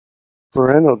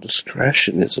Parental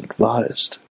discretion is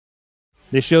advised.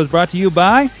 This show is brought to you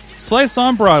by Slice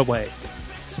on Broadway,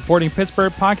 supporting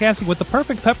Pittsburgh podcasting with the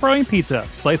perfect pepperoni pizza.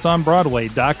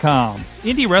 SliceOnBroadway.com,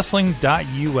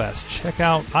 IndieWrestling.us. Check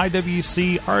out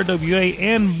IWC, RWA,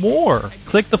 and more.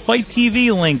 Click the Fight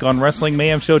TV link on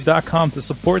WrestlingMayhemShow.com to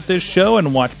support this show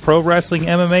and watch pro wrestling,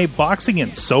 MMA, boxing,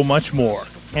 and so much more.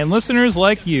 And listeners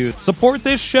like you, support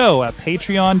this show at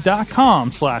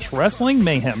Patreon.com/Wrestling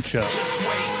Mayhem Show. Just wait,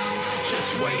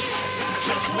 just wait,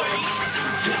 just wait,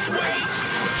 just wait, just wait.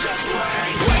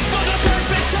 Wait for the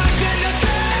perfect time, then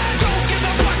attack. Don't give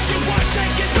up what you want,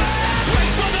 take it back.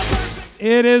 Wait for the perfect...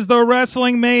 It is the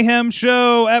Wrestling Mayhem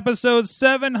Show, episode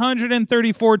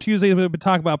 734. Tuesday, we'll be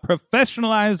talking about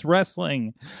professionalized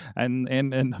wrestling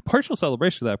and a partial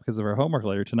celebration of that because of our homework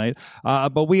later tonight.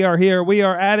 But we are here. We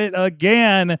are at it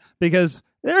again because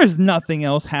there's nothing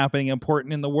else happening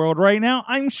important in the world right now.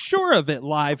 I'm sure of it,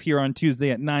 live here on Tuesday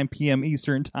at 9 p.m.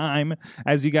 Eastern Time,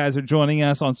 as you guys are joining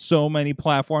us on so many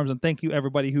platforms. And thank you,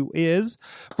 everybody who is.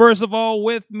 First of all,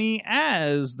 with me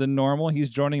as the normal,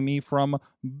 he's joining me from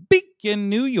Beacon,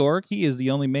 New York. He is the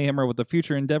only Mayhemmer with a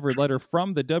future endeavor letter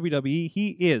from the WWE. He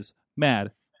is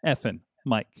Mad Effin'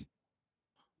 Mike.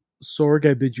 Sorg,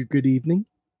 I bid you good evening.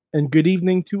 And good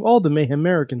evening to all the Mayhem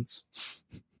Americans.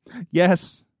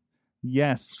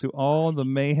 Yes, to all the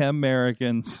Mayhem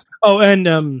Americans. Oh,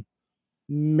 and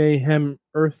Mayhem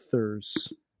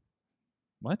Earthers.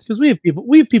 What? Because we have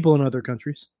people in other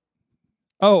countries.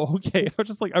 Oh, okay. I was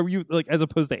just like, are you like as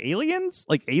opposed to aliens?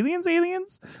 Like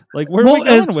aliens? Like where are we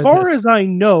going with this? As far as I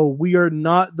know, we are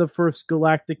not the first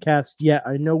Galactic cast yet.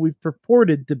 I know we've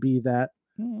purported to be that,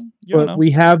 but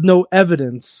we have no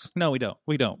evidence. No, we don't.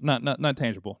 Not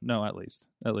tangible. No, at least.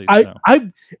 No.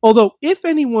 Although, if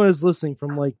anyone is listening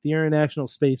from like the International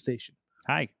Space Station,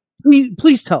 hi,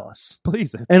 please tell us,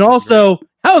 please. And also,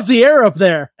 how's the air up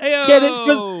there? Hey-o! Get it?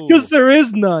 Because there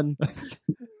is none.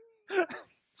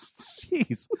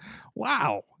 Jeez,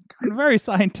 wow, got very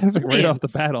scientific right off the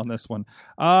bat on this one.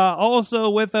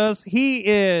 Also with us, he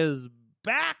is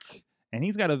back. And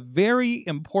he's got a very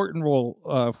important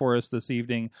role for us this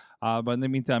evening. But in the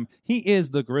meantime, he is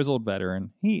the grizzled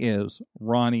veteran. He is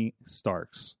Ronnie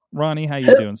Starks. Ronnie, how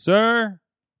you doing, sir?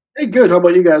 Hey, good. How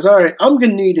about you guys? All right, I'm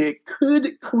going to need a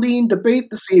good, clean debate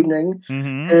this evening.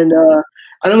 Mm-hmm. And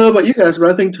I don't know about you guys, but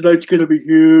I think tonight's going to be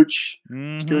huge.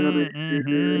 It's going to be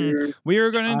huge. We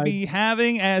are going to be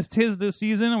having, as 'tis this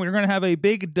season, we're going to have a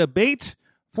big debate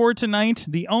for tonight,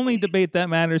 the only debate that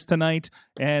matters tonight,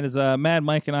 and as Mad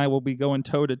Mike and I will be going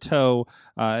toe-to-toe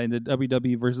in the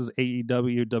WWE versus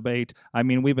AEW debate. I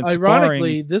mean, we've been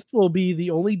Ironically, sparring. this will be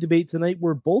the only debate tonight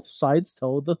where both sides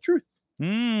tell the truth.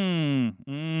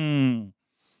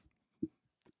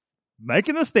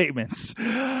 Making the statements.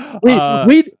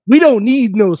 We don't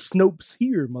need no Snopes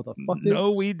here, motherfuckers.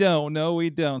 No, we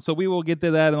don't. So we will get to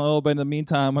that in a little bit. In the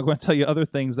meantime, I'm going to tell you other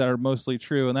things that are mostly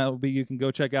true, and that will be you can go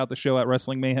check out the show at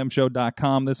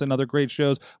WrestlingMayhemShow.com. This and other great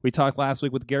shows. We talked last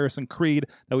week with Garrison Creed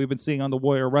that we've been seeing on the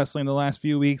Warrior Wrestling the last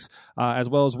few weeks, as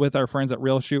well as with our friends at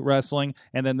Real Shoot Wrestling.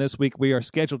 And then this week we are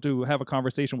scheduled to have a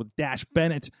conversation with Dash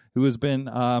Bennett, who has been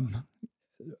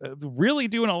really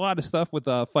doing a lot of stuff with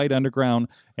Fight Underground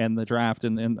and the draft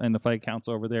and the fight counts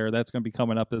over there. That's going to be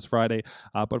coming up this Friday.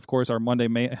 But of course, our Monday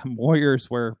Mayhem Warriors,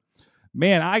 where,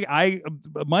 man,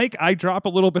 Mike, I dropped a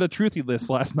little bit of truthy list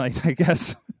last night, I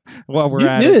guess. While we're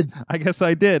at it, I guess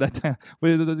I did.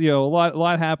 With a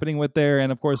lot happening with there, and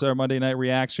of course our Monday night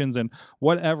reactions and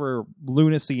whatever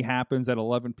lunacy happens at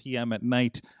 11 p.m. at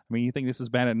night. I mean, you think this is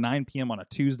bad at 9 p.m. on a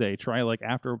Tuesday? Try like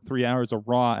after 3 hours of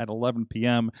Raw at 11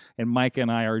 p.m. And Mike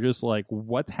and I are just like,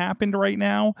 what happened right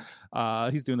now?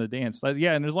 He's doing the dance,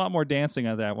 yeah, and there's a lot more dancing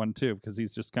on that one too because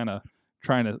he's just kind of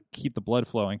trying to keep the blood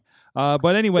flowing.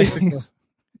 But anyway,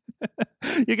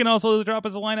 you can also drop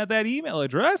us a line at that email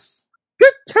address.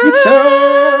 Good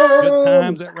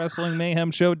times at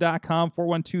WrestlingMayhemShow.com.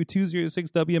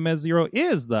 412-206-WMS0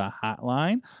 is the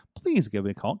hotline. Please give me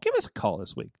a call. Give us a call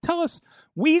this week. Tell us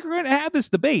we're going to have this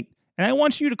debate, and I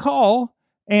want you to call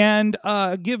and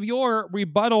give your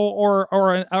rebuttal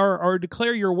or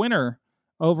declare your winner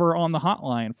over on the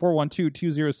hotline.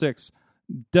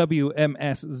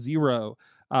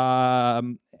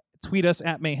 412-206-WMS0. Tweet us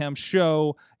at Mayhem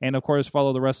Show, and of course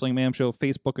follow the Wrestling Mayhem Show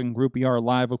Facebook and group. We are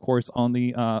live, of course, on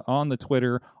the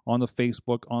Twitter, on the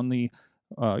Facebook, on the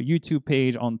YouTube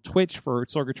page, on Twitch for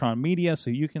Sorgatron Media,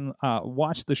 so you can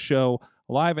watch the show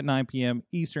live at 9 p.m.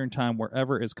 Eastern Time,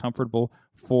 wherever is comfortable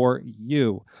for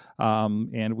you.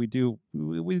 And we do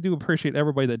appreciate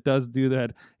everybody that does do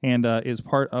that and is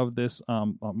part of this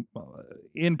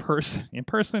in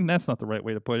person. That's not the right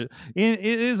way to put it. It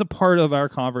is a part of our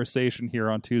conversation here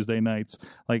on Tuesday nights.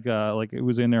 Like it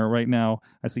was in there right now.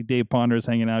 I see Dave Ponders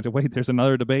hanging out. Wait, there's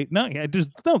another debate. No, there's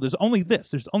only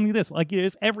this. There's only this. Like it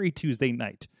is every Tuesday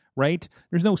night. Right?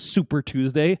 There's no Super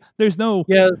Tuesday. There's no.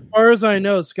 Yeah, as far as I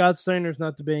know, Scott Steiner's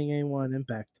not debating anyone on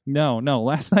Impact. No.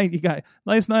 Last night you got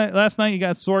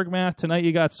Sorg Math. Tonight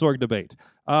you got Sorg Debate.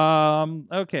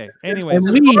 Okay. Anyway,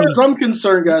 as far as I'm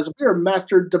concerned, guys, we are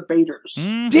master debaters.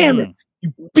 Mm-hmm. Damn it!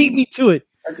 You beat me to it.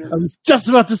 I was just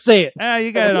about to say it.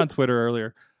 You got it on Twitter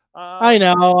earlier. I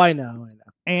know.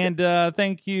 And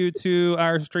thank you to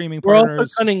our streaming We're partners.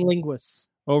 also cunning linguists.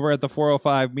 Over at the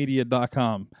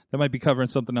 405media.com. That might be covering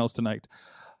something else tonight.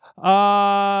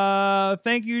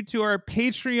 Thank you to our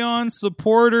Patreon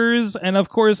supporters. And of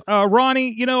course,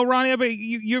 Ronnie,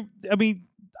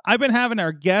 I've been having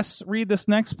our guests read this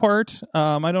next part.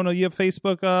 I don't know. You have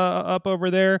Facebook up over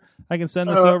there. I can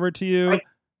send this over to you.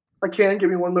 I can.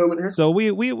 Give me one moment here. So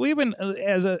we've been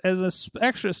as a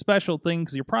extra special thing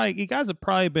because you guys have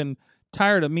probably been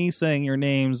tired of me saying your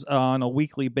names on a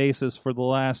weekly basis for the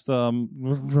last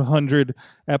 100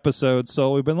 episodes.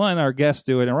 So we've been letting our guests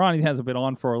do it, and Ronnie hasn't been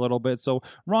on for a little bit. So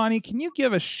Ronnie, can you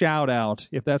give a shout out,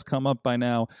 if that's come up by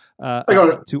now,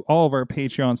 to all of our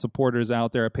Patreon supporters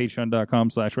out there at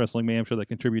patreon.com/Wrestling Mayhem Show that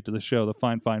contribute to the show, the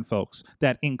fine folks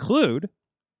that include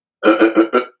thank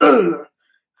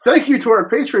you to our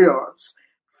Patreons.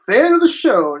 Fan of the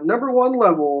show, #1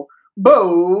 level,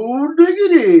 Bo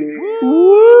Diggity.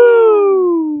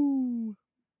 Woo!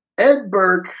 Ed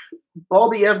Burke,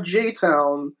 Bobby F.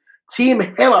 J-Town, Team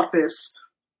Hammerfist.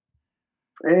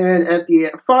 And at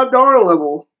the $5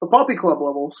 level, the Poppy Club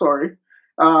level,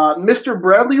 Mr.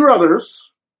 Bradley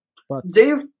Ruthers. What?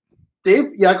 Dave,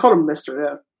 yeah, I called him Mr.,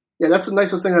 yeah. Yeah, that's the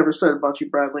nicest thing I ever said about you,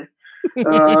 Bradley.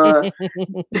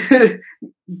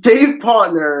 Dave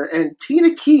Potner and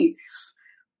Tina Keys.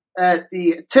 At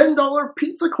the $10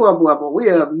 Pizza Club level, we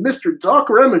have Mr. Doc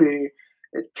Remedy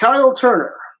and Kyle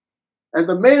Turner. At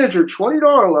the manager $20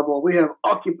 level, we have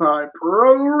Occupy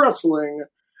Pro Wrestling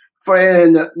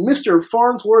and Mr.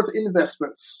 Farnsworth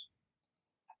Investments.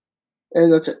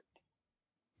 And that's it.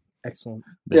 Excellent.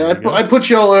 I put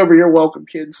you all over. You're welcome,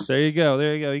 kids. There you go.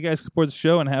 You guys support the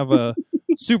show and have a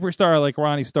superstar like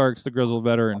Ronnie Starks, the Grizzled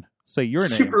Veteran, say your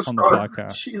name on the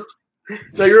podcast. Jesus.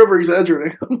 No, you're over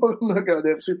exaggerating. I'm not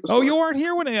goddamn superstar. Oh, you weren't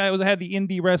here when I had the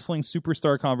indie wrestling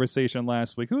superstar conversation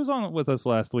last week. Who was on with us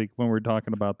last week when we were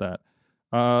talking about that?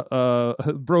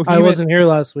 Brohemoth, I wasn't here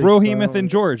last week. Brohemoth and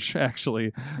George,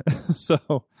 actually.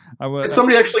 So I was.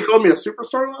 Somebody actually called me a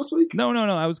superstar last week? No.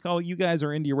 I was called. You guys are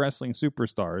indie wrestling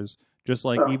superstars, just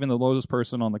like even the lowest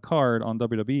person on the card on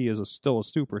WWE is still a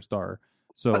superstar.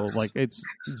 So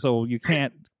so you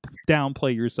can't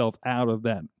downplay yourself out of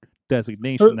that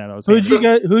designation that I was.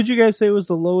 Who'd you guys say was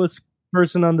the lowest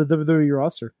person on the WWE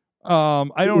roster?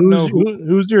 I don't know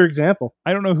who's your example.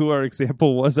 I don't know who our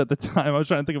example was at the time. I was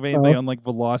trying to think of anything on like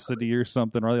Velocity or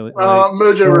something.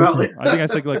 Mojo Rawley. I think I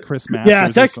said like Chris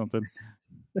Masters or something.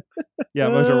 Yeah,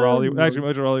 Mojo Rawley.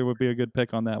 Actually, Mojo Rawley would be a good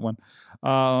pick on that one.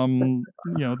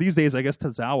 These days I guess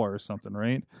Tozawa or something,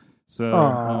 right?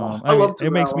 So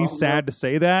it makes me sad to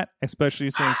say that, especially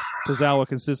since Tozawa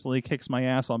consistently kicks my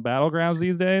ass on Battlegrounds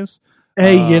these days.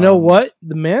 Hey, you know what?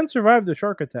 The man survived the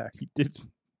shark attack. He did.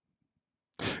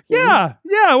 Yeah.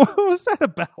 What was that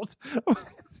about?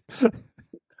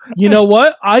 You know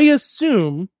what? I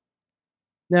assume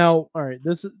now. All right,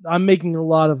 I'm making a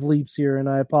lot of leaps here, and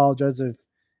I apologize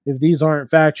if these aren't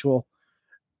factual.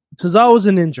 Tozawa's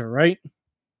a ninja, right?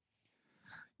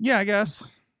 Yeah, I guess.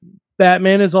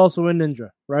 Batman is also a ninja,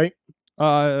 right?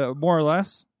 More or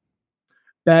less.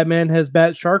 Batman has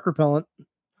bat shark repellent.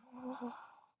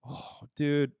 Oh,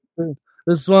 dude.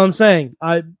 This is what I'm saying.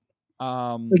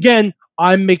 Again,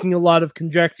 I'm making a lot of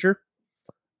conjecture,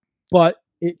 but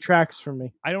it tracks for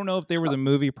me. I don't know if they were the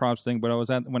movie props thing, but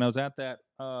when I was at that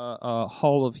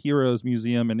Hall of Heroes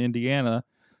Museum in Indiana,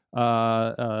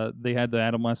 they had the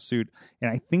Adam West suit,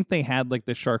 and I think they had like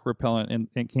the shark repellent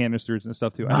and canisters and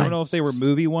stuff too. I don't know if they were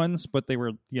movie ones, but they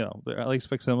were, at least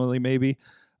facsimile maybe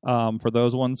for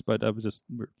those ones. But it was just,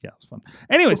 it was fun.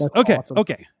 Anyways, That's okay, awesome.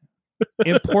 okay.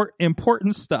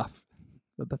 Important stuff.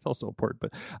 That's also important,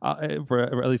 but for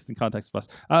at least in context of us.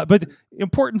 But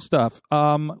important stuff.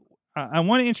 I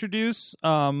want to introduce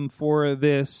for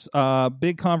this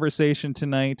big conversation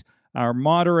tonight our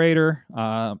moderator,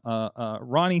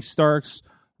 Ronnie Starks.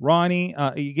 Ronnie,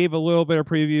 you gave a little bit of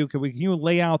preview. Can you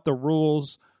lay out the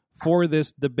rules for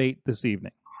this debate this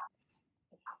evening?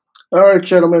 All right,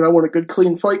 gentlemen, I want a good,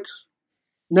 clean fight.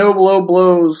 No low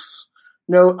blows,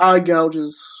 no eye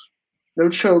gouges, no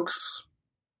chokes,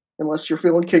 unless you're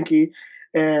feeling kinky,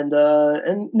 and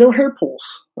no hair pulls.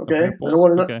 Okay, Okay, I don't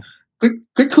want to. okay.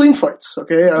 Good, clean fights.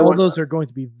 Okay, All those are going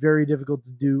to be very difficult to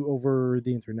do over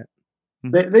the internet.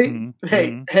 Mhm.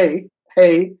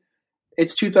 Hey,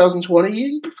 it's 2020.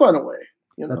 You can find a way.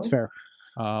 You know? That's fair.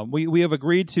 We have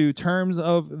agreed to terms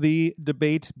of the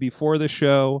debate before the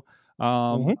show.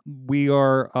 We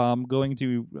are going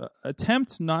to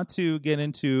attempt not to get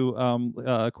into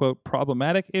quote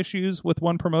problematic issues with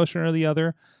one promotion or the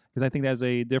other, because I think that's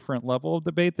a different level of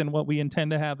debate than what we intend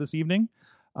to have this evening.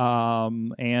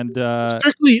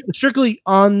 Strictly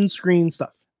on-screen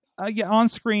stuff.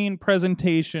 On-screen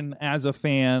presentation as a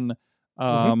fan.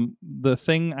 The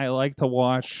thing I like to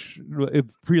watch, it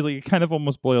really kind of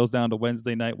almost boils down to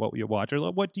Wednesday night what you watch, or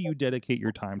what do you dedicate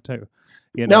your time to?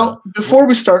 Now, before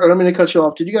we start, I'm going to cut you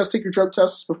off. Did you guys take your drug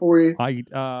tests before we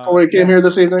came here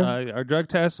this evening? Our drug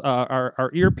tests,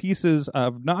 our earpieces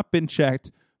have not been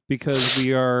checked because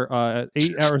we are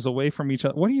 8 hours away from each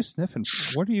other. What are you sniffing?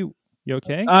 What are you? You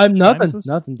okay? I'm nothing. Sinuses?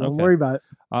 Nothing. Don't Okay. worry about it.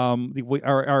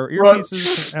 Our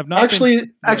earpieces have not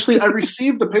Actually, I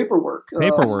received the paperwork.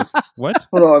 paperwork. What?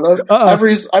 Hold on, I've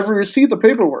received the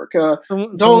paperwork.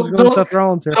 Someone's going to Seth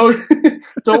Rollins here.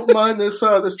 Don't mind this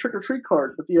trick or treat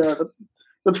card, but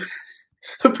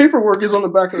the paperwork is on the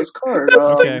back of this card. That's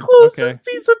Okay, the closest okay.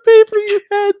 piece of paper you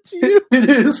had to you. It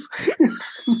is.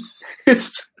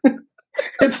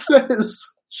 It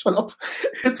says. Shut up.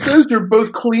 It says you're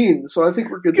both clean, so I think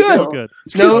we're good to Good. go. Good.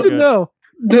 It's No, good to know.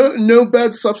 No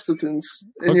bad substance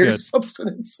in your good.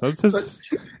 substance. Substance?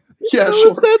 Yeah, How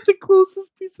sure. is that the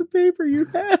closest piece of paper you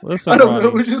had? Listen, I don't Ronnie. know.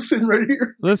 We're just sitting right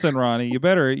here. Listen, Ronnie.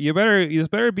 This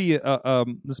better be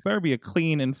a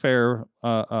clean and fair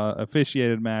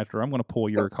officiated match, or I'm going to pull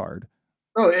your card.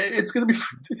 No, it's gonna be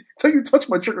until you touch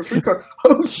my trick or treat card.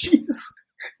 Oh, jeez.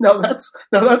 Now that's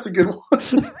a good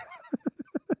one.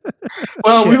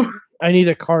 Well, Shit. I need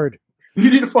a card. you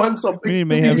need to find something. We need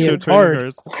Mayhem need Show a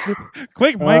trading card. cards.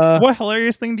 Quick, Mike. What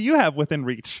hilarious thing do you have within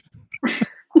reach?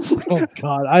 Oh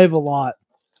God, I have a lot.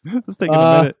 It's taking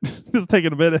a minute. It's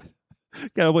taking a minute.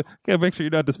 Gotta make sure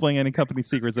you're not displaying any company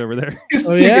secrets over there. He's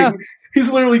Oh, yeah? digging. He's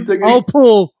literally digging. I'll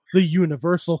pull the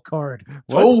Universal card.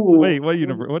 What? Oh. Wait,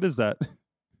 what is that?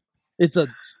 It's a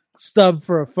stub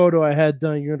for a photo I had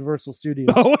done at Universal Studios.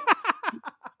 Oh.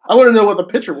 I want to know what the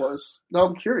picture was. Now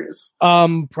I'm curious.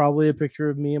 Probably a picture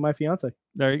of me and my fiance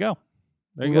There you go.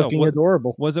 There you looking go.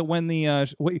 adorable. Was it when the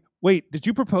wait? Did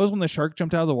you propose when the shark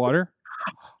jumped out of the water?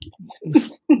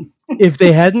 If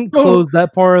they hadn't Oh. closed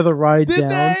that part of the ride Did down,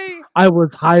 they? I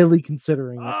was highly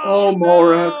considering it. Oh,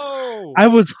 Mallrats. no! I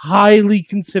was highly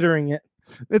considering it.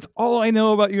 It's all I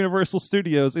know about Universal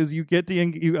Studios is you get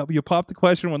you pop the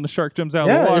question when the shark jumps out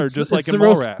of the water, just like in the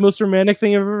Mallrats. most romantic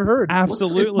thing I've ever heard.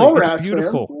 Absolutely, Mallrats, it's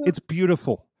beautiful. man. It's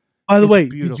beautiful. By the It's way,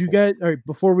 beautiful. did you guys? All right,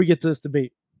 before we get to this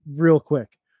debate, real quick,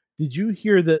 did you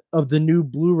hear that of the new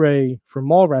Blu-ray for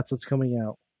Mallrats that's coming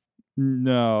out?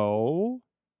 No.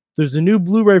 There's a new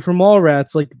Blu-ray for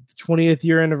Mallrats, like the 20th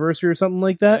year anniversary or something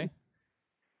like that. Okay.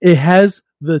 It has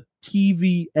the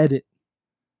TV edit.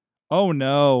 Oh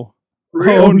no.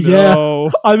 Oh, yeah.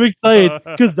 no. I'm excited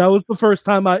because that was the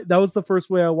first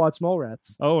way I watched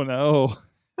Mallrats. Oh no.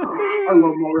 I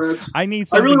love Mallrats. I need I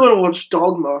something. really want to watch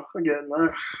Dogma again.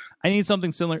 I need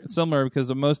something similar because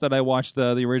the most that I watched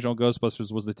the original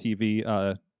Ghostbusters was the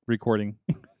TV recording.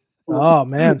 Oh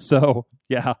man, So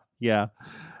yeah.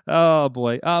 Oh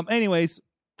boy. Anyways,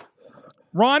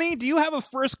 Ronnie, do you have a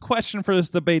first question for this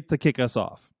debate to kick us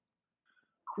off?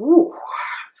 Ooh.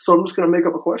 So I'm just going to make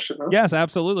up a question, huh? Yes,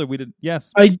 absolutely. We did.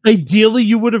 Yes. ideally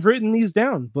you would have written these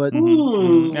down, but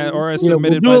Mhm. Mhm. Or as you know,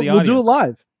 submitted we'll by do the it, audience. We'll do it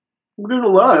live. We're doing it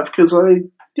live because all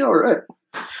right.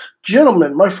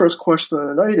 Gentlemen, my first question of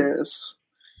the night is,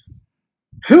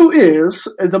 who is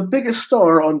the biggest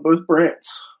star on both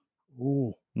brands?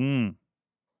 Ooh, Mm.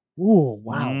 ooh,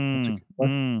 wow. That's a Mm. good one.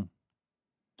 Mm.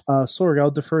 Sorg, I'll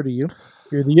defer to you.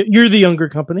 You're the younger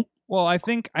company. Well, I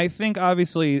think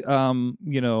obviously,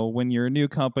 when you're a new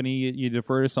company, you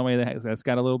defer to somebody that's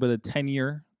got a little bit of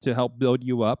tenure to help build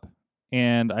you up.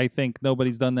 And I think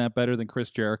nobody's done that better than Chris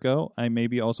Jericho. I may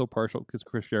be also partial because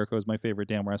Chris Jericho is my favorite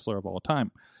damn wrestler of all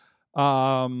time.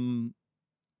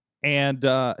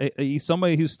 He's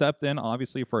somebody who stepped in,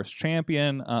 obviously first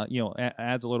champion,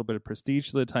 adds a little bit of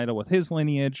prestige to the title with his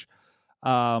lineage,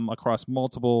 across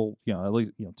multiple, at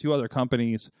least, two other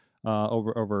companies,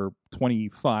 over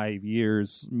 25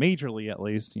 years, majorly at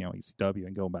least, ECW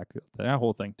and going back to that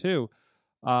whole thing too.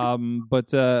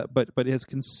 but has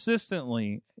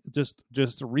consistently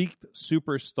just wreaked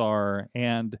superstar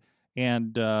and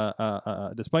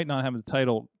despite not having the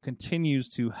title, continues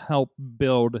to help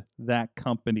build that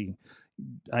company.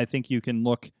 I think you can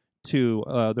look to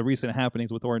the recent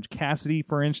happenings with Orange Cassidy,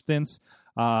 for instance,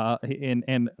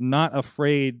 and not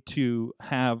afraid to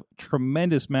have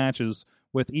tremendous matches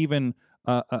with even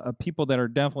people that are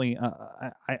definitely,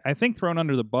 I think, thrown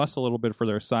under the bus a little bit for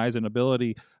their size and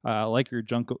ability, like your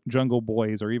Jungle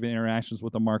Boys or even interactions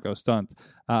with the Marco Stunt.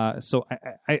 So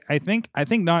I think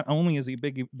not only is he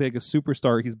biggest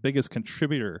superstar, he's biggest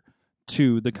contributor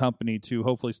to the company to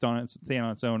hopefully stand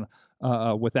on its own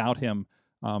without him.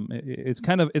 It's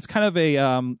kind of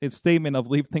a statement of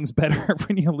leave things better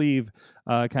when you leave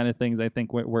kind of things. I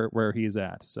think where he's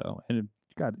at. So, and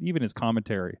God, even his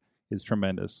commentary is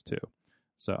tremendous too.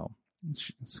 So,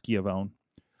 Schiavone.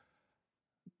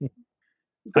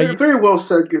 Very well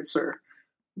said, good sir.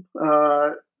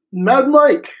 Mad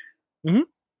Mike, Mhm.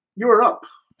 you are up.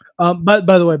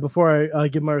 By the way, before I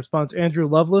give my response, Andrew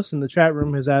Lovelace in the chat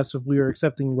room has asked if we are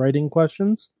accepting writing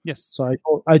questions. Yes, So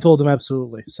I told him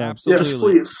absolutely. So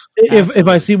absolutely. Yes, please. if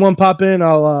I see one pop in,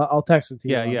 I'll text it to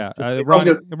you. Yeah.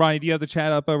 Ronnie- Ronnie, do you have the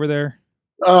chat up over there?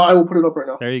 I will put it up right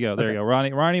now. There you go. There you go.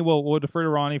 Ronnie, we'll defer to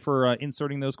Ronnie for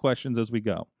inserting those questions as we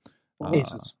go.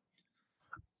 Aces.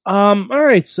 All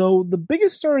right. So the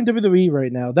biggest star in WWE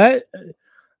right now, that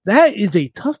is a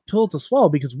tough pill to swallow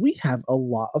because we have a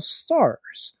lot of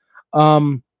stars.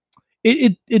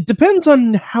 It depends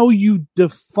on how you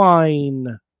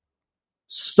define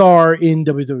star in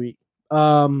WWE.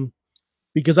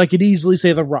 Because I could easily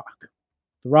say The Rock.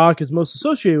 The Rock is most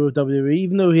associated with WWE,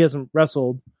 even though he hasn't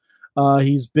wrestled.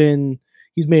 He's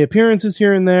made appearances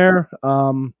here and there.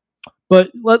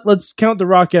 But let's count The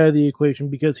Rock out of the equation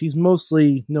because he's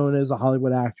mostly known as a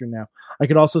Hollywood actor now. I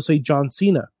could also say John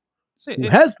Cena, who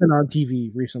has been on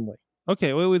TV recently.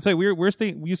 Okay, we would say we're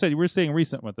staying. You said we're staying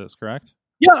recent with this, correct?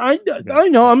 Yeah, I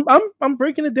know. I'm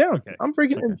breaking it down. Okay. I'm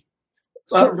breaking it.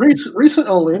 Recent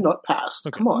only, not past.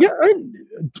 Okay. Come on. Yeah,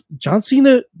 John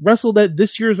Cena wrestled at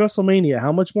this year's WrestleMania.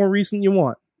 How much more recent you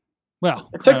want? Well,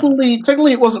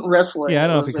 Technically, it wasn't wrestling. Yeah, I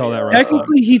don't know It if you was call that a, wrestling.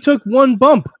 Technically, he took one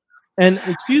bump. And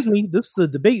excuse me, this is a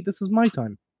debate. This is my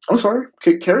time. I'm sorry.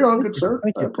 Carry on, good sir.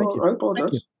 Thank you, I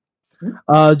apologize.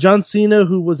 John Cena,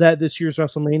 who was at this year's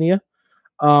WrestleMania,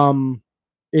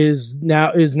 is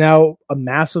now a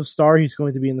massive star. He's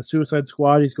going to be in the Suicide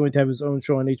Squad. He's going to have his own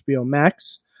show on HBO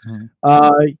Max. Mhm.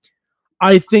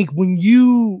 I think when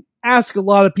you ask a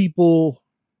lot of people,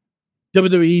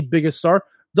 WWE biggest star,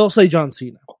 they'll say John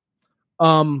Cena.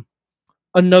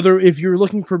 If you're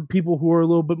looking for people who are a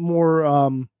little bit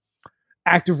more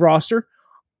active roster,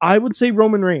 I would say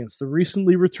Roman Reigns, the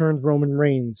recently returned Roman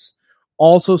Reigns,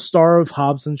 also star of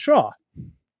Hobbs and Shaw,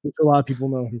 which a lot of people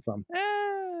know him from.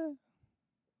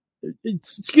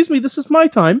 Excuse me, this is my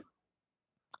time.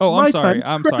 Oh, I'm My sorry.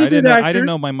 time. I'm sorry. I didn't Credited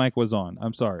know my mic was on.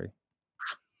 I'm sorry.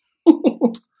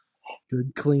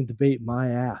 Good, clean debate, my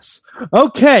ass.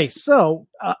 Okay, so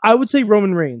I would say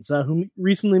Roman Reigns, who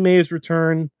recently made his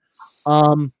return,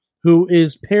 who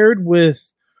is paired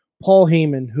with Paul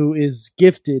Heyman, who is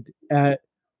gifted at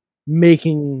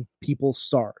making people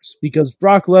stars. Because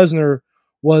Brock Lesnar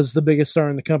was the biggest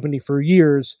star in the company for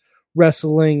years,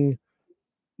 wrestling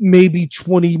maybe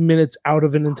 20 minutes out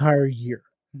of an entire year.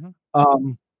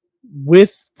 Mhm.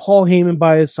 With Paul Heyman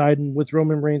by his side and with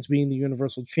Roman Reigns being the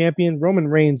Universal Champion, Roman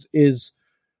Reigns is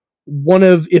one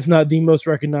of, if not the most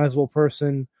recognizable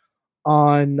person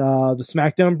on the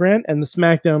SmackDown brand, and the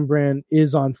SmackDown brand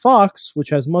is on Fox, which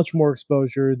has much more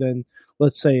exposure than,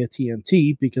 let's say, a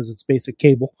TNT because it's basic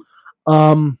cable.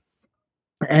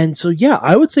 And so, yeah,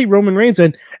 I would say Roman Reigns.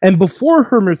 And before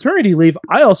her maternity leave,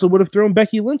 I also would have thrown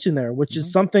Becky Lynch in there, which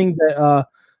is something that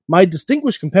my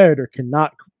distinguished competitor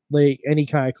cannot lay any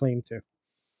kind of claim to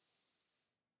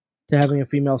having a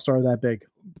female star that big.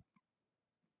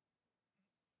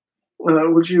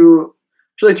 Would you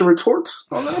like to retort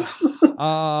on that?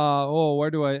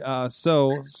 Where do I?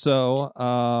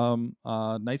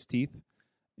 Knight's Teeth,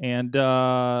 and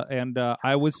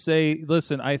I would say,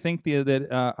 listen, I think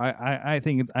I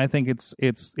think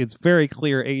it's very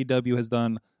clear AEW has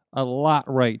done a lot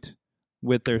right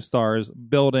with their stars,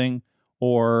 building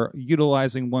or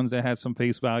utilizing ones that had some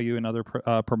face value in other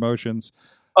promotions.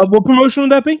 What promotion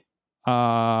would that be?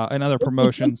 In other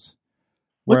promotions,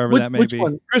 wherever that may which be.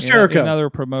 one? Chris Jericho. In other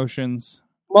promotions.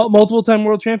 Multiple-time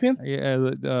world champion? Yeah,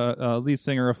 the lead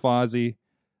singer of Fozzy,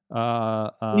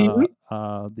 Name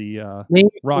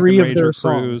Rock three and of their Rager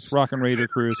songs. Cruise. Rock and Rager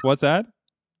Cruise. What's that?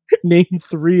 Name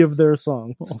 3 of their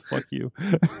songs. Oh, fuck you.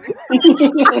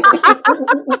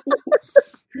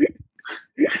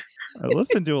 I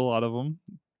listened to a lot of them,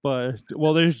 but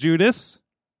there's Judas.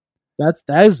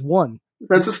 That is one.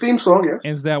 That's his theme song, yes.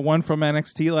 Is that one from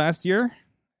NXT last year?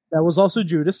 That was also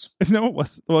Judas. No, it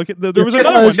was. Well, there was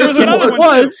another one. There was another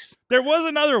one. Too. There was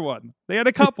another one. They had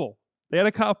a couple.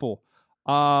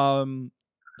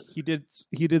 He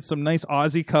did some nice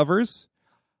Aussie covers.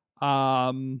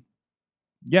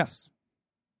 Yes.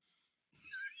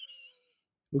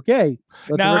 Okay.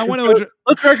 Now I want to let the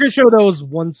record show that was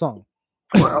one song.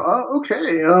 Well,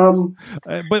 okay.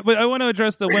 But I want to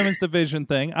address the women's division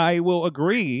thing. I will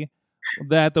agree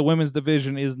that the women's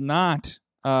division is not.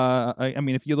 I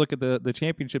mean, if you look at the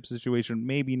championship situation,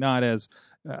 maybe not as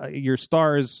your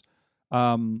stars.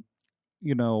 And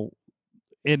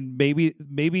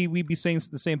maybe we'd be saying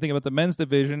the same thing about the men's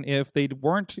division if they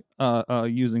weren't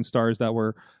using stars that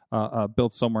were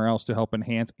built somewhere else to help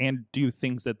enhance and do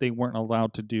things that they weren't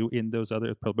allowed to do in those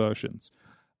other promotions.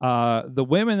 The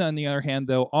women, on the other hand,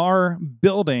 though, are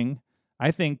building.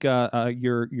 I think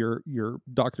your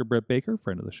Dr. Britt Baker,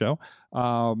 friend of the show,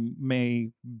 may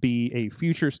be a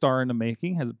future star in the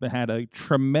making. Has had a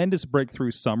tremendous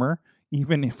breakthrough summer,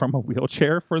 even from a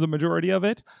wheelchair for the majority of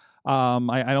it.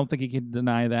 I don't think you can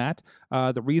deny that.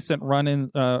 The recent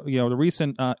run-in, the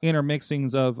recent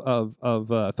intermixings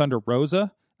of Thunder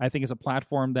Rosa, I think is a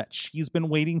platform that she's been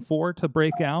waiting for to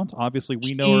break out. Obviously,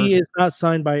 we know her. She is not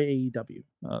signed by AEW.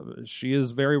 She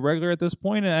is very regular at this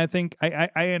point, and I think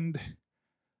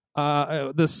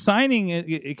the signing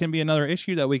it can be another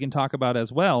issue that we can talk about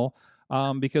as well.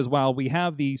 Because while we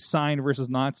have the signed versus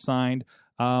not signed,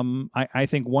 I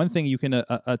think one thing you can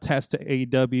attest to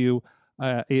AEW.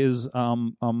 Is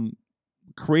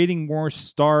creating more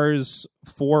stars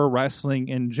for wrestling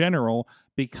in general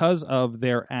because of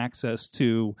their access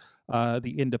to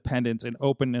the independents and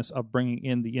openness of bringing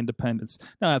in the independents.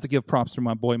 Now, I have to give props to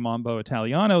my boy Mambo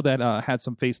Italiano that had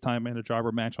some FaceTime and a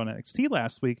jobber match on NXT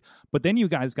last week. But then you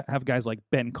guys have guys like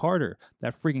Ben Carter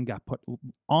that freaking got put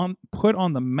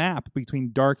on the map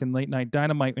between Dark and Late Night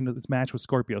Dynamite into this match with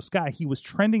Scorpio Sky. He was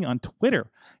trending on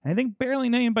Twitter, and I think barely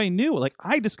anybody knew. Like,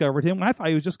 I discovered him when I thought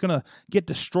he was just gonna get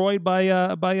destroyed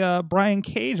by Brian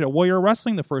Cage at Warrior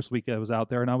Wrestling the first week I was out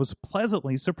there, and I was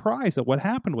pleasantly surprised at what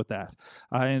happened with that.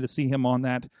 And to see him on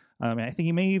that, I think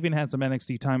he may even had some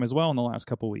NXT time as well in the last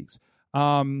couple of weeks.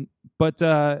 But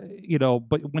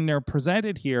when they're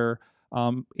presented here,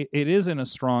 it is in a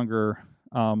stronger,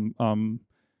 they're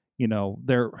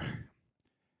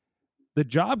the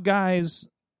job guys,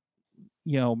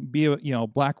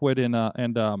 Blackwood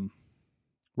and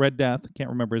Red Death, can't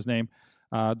remember his name.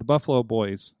 The Buffalo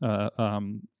Boys,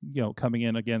 coming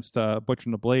in against Butcher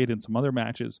and the Blade and some other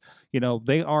matches,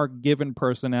 they are given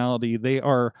personality. They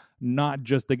are not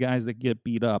just the guys that get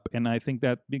beat up. And I think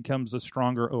that becomes a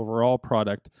stronger overall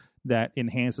product that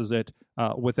enhances it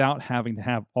without having to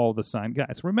have all the signed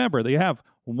guys. Remember, they have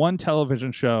one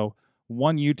television show,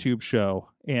 one YouTube show,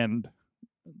 and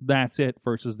that's it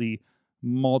versus the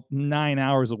 9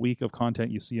 hours a week of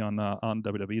content you see on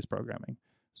WWE's programming.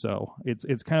 So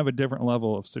it's kind of a different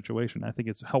level of situation. I think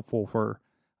it's helpful for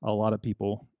a lot of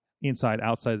people inside,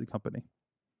 outside the company.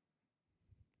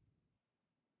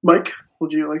 Mike,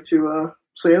 would you like to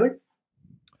say anything?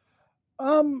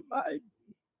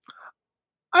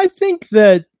 I think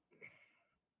that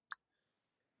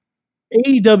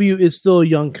AEW is still a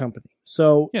young company,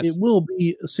 so yes. It will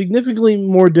be significantly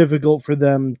more difficult for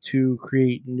them to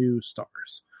create new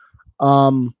stars.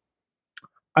 I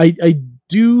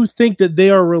do think that they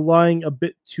are relying a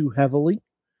bit too heavily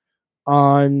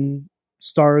on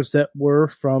stars that were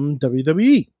from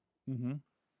WWE. Mm-hmm.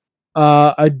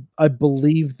 I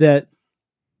believe that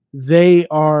they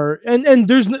are, and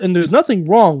there's nothing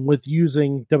wrong with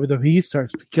using WWE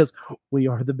stars because we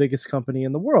are the biggest company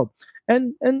in the world, but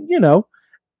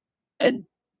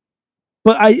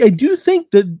I do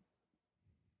think that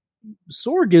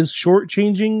Sorg is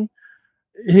shortchanging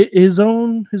his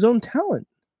own talent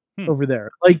over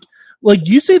there. Like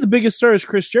you say, the biggest star is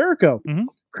Chris Jericho. Mm-hmm.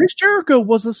 Chris Jericho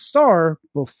was a star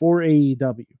before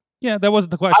AEW. Yeah, that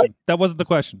wasn't the question. That wasn't the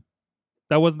question.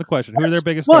 Who are their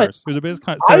biggest stars? Who's the biggest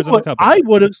stars in the company? I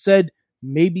would have said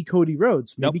maybe Cody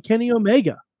Rhodes, maybe Kenny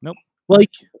Omega. Nope. But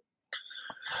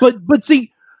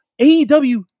see,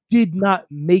 AEW did not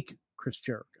make Chris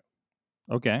Jericho.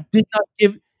 Okay.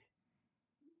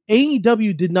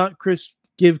 AEW did not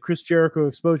give Chris Jericho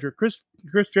exposure. Chris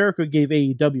Jericho gave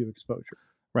AEW exposure.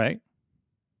 Right.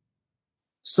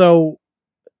 So,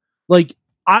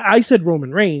 I said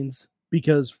Roman Reigns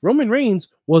because Roman Reigns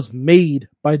was made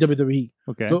by WWE.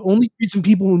 Okay. The only reason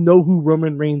people who know who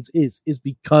Roman Reigns is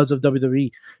because of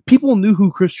WWE. People knew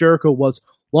who Chris Jericho was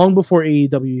long before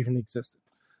AEW even existed.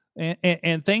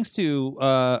 And thanks to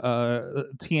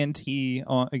TNT,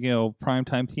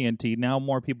 primetime TNT, now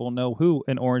more people know who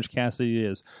an Orange Cassidy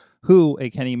is, who a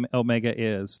Kenny Omega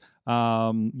is.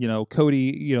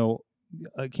 Cody,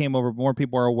 came over. More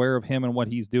people are aware of him and what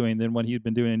he's doing than what he'd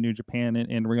been doing in New Japan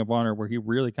and Ring of Honor, where he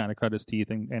really kind of cut his teeth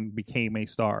and became a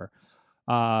star.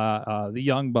 The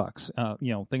Young Bucks,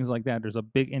 things like that. There's a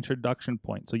big introduction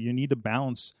point, so you need to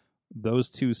balance those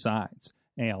two sides.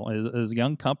 As a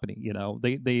young company,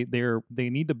 they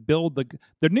need to build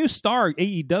the new star.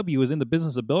 AEW is in the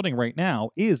business of building right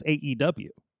now is AEW,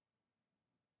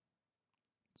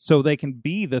 so they can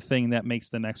be the thing that makes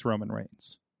the next Roman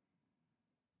Reigns.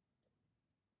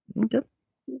 Okay.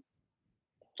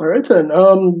 All right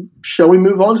then. Shall we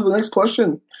move on to the next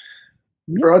question?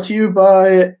 Brought to you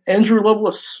by Andrew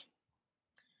Lovelace.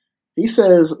 He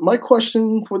says, "My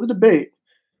question for the debate: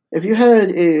 if you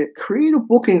had a creative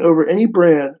booking over any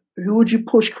brand, who would you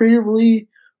push creatively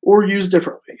or use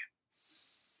differently?"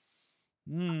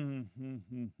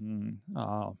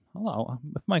 Hello.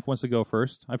 If Mike wants to go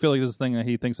first, I feel like this is a thing that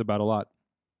he thinks about a lot.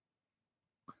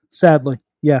 Sadly,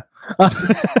 yeah.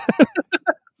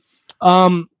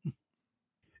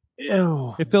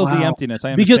 It fills the emptiness.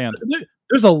 I understand. Because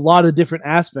there's a lot of different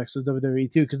aspects of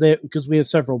WWE too, because we have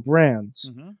several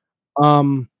brands.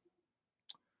 Mm-hmm.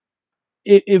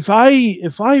 If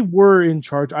I were in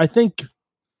charge, I think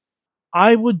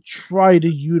I would try to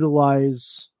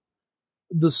utilize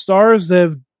the stars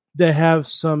that have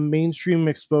some mainstream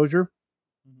exposure.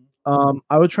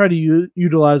 I would try to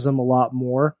utilize them a lot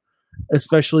more,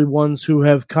 especially ones who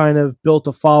have kind of built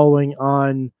a following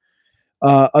on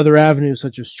other avenues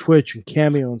such as Twitch and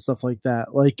Cameo and stuff like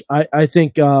that. Like I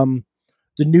think the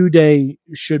New Day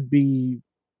should be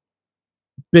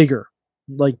bigger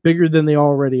than they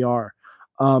already are,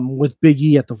 with Big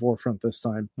E at the forefront this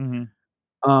time. Mm-hmm.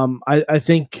 I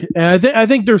think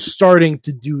they're starting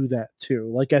to do that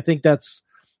too. Like I think that's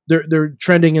they're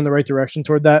trending in the right direction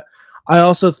toward that. I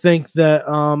also think that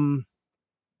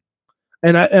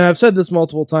and I've said this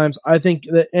multiple times, I think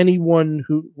that anyone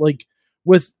who, like,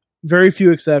 with very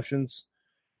few exceptions,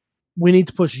 we need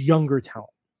to push younger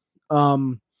talent.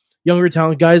 Younger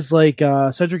talent, guys like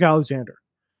Cedric Alexander.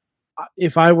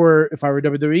 If I were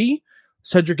WWE,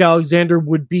 Cedric Alexander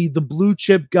would be the blue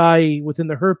chip guy within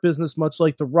the Hurt Business, much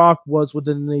like The Rock was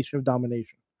within the Nation of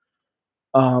Domination.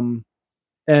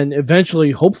 And eventually,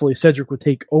 hopefully, Cedric would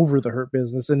take over the Hurt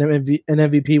Business, and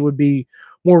MVP would be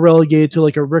more relegated to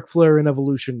like a Ric Flair and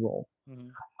Evolution role.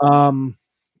 Mm-hmm.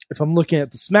 If I'm looking at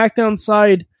the SmackDown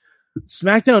side,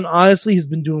 SmackDown honestly has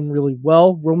been doing really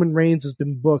well. Roman Reigns has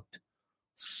been booked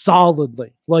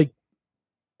solidly. Like,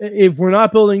 if we're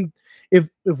not building, if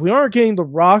we aren't getting The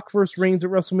Rock versus Reigns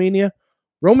at WrestleMania,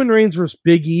 Roman Reigns versus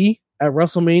Big E at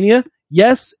WrestleMania,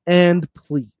 yes and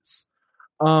please.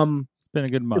 It's been a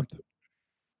good month.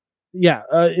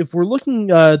 If we're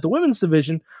looking at the women's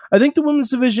division, I think the women's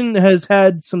division has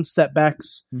had some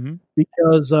setbacks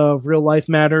because of real life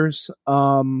matters.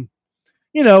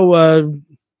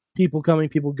 People coming,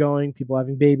 people going, people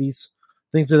having babies,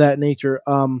 things of that nature.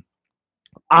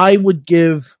 I would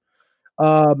give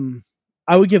Asuka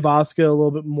a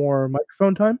little bit more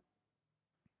microphone time.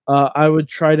 I would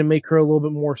try to make her a little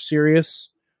bit more serious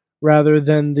rather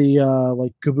than the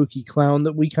like kabuki clown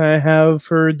that we kind of have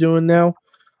her doing now.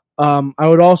 I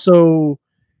would also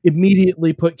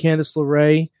immediately put Candice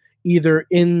LeRae either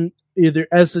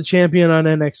as the champion on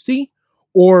NXT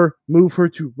or move her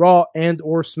to Raw and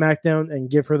or SmackDown and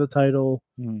give her the title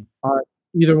on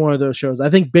either one of those shows. I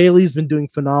think Bayley's been doing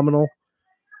phenomenal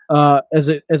as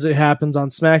it happens on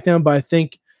SmackDown, but I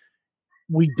think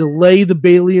we delay the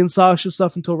Bayley and Sasha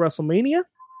stuff until WrestleMania.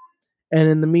 And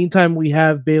in the meantime, we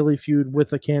have Bayley feud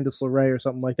with a Candice LeRae or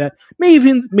something like that.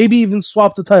 Maybe even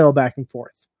swap the title back and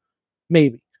forth.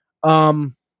 Maybe.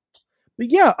 But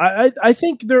yeah, I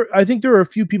think there are a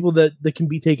few people that can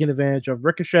be taken advantage of.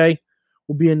 Ricochet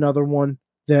will be another one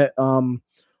that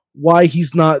why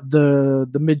he's not the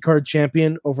mid-card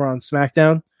champion over on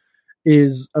SmackDown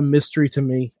is a mystery to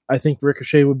me. I think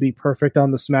Ricochet would be perfect on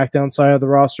the SmackDown side of the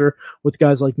roster with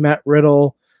guys like Matt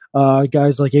Riddle,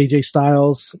 guys like AJ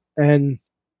Styles, and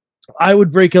I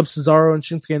would break up Cesaro and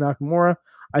Shinsuke Nakamura.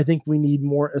 I think we need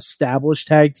more established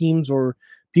tag teams or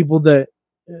people that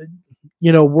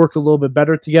work a little bit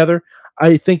better together.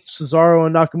 I think Cesaro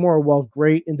and Nakamura, while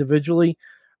great individually,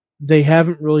 they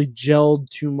haven't really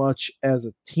gelled too much as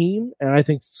a team, and I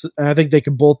think they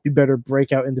could both be better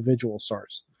breakout individual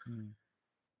stars.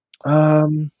 I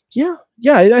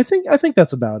think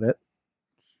that's about it.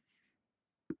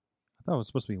 I thought it was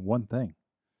supposed to be one thing.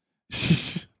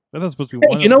 That's supposed to be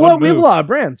Hey, one. you know one what? We have a move. lot of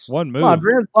brands. One A lot of move.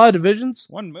 brands, a lot of divisions.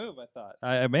 One move. I thought.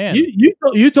 Man.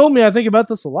 You told me I think about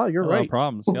this a lot. You're A lot of right.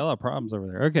 problems. Yeah, a lot of problems over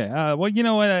there. Okay. Well, you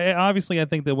know what? Obviously, I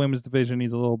think the women's division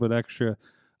needs a little bit extra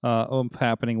oomph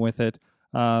happening with it.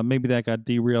 Maybe that got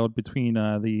derailed between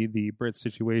the Brit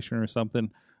situation or something.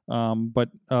 But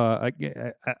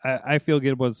I feel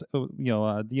it was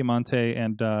Diamante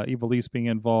and Ivelisse being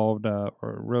involved,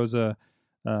 or Rosa,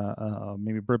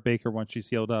 maybe Britt Baker once she's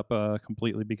healed up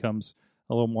completely becomes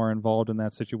a little more involved in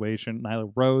that situation.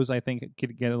 Nyla Rose, I think,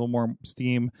 could get a little more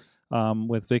steam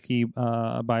with Vicky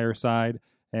by her side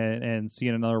and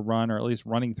seeing another run, or at least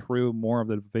running through more of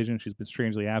the division. She's been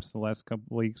strangely absent the last couple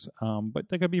of weeks, but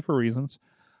that could be for reasons.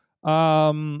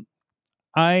 I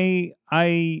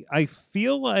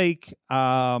feel like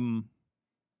the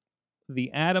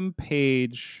Adam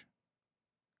Page,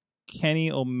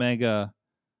 Kenny Omega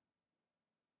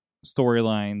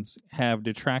storylines have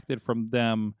detracted from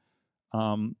them.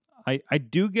 I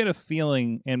do get a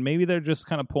feeling, and maybe they're just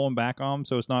kind of pulling back on them,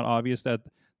 so it's not obvious that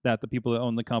the people that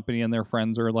own the company and their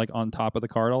friends are like on top of the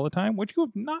card all the time, which you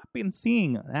have not been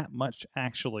seeing that much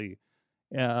actually,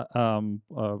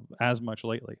 as much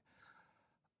lately.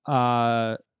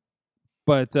 But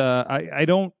I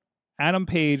don't. Adam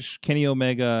Page, Kenny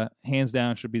Omega, hands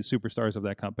down, should be superstars of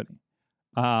that company.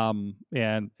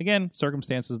 And again,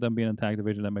 circumstances, them being in tag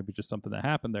division, that might be just something that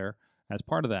happened there as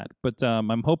part of that. But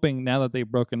I'm hoping now that they've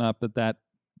broken up that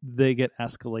they get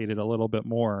escalated a little bit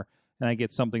more, and I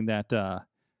get something that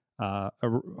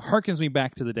harkens me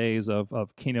back to the days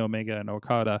of Kenny Omega and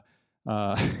Okada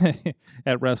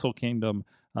at Wrestle Kingdom,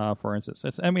 for instance.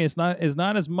 It's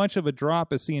not as much of a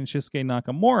drop as seeing Shinsuke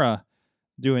Nakamura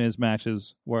doing his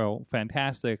matches, well,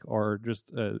 fantastic, or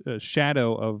just a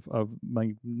shadow of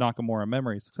my Nakamura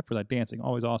memories, except for that dancing,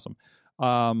 always awesome.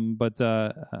 But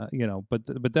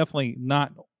definitely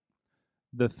not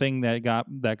the thing that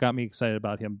got me excited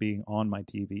about him being on my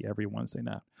TV every Wednesday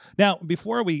night. Now,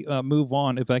 before we move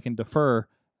on, if I can defer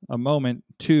a moment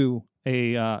to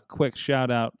a quick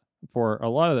shout out for a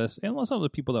lot of this, and some of the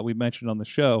people that we mentioned on the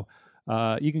show.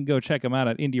 You can go check them out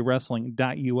at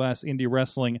indiewrestling.us,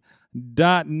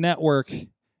 indiewrestling.network.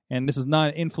 And this is not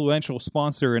an influential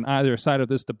sponsor in either side of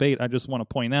this debate. I just want to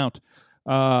point out.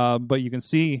 But you can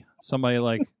see somebody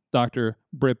like Dr.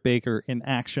 Britt Baker in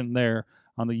action there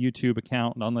on the YouTube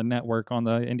account and on the network, on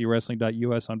the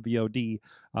indiewrestling.us on VOD,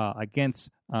 against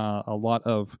a lot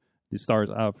of the stars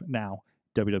of now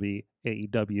WWE,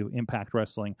 AEW, Impact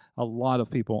Wrestling. A lot of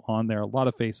people on there, a lot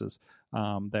of faces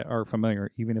that are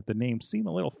familiar, even if the names seem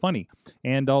a little funny.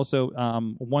 And also,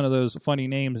 one of those funny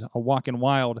names, Walkin'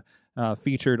 Wild,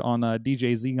 featured on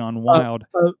DJ Xeon Wild.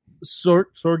 Sorg,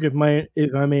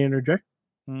 if I may interject.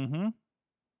 Mm-hmm.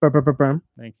 Brum.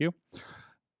 Thank you.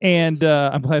 And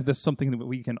I'm glad that's something that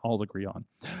we can all agree on.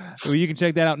 So you can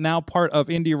check that out now, part of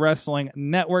Indie Wrestling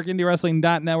Network,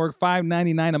 indiewrestling.network,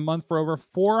 $5.99 a month for over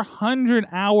 400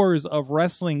 hours of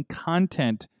wrestling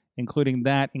content, including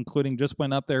just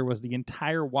went up there was the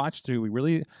entire watch through.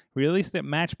 We released it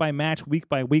match by match, week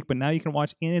by week, but now you can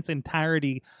watch in its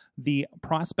entirety the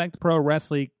Prospect Pro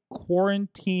Wrestling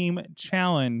Quarantine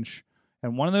Challenge.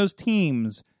 And one of those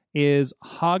teams is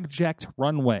Hogject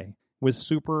Runway with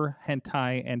Super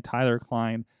Hentai and Tyler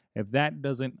Klein. If that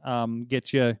doesn't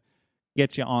get you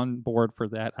on board for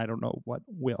that, I don't know what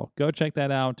will. Go check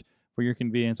that out for your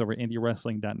convenience over at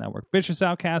indiewrestling.network. Vicious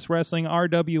Outcast Wrestling,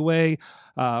 RWA,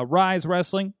 Rise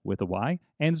Wrestling with a Y,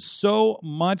 and so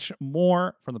much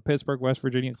more from the Pittsburgh, West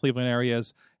Virginia, Cleveland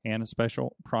areas, and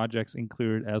special projects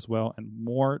included as well, and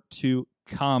more to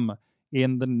come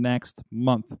in the next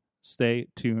month. Stay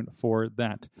tuned for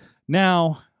that.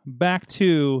 Now, back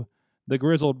to the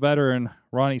grizzled veteran,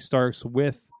 Ronnie Starks,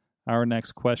 with our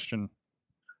next question.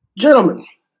 Gentlemen,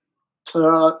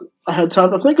 I had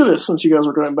time to think of this since you guys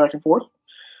were going back and forth.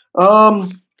 Now,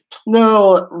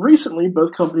 recently,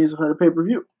 both companies have had a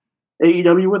pay-per-view.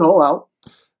 AEW with All Out,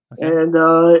 okay, and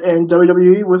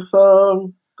WWE with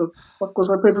the fuck was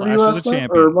our pay-per-view last night?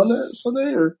 Or Monday,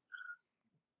 Sunday, or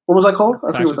what was that called?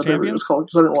 I forget what that pay-per-view was called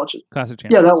because I didn't watch it. Clash of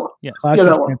Champions. Yeah, that one. Yes. Clash yeah, of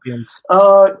that one. Champions.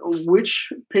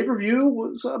 Which pay-per-view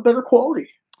was better quality?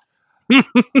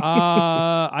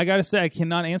 I gotta say, I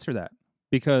cannot answer that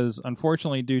because,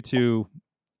 unfortunately, due to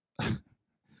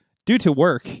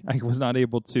work, I was not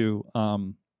able to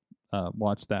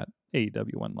watch that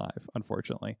AEW one live,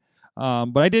 unfortunately.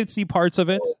 But I did see parts of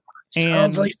it.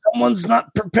 Sounds like someone's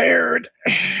not prepared.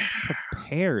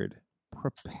 Prepared.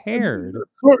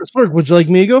 Sorg, would you like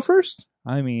me to go first?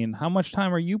 I mean, how much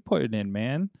time are you putting in,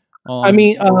 man? I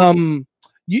mean,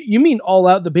 You mean All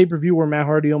Out, the pay-per-view where Matt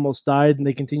Hardy almost died and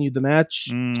they continued the match?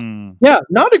 Mm. Yeah,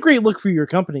 not a great look for your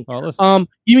company. Well, listen,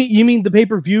 You mean the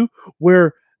pay-per-view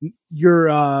where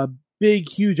your big,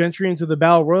 huge entry into the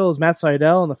Battle Royal is Matt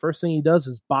Sydal, and the first thing he does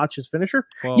is botch his finisher?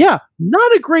 well, Yeah,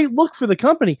 not a great look for the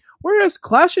company. Whereas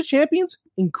Clash of Champions,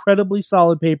 incredibly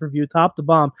solid pay-per-view, top to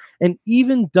bottom, and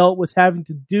even dealt with having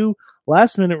to do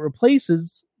last-minute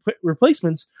replacements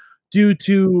due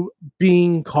to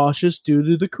being cautious due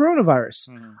to the coronavirus.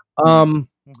 mhm,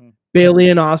 mhm. Bailey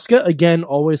and Asuka, again,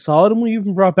 always solid, and we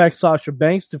even brought back Sasha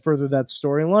Banks to further that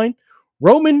storyline.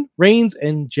 Roman Reigns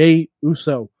and Jey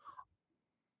Uso.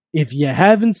 If you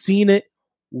haven't seen it,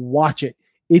 watch it.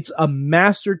 It's a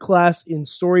masterclass in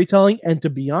storytelling, and to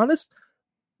be honest,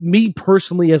 me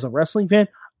personally as a wrestling fan,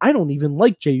 I don't even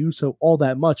like Jey Uso all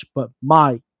that much, but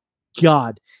my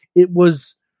God, it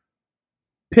was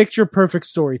picture perfect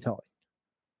storytelling.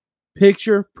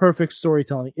 Picture perfect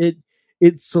storytelling.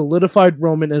 It solidified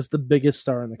Roman as the biggest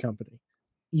star in the company.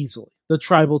 Easily. The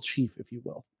tribal chief, if you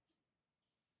will.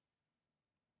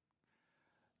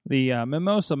 The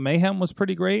Mimosa Mayhem was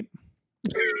pretty great.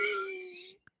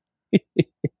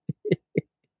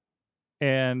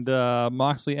 And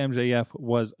Moxley MJF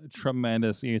was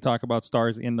tremendous. You talk about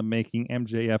stars in the making.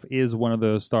 MJF is one of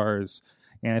those stars.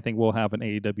 And I think we'll have an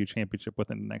AEW championship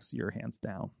within the next year, hands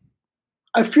down.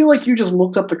 I feel like you just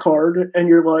looked up the card and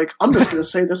you're like, I'm just going to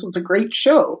say this is a great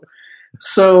show.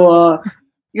 So,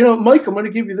 Mike, I'm going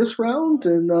to give you this round,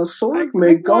 and Sorg,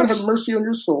 may God have mercy on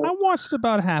your soul. I watched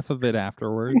about half of it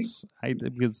afterwards. I I'm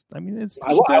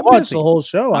watched busy. the whole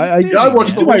show. I'm busy, I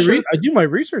watched man. the whole show. I do my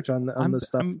research on this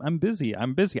stuff. I'm busy.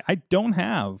 I don't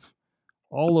have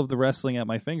all of the wrestling at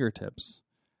my fingertips.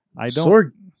 I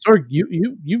don't. Sorg,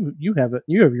 you have it.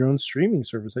 You have your own streaming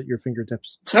service at your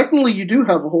fingertips. Technically, you do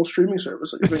have a whole streaming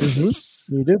service at your fingertips.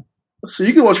 You do. So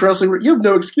you can watch wrestling. You have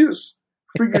no excuse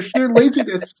for your sheer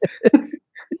laziness.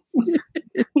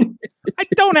 I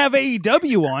don't have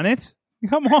AEW on it.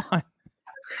 Come on.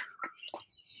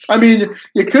 I mean,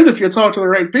 you could if you talk to the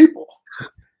right people.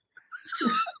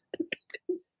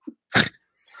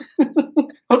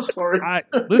 I'm sorry.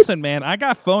 Listen, man, I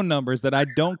got phone numbers that I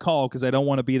don't call because I don't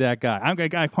want to be that guy. I'm a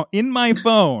guy in my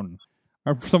phone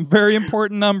are some very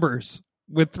important numbers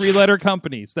with 3-letter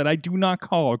companies that I do not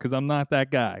call because I'm not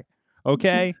that guy.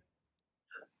 Okay?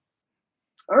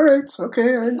 All right.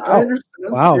 Okay. I understand.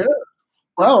 Wow. Yeah.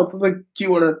 Wow. Like, do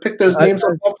you want to pick those names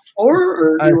up off the floor,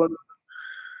 or do you want to?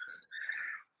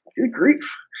 Good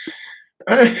grief.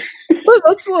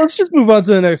 Let's just move on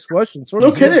to the next question.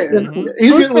 Okay.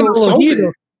 He's getting a little salty.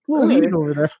 A little heated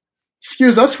over there.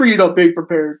 Excuse us for you not being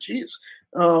prepared. Jeez.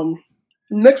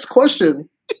 Next question.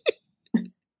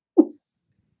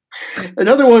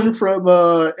 Another one from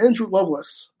Andrew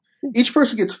Lovelace. Each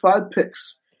person gets 5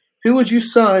 picks. Who would you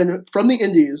sign from the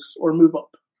Indies or move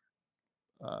up?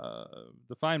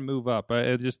 Define move up.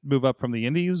 Just move up from the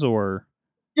Indies, or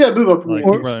Yeah, move up from like, the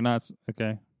you'd Indies. rather not.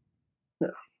 Okay.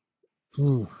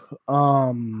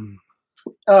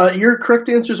 Your correct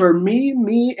answers are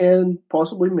me, and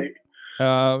possibly me.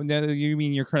 You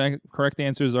mean your correct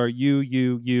answers are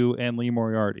you, and Lee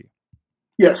Moriarty?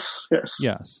 Yes.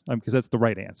 Yes, because that's the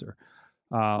right answer.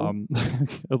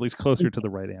 At least closer to the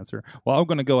right answer. Well, I'm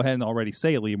going to go ahead and already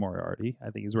say Lee Moriarty.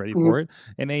 I think he's ready for it.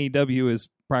 And AEW is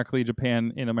practically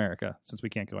Japan in America, since we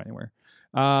can't go anywhere.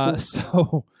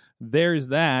 So there's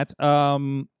that.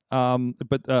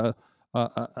 But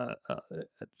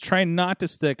try not to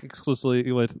stick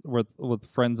exclusively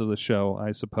with friends of the show,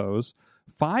 I suppose.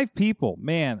 5 people,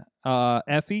 man.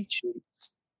 Effie.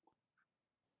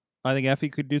 I think Effie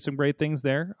could do some great things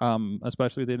there,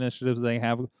 especially with the initiatives they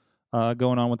have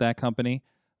going on with that company.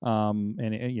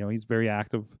 And he's very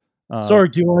active. Sorry,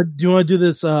 do you want to do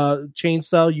this chain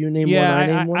style? You name one, I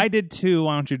name one. I did 2.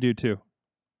 Why don't you do 2?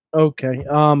 Okay.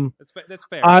 That's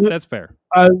fair. That's fair.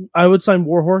 I would sign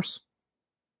Warhorse.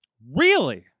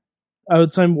 Really? I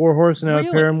would sign Warhorse, and I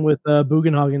would pair him with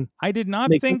Bugenhagen. I did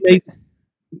not think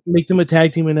make them a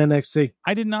tag team in NXT.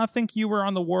 I did not think you were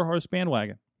on the Warhorse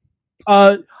bandwagon.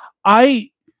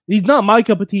 He's not my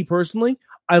cup of tea personally.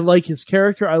 I like his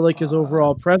character. I like his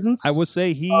overall presence. I would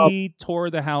say he tore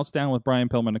the house down with Brian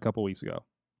Pillman a couple weeks ago.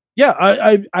 Yeah,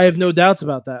 I have no doubts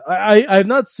about that. I have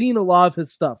not seen a lot of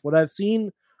his stuff. What I've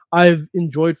seen, I've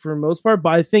enjoyed for the most part.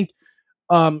 But I think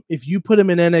if you put him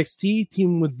in NXT,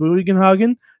 team with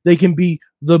Bugenhagen, they can be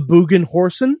the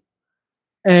Bugenhorsen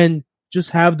and just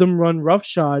have them run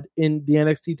roughshod in the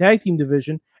NXT tag team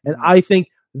division. And I think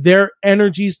their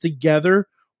energies together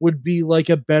would be like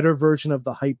a better version of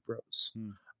the Hype Bros.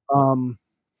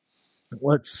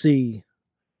 Let's see.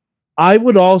 I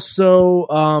would also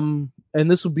and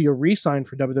this would be a re-sign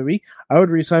for WWE, I would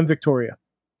re-sign Victoria.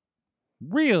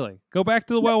 Really? Go back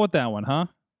to the well with that one, huh?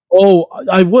 Oh,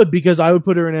 I would, because I would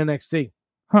put her in NXT.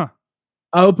 Huh.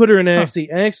 I would put her in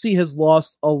NXT. NXT has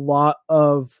lost a lot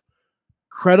of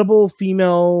credible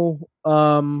female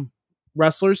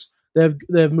wrestlers that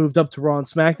have moved up to Raw and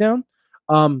SmackDown.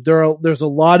 There's a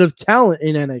lot of talent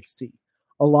in NXT.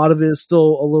 A lot of it is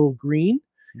still a little green.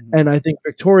 Mm-hmm. And I think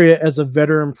Victoria as a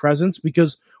veteran presence,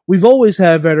 because we've always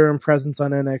had veteran presence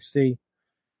on NXT.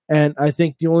 And I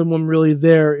think the only one really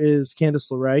there is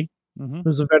Candice LeRae,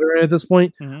 who's a veteran at this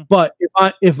point. Mm-hmm. But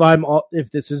if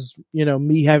this is,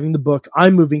 me having the book,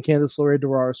 I'm moving Candice LeRae to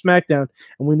Raw or SmackDown,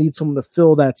 and we need someone to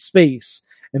fill that space.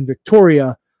 And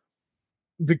Victoria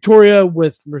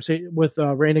with Raquel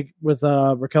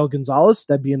Gonzalez,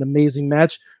 that'd be an amazing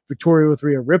match. Victoria with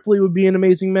Rhea Ripley would be an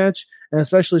amazing match, and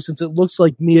especially since it looks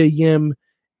like Mia Yim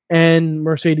and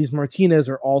Mercedes Martinez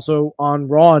are also on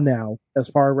Raw now as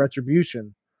part of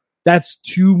Retribution. That's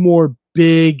two more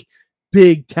big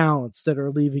talents that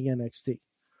are leaving NXT.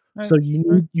 Right. So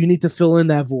you need to fill in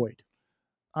that void.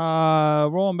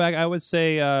 Rolling back, I would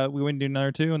say we wouldn't do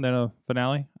another 2 and then a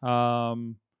finale.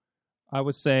 I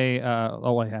would say,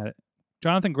 I had it.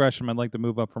 Jonathan Gresham, I'd like to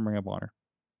move up from Ring of Honor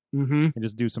and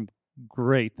just do some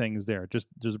great things there. Just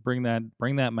bring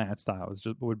that Matt style.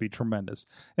 Would be tremendous.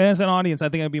 And as an audience, I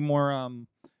think it'd be more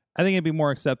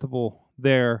acceptable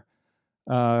there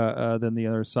than the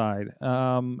other side.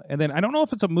 And then I don't know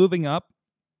if it's a moving up,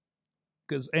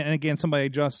 because, and again, somebody I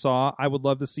just saw, I would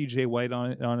love to see Jay White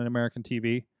on an American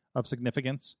TV of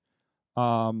significance.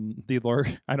 Dealer,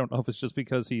 I don't know if it's just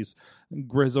because he's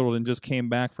grizzled and just came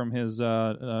back from his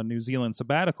New Zealand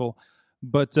sabbatical,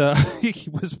 but he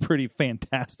was pretty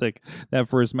fantastic that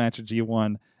first match at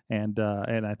G1, and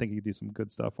I think he could do some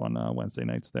good stuff on Wednesday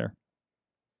nights there.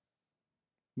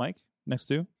 Mike, next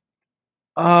 2.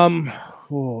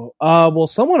 Well,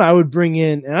 someone I would bring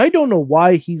in, and I don't know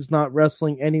why he's not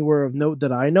wrestling anywhere of note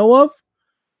that I know of.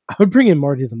 I would bring in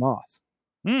Marty the Moth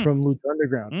from Lucha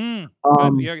Underground.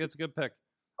 Yeah, that's a good pick.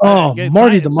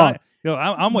 Marty the Moth.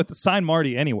 I'm with sign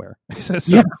Marty anywhere.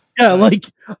 Like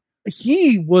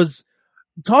he was.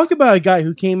 Talk about a guy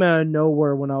who came out of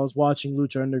nowhere when I was watching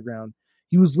Lucha Underground.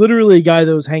 He was literally a guy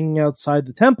that was hanging outside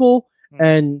the temple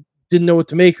and didn't know what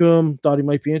to make of him, thought he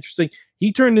might be interesting.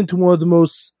 He turned into one of the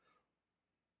most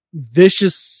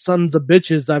vicious sons of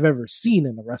bitches I've ever seen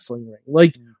in a wrestling ring.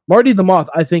 Like, Marty the Moth,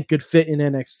 I think, could fit in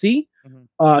NXT. He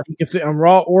could fit on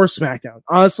Raw or SmackDown.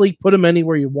 Honestly, put him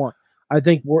anywhere you want. I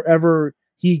think wherever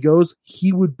he goes,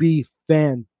 he would be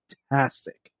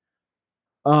fantastic.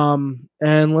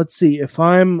 And let's see, if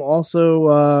I'm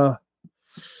also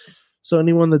so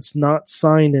anyone that's not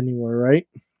signed anywhere, right?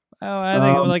 Oh,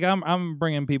 I think I'm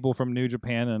bringing people from New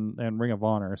Japan and Ring of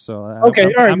Honor. So okay,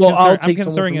 all right. I'll take I'm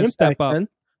considering a step up. Then.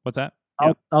 What's that?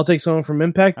 I'll take someone from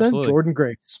Impact then. Absolutely. Jordan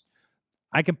Grace.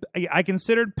 I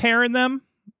considered pairing them.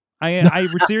 I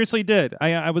seriously did.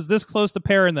 I was this close to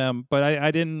pairing them, but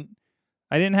I didn't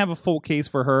have a full case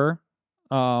for her.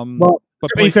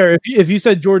 But to be fair, if you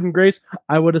said Jordan Grace,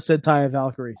 I would have said Taya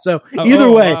Valkyrie. So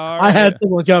either way, right. I had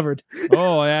someone covered.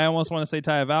 I almost want to say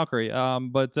Taya Valkyrie.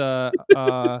 But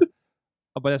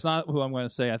that's not who I'm going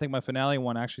to say. I think my finale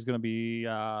one actually is going to be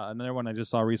another one I just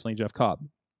saw recently, Jeff Cobb.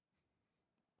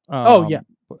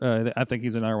 I think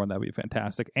he's another one that would be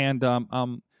fantastic. And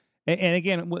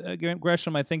again,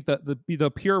 Gresham, I think that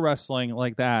the pure wrestling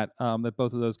like that that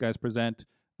both of those guys present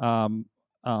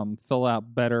fill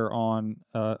out better on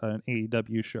an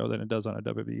AEW show than it does on a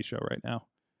WWE show right now.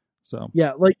 So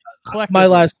yeah, like my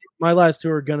last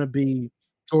 2 are gonna be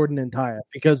Jordan and Taya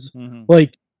because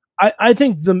like I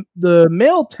think the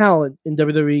male talent in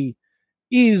WWE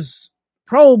is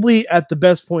probably at the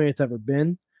best point it's ever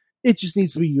been. It just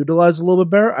needs to be utilized a little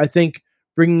bit better. I think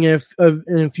bringing an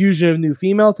infusion of new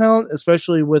female talent,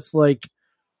 especially with like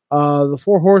the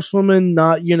 4 Horsewomen,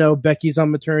 not Becky's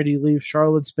on maternity leave,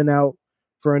 Charlotte's been out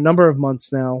for a number of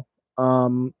months now.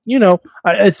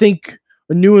 I think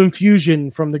a new infusion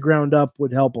from the ground up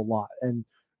would help a lot. And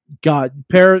God,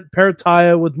 pair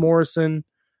Taya with Morrison,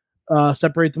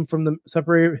 separate him from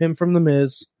the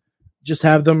Miz, just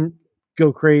have them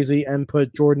go crazy and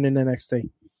put Jordan in NXT.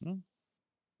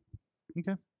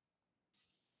 Okay.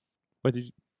 Wait, did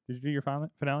you do your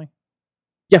finale?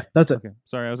 Yeah, that's it. Okay.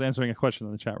 Sorry, I was answering a question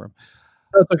in the chat room.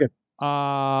 That's okay.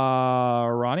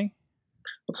 Ronnie?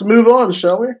 Let's move on,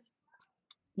 shall we?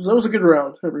 That was a good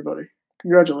round, everybody.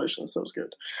 Congratulations, that was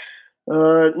good.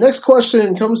 Next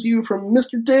question comes to you from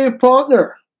Mr. Dave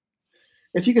Partner.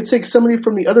 If you could take somebody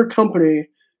from the other company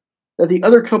that the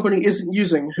other company isn't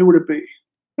using, who would it be?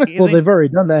 Well, they've already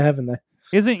done that, haven't they?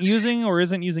 Isn't using or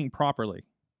isn't using properly?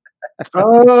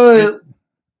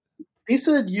 He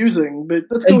said using, but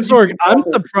let's go And with Sorg, using. I'm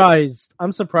surprised.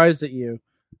 I'm surprised at you.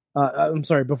 I'm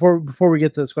sorry. Before we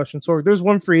get to this question, Sorg, there's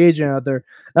one free agent out there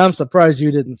that I'm surprised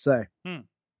you didn't say.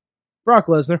 Brock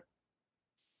Lesnar.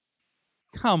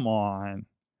 Come on.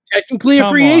 Technically a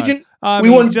Come free on. agent. I We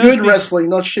mean, want just good wrestling,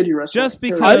 not shitty wrestling. just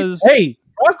because- Hey,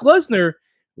 Brock Lesnar,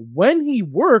 when he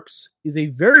works, is a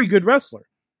very good wrestler.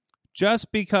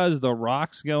 Just because The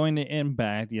Rock's going to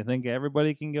Impact, you think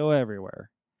everybody can go everywhere?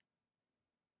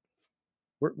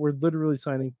 We're literally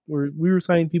signing. We were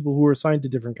signing people who were signed to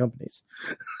different companies.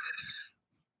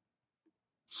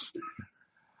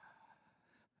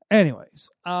 Anyways,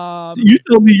 You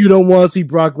tell me you don't want to see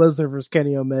Brock Lesnar versus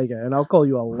Kenny Omega, and I'll call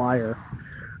you a liar.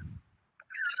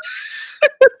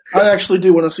 I actually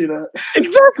do want to see that.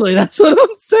 Exactly, that's what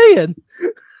I'm saying.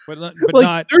 but Like,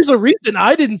 not. there's a reason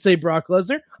I didn't say Brock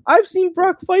Lesnar. I've seen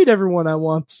Brock fight everyone I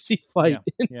want to see fight.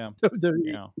 Yeah. in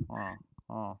WWE.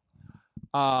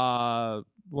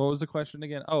 What was the question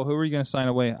again? Oh, who are you going to sign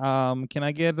away? Can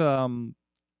I get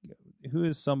who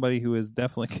is somebody who is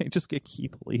definitely can I just get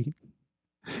Keith Lee?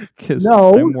 Because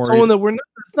No, I'm worried. someone that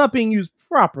it's not being used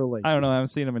properly. I don't know. I haven't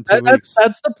seen him in 2 weeks.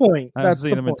 That's the point. I haven't That's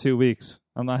seen the him in point. 2 weeks.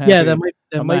 I'm not happy. Yeah,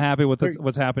 I'm not happy with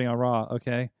what's happening on Raw.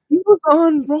 Okay, He was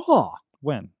on Raw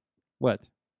when? What?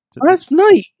 last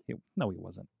night. No, he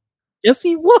wasn't. Yes,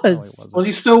 he was. No, he wasn't. Was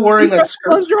he still wearing that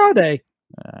wrestled skirt? Andrade.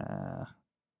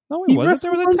 No, he He wasn't.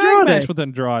 There was a wrestled tag Andrade. match with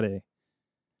Andrade.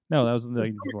 No, that was the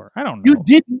night before. I don't know.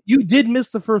 You did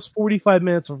miss the first 45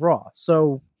 minutes of Raw.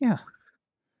 So Yeah.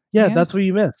 yeah, And- that's what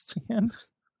you missed. And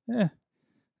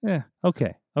yeah.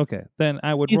 Okay. Then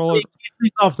I would He's roll it.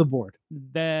 He's off the board.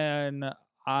 Then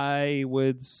I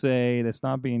would say that's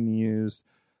not being used.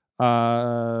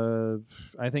 I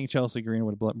think Chelsea Green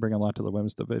would bring a lot to the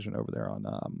women's division over there on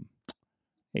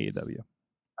AEW.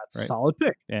 That's Right. a solid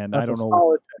pick. And That's I don't a know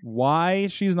solid pick. why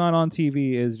she's not on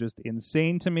TV is just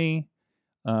insane to me.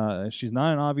 She's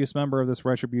not an obvious member of this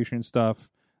Retribution stuff.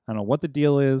 I don't know what the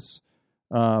deal is,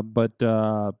 but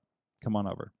come on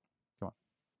over. Come on.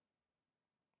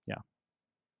 Yeah.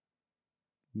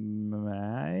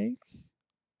 Mike?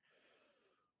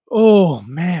 Oh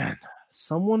man,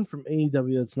 someone from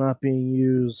AEW that's not being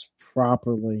used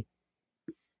properly.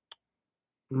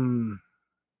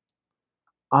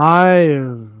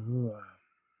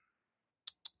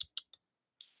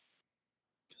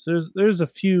 There's a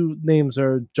few names that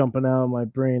are jumping out of my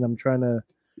brain. I'm trying to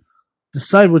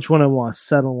decide which one I want to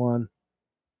settle on.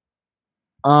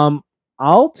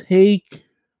 I'll take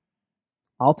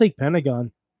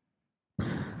Pentagon. It's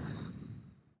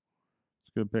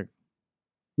a good pick.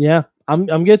 Yeah, I'm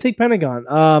gonna take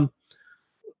Pentagon.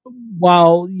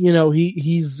 While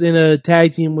he's in a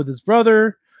tag team with his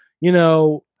brother,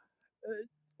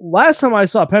 last time I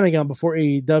saw Pentagon before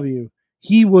AEW,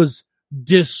 he was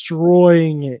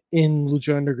destroying it in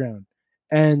Lucha Underground,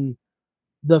 and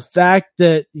the fact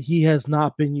that he has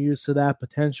not been used to that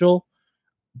potential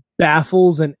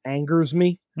baffles and angers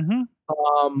me.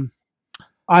 Mm-hmm.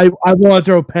 I want to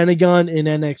throw Pentagon in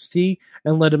NXT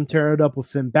and let him tear it up with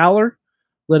Finn Balor.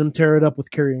 Let him tear it up with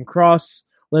Karrion Kross.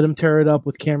 Let him tear it up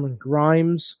with Cameron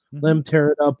Grimes. Mm-hmm. Let him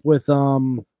tear it up with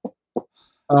Kyle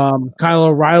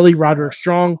O'Reilly, Roderick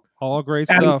Strong, All great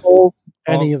Adam stuff. Cole,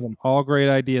 any of them. All great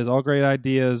ideas. All great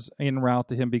ideas en route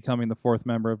to him becoming the fourth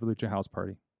member of the Lucha House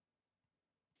Party.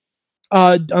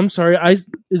 I'm sorry.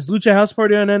 Is Lucha House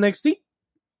Party on NXT?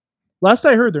 Last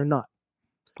I heard, they're not.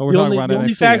 Oh, we're The talking only- about the only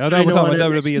NXT. I fact thought I we were know talking on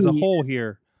about WWE as a NXT whole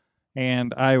here,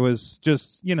 and I was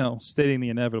just, stating the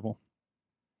inevitable.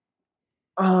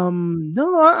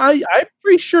 No, I'm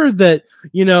pretty sure that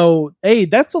A,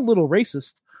 that's a little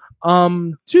racist.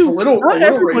 Two, A little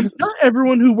racist. not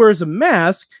everyone who wears a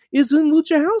mask is in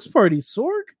Lucha House Party.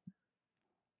 Sorg.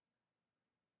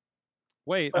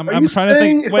 Wait, Are I'm you trying to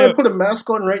saying think. if Wait, I put a mask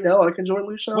on right now, I can join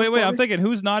Lucha? wait. House I'm Party? thinking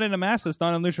who's not in a mask that's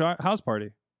not in Lucha House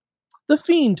Party? The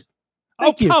Fiend. Oh,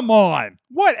 Thank you. come on!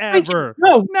 Thank you. Whatever.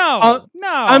 No, No.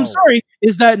 I'm sorry.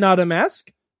 Is that not a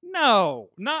mask? No,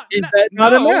 not. Is that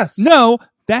not a mask? No,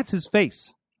 that's his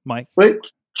face, Mike. Wait,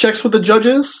 checks with the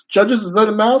judges. Judges, is that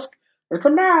a mask? It's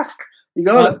a mask. You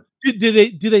got it.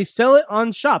 Do they sell it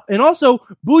on shop? And also,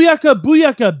 booyaka,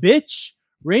 bitch.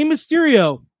 Rey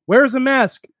Mysterio wears a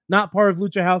mask. Not part of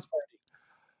Lucha House Party.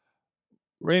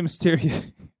 Rey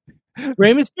Mysterio.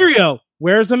 Rey Mysterio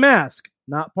wears a mask.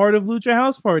 Not part of Lucha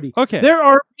House Party. Okay. There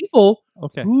are people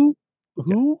Okay.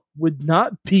 who would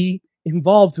not be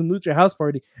involved in Lucha House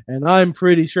Party, and I'm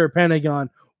pretty sure Pentagon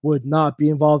would not be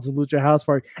involved in Lucha House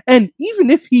Party. And even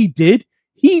if he did,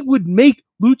 he would make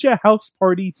Lucha House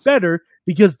Party better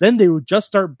because then they would just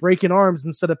start breaking arms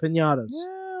instead of piñatas.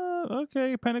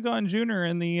 Okay, Pentagon Junior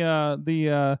and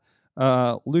the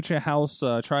Lucha House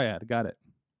triad. Got it.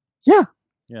 Yeah.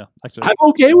 Yeah, actually, I'm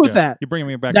okay with that. You're bringing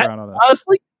me background on this.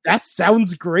 Honestly, that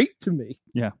sounds great to me.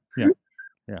 Yeah.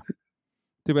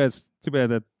 Too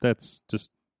bad that's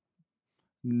just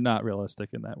not realistic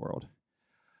in that world.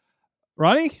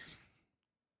 Ronnie?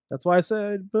 That's why I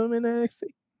said boom in NXT.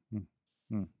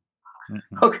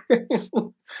 Okay.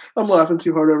 I'm laughing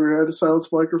too hard over here. I had to silence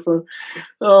the microphone.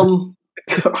 God.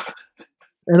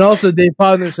 And also, Dave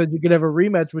Podner said you could have a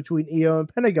rematch between EO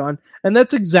and Pentagon, and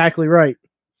that's exactly right.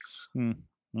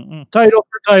 Title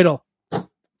for title.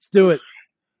 Let's do it.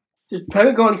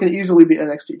 Pentagon can easily be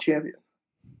NXT champion.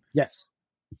 Yes.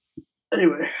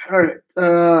 Anyway, all right.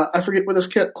 I forget where this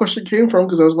question came from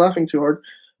because I was laughing too hard.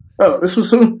 Oh, this was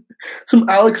some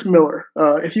Alex Miller.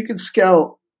 If you could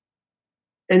scout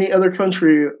any other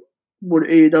country, would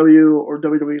AEW or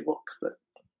WWE look?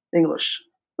 English,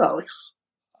 Alex.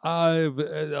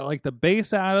 Like the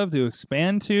base out of to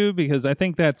expand to, because I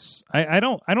think that's I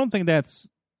don't think that's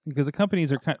because the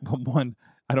companies are kind of, well, one,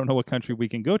 I don't know what country we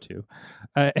can go to,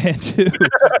 and two,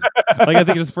 like I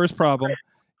think it's the first problem,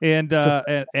 and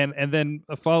then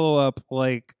a follow up,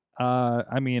 like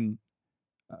I mean,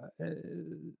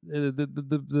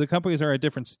 the companies are at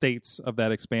different states of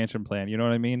that expansion plan. You know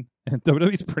what I mean? And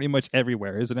WWE's pretty much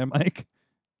everywhere, isn't it, Mike?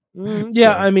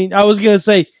 Yeah, I mean, I was gonna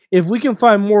say if we can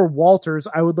find more Walters,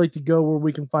 I would like to go where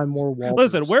we can find more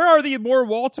Walters. Listen, where are the more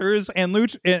Walters and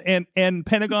Luch and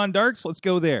Pentagon Darks? Let's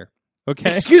go there.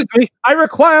 Okay. Excuse me, I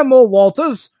require more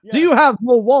Walters. Yes. Do you have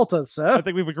more Walters, sir? I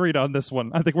think we've agreed on this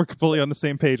one. I think we're completely on the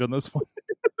same page on this one.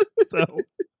 So,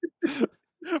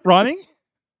 Ronnie,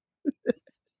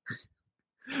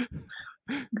 do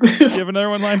you have another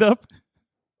one lined up?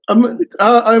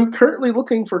 I'm currently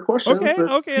looking for questions.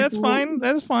 Okay, that's fine.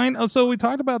 That's fine. So we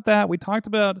talked about that. We talked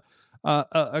about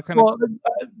a kind of.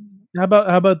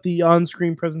 How about the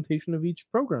on-screen presentation of each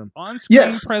program?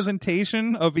 On-screen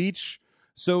presentation of each.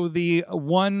 So the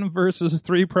 1 versus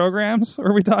 3 programs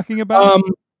are we talking about?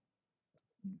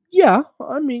 Yeah,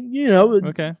 I mean, you know.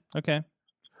 Okay.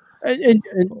 And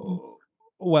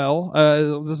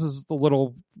well, this is the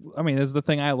little. I mean, this is the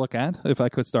thing I look at. If I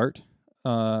could start,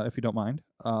 if you don't mind,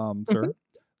 sir.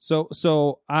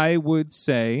 So I would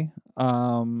say,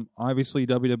 obviously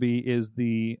WWE is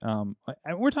the.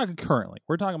 We're talking currently.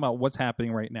 We're talking about what's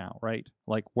happening right now, right?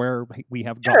 Like where we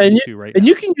have gotten to right now. And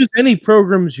you can use any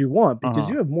programs you want because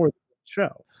you have more than one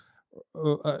show.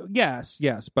 Yes,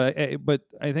 but I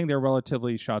think they're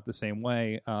relatively shot the same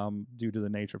way due to the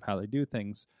nature of how they do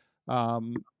things.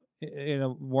 In a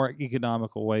more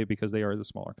economical way because they are the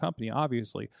smaller company,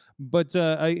 obviously. But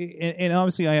and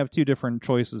obviously I have 2 different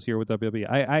choices here with WWE.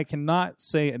 I cannot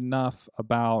say enough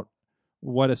about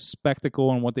what a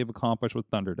spectacle and what they've accomplished with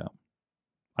Thunderdome.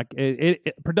 Like it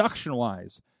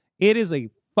production-wise, it is a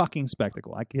fucking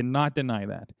spectacle. I cannot deny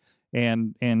that.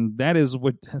 And that's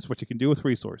what you can do with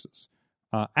resources.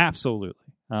 Absolutely.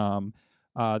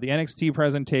 The NXT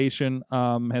presentation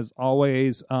has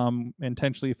always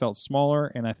intentionally felt smaller,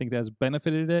 and I think that has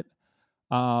benefited it.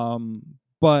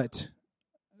 But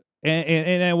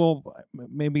I will,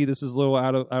 maybe this is a little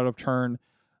out of turn,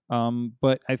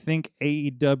 but I think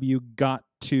AEW got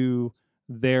to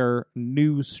their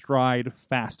new stride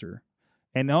faster.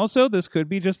 And also, this could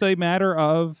be just a matter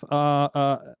of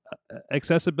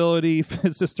accessibility,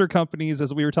 sister companies,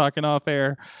 as we were talking off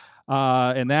air.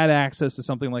 And that access to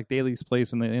something like Daly's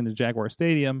Place in the Jaguar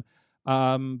Stadium,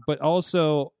 but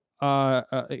also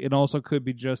it also could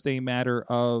be just a matter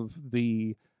of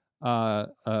the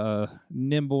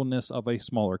nimbleness of a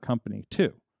smaller company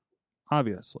too.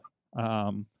 Obviously,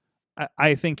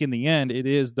 I think in the end it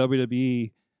is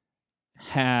WWE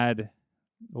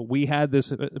we had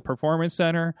this performance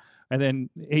center, and then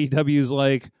AEW's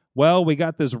like, well, we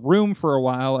got this room for a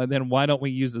while, and then why don't we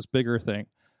use this bigger thing?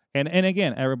 And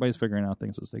again, everybody's figuring out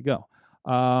things as they go.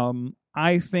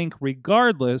 I think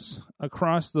regardless,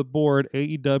 across the board,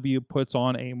 AEW puts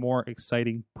on a more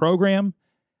exciting program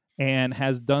and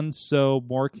has done so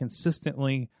more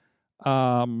consistently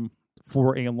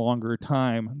for a longer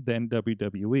time than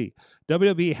WWE.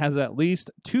 WWE has, at least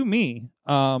to me,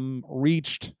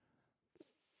 reached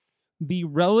the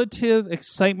relative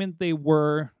excitement they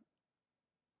were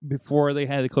before they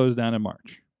had to close down in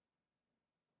March.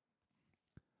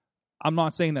 I'm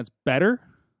not saying that's better,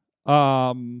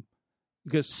 because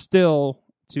still,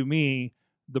 to me,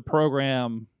 the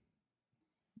program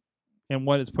and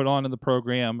what is put on in the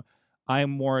program,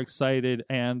 I'm more excited,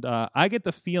 and I get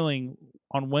the feeling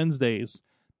on Wednesdays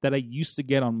that I used to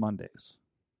get on Mondays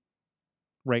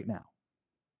right now.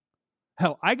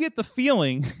 Hell, I get the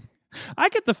feeling I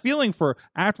get the feeling for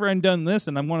after I'm done this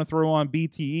and I'm going to throw on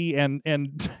BTE and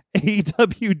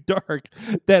AEW Dark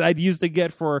that I'd used to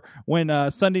get for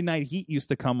when Sunday Night Heat used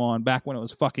to come on back when it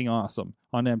was fucking awesome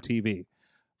on MTV.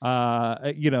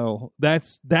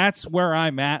 That's where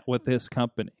I'm at with this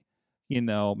company.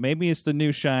 Maybe it's the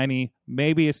new shiny,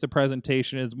 maybe it's the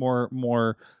presentation is more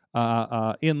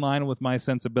in line with my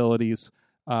sensibilities.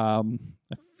 I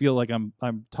feel like I'm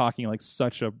talking like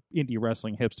such a indie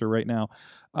wrestling hipster right now,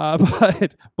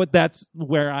 but that's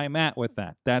where I'm at with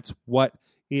that. That's what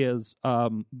is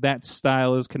that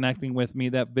style is connecting with me.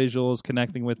 That visual is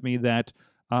connecting with me. That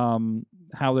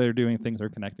how they're doing things are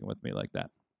connecting with me like that.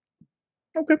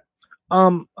 Okay.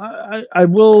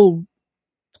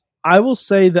 I will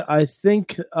say that I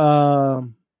think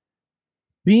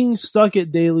being stuck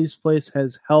at Daly's Place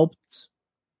has helped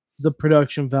the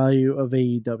production value of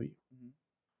AEW.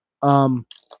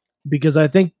 Because I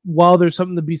think while there's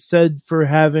something to be said for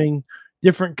having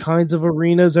different kinds of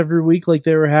arenas every week like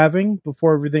they were having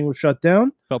before everything was shut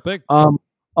down. Felt big. A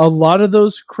lot of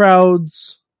those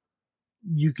crowds,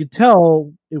 you could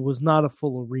tell it was not a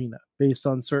full arena based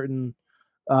on certain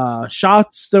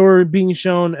shots that were being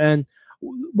shown, and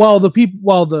while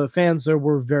the fans there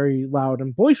were very loud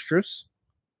and boisterous,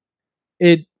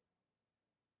 it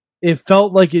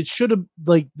felt like they should have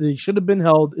been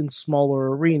held in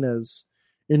smaller arenas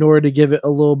in order to give it a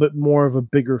little bit more of a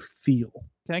bigger feel.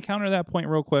 Can I counter that point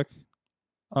real quick?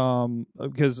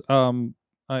 Because I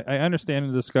understand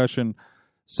the discussion.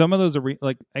 Some of those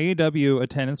like AEW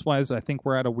attendance wise, I think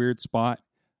we're at a weird spot.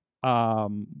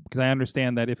 Because I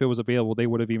understand that if it was available, they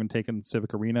would have even taken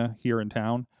Civic Arena here in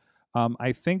town.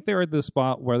 I think they're at the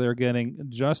spot where they're getting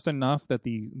just enough that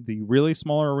the really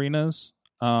smaller arenas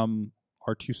are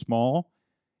too small,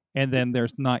 and then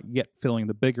there's not yet filling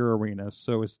the bigger arenas.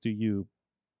 So it's do you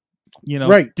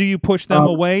push them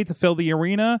away to fill the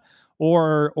arena,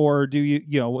 or do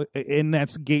you and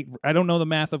that's gate. I don't know the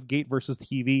math of gate versus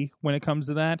TV when it comes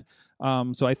to that.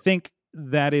 So I think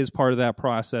that is part of that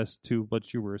process to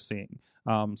what you were seeing.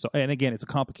 So, and again, it's a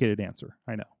complicated answer.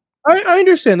 I know. I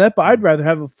understand that, but I'd rather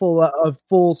have a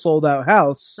full sold out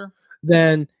house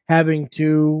than having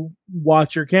to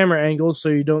watch your camera angles so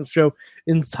you don't show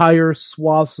entire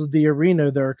swaths of the arena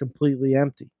that are completely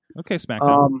empty. Okay,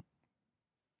 SmackDown.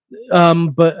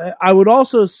 But I would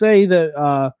also say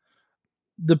that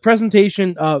the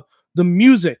presentation, the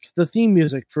music, the theme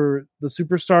music for the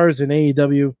Superstars in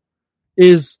AEW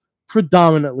is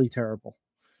predominantly terrible.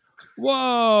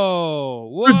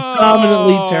 Whoa!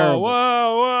 Predominantly terrible. Whoa!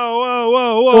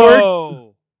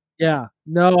 Yeah,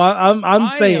 no,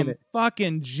 I'm saying it.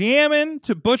 Fucking jamming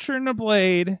to Butcher and the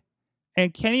Blade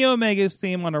and Kenny Omega's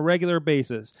theme on a regular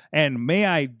basis. And may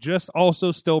I just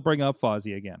also still bring up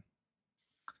Fozzy again?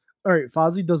 All right,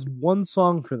 Fozzy does one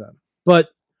song for them, but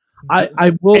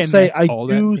I will say I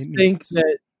do think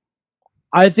that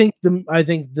I think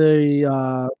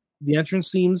the entrance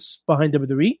themes behind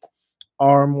WWE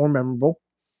are more memorable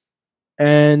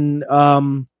and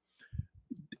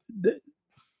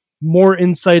more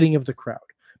inciting of the crowd.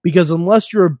 Because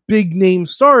unless you're a big name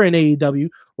star in AEW,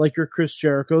 like your Chris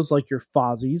Jericho's, like your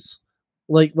Fozzy's,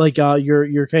 like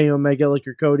your Kenny Omega, like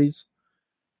your Cody's,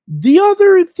 the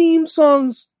other theme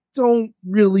songs don't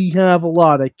really have a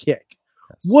lot of kick.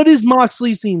 Yes. What is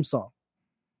Moxley's theme song?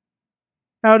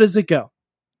 How does it go?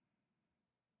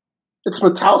 It's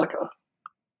Metallica.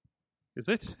 Is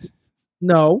it?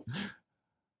 No.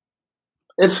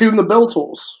 It's Whom the Bell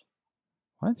Tolls.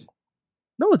 What?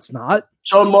 No, it's not.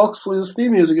 John Moxley's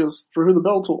theme music is For Who the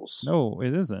Bell Tolls. No,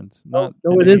 it isn't. Not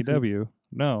no, in it AEW. Isn't.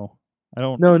 No. I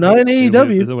don't. No, not in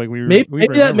AEW. Like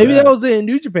maybe that was in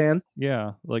New Japan.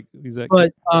 Yeah, like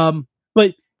exactly.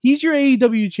 But he's your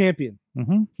AEW champion.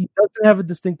 Mm-hmm. He doesn't have a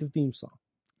distinctive theme song.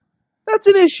 That's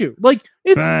an issue. Like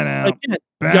it's again,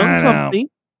 young company.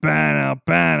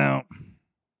 Out.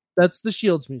 That's the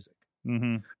Shield's music.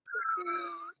 Mm-hmm.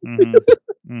 Mm-hmm.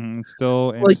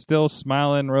 Mm-hmm. Still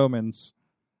smiling Romans.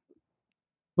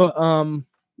 But I'm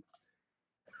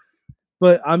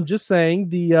just saying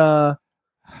the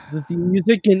theme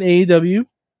music in AEW,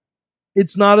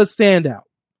 it's not a standout.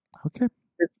 Okay,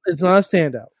 it's not a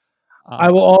standout. I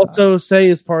will also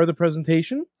say, as part of the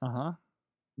presentation,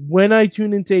 when I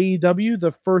tune into AEW,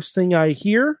 the first thing I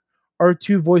hear are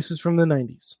two voices from the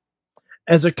 90s.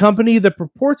 As a company that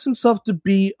purports himself to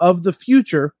be of the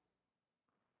future,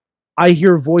 I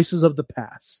hear voices of the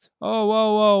past. Oh,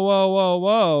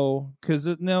 whoa! Because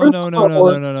no. Wait.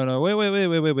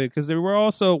 Because we're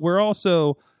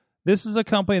also. This is a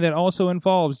company that also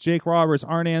involves Jake Roberts,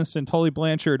 Arn Anderson, Tully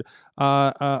Blanchard.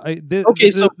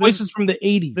 Voices from the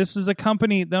 80s. This is a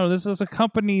company. No, this is a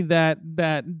company that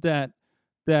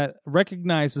that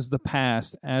recognizes the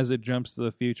past as it jumps to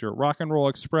the future. Rock and Roll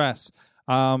Express.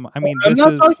 I mean, I'm this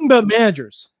not is talking about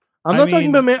managers. I'm I not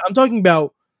talking mean- about. I'm talking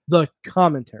about the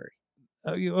commentary.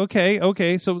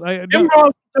 okay. So I Jim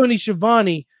Ross and Tony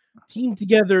Schiavone teamed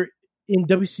together in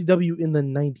WCW in the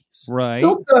 90s. right.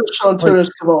 Don't Sean Turner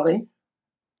Schiavone.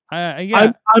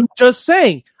 Yeah. I'm just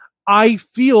saying. I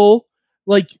feel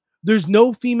like there's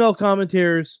no female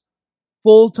commentators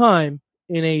full time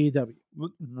in AEW.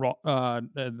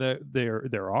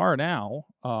 There are now.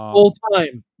 Full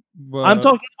time. But, I'm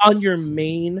talking on your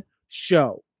main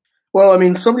show. Well, I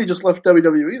mean, somebody just left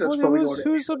WWE. That's well, probably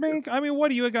who's going the main? I mean, what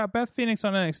do you got? Beth Phoenix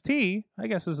on NXT. I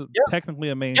guess is Yeah. technically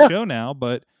a main Yeah. show now,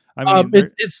 but I mean,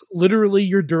 It's literally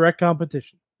your direct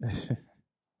competition.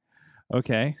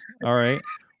 okay, all right.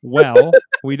 Well,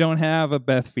 we don't have a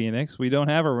Beth Phoenix. We don't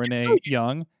have a Renee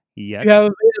Young yet. You have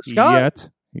Veda Scott.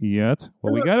 Yet.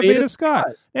 Well, we got a Veda Veda Scott,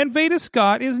 and Veda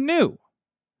Scott is new.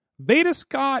 Veda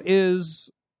Scott is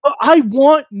I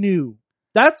want new.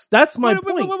 That's my Wait,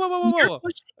 point. whoa. You're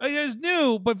pushing- Is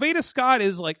new, but Veda Scott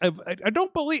is like I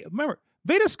don't believe. Remember,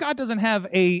 Veda Scott doesn't have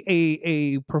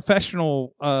a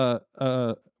professional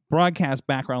broadcast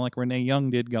background like Renee Young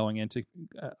did going into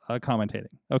commentating.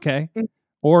 Okay,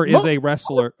 or is Most a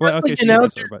wrestler. Well, okay, Wrestling she's a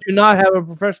announcers wrestler, but do not have a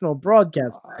professional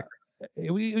broadcast.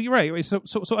 you're right. So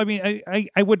I mean,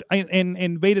 I would,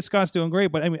 and Veda Scott's doing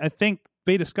great, but I mean, I think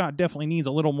Veda Scott definitely needs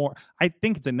a little more. I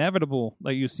think it's inevitable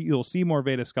that you'll see more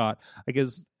Veda Scott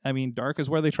because I mean, Dark is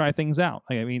where they try things out.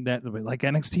 I mean that like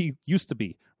NXT used to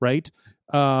be, right?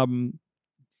 Now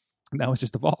it's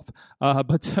just Evolve,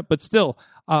 but still,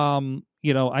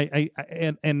 you know,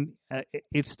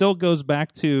 it still goes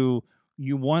back to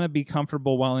you want to be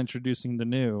comfortable while introducing the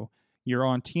new. You're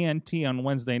on TNT on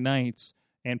Wednesday nights.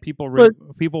 And people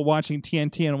watching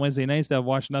TNT on Wednesday nights that have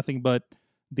watched nothing but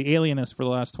The Alienist for the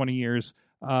last 20 years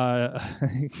are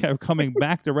coming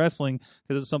back to wrestling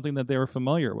because it's something that they were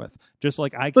familiar with. Just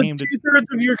like I But came to 2/3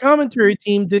 of your commentary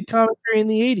team did commentary in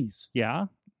the 80s. yeah,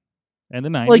 and the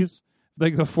 90s,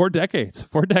 like the 4 decades,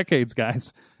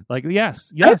 guys. Like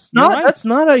yes, That's you're not right. that's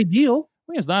not ideal.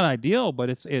 I mean, it's not ideal, but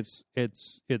it's a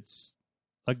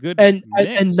good And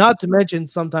mix. not to mention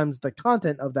sometimes the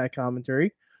content of that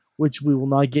commentary, which we will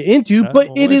not get into, but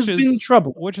it which has been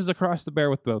trouble. which is across the bear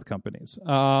with both companies.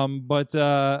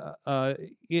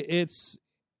 It's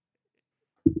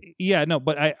yeah, no,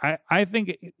 but I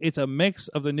think it's a mix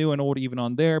of the new and old, even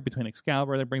on there between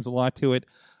Excalibur. That brings a lot to it,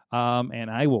 and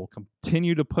I will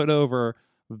continue to put over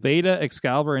Veda,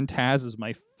 Excalibur, and Taz is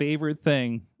my favorite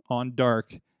thing on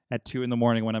Dark at 2 a.m.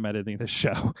 when I'm editing this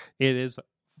show. It is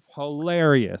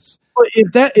hilarious. But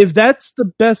if that's the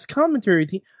best commentary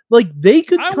team, like they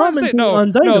could I want to comment say no,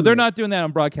 on Dynamite. no, they're not doing that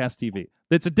on broadcast TV.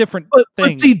 It's a different But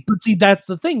thing. see, that's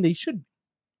the thing. They should.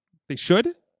 They should.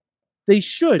 They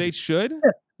should. They should.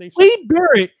 Yeah. They should. Wade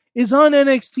Barrett is on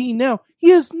NXT now. He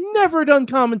has never done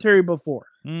commentary before.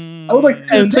 Mm. I would like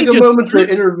to And take they a just- moment to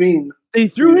intervene. They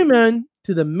threw him in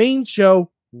to the main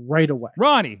show right away.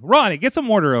 Ronnie, get some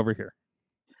order over here.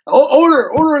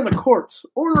 Order in the court.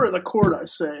 Order in the court, I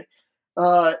say.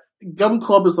 Gum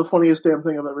Club is the funniest damn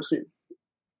thing I've ever seen.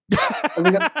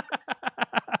 think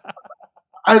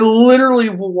I literally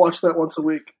will watch that once a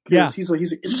week. Yeah. He's like,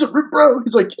 is this a rip, bro?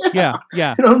 He's like, yeah.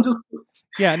 yeah. And I'm just.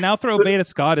 Now throw Veda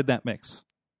Scott in that mix.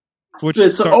 Which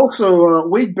It's start- also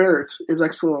Wade Barrett is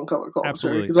excellent on color commentary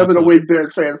Absolutely, because I've been a absolutely. Wade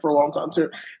Barrett fan for a long time too.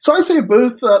 So I say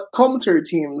both commentary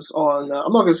teams on.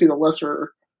 I'm not going to say the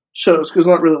lesser shows because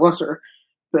not really lesser,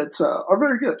 but are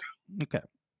very good. okay.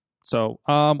 So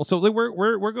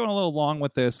we're going a little long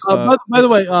with this. By the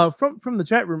way, from the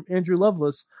chat room, Andrew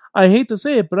Lovelace, I hate to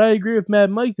say it, but I agree with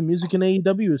Mad Mike. The music in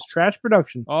AEW is trash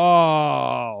production.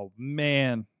 Oh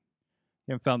man,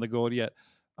 you haven't found the gold yet.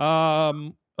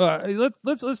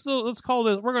 Let's call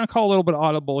it. We're going to call a little bit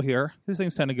audible here. These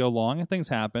things tend to go long, and things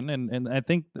happen. And I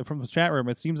think from the chat room,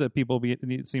 it seems that people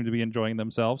seem to be enjoying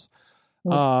themselves.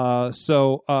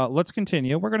 So let's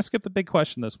continue. We're going to skip the big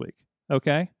question this week,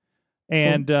 okay?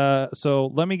 And so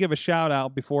let me give a shout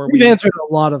out before We've answered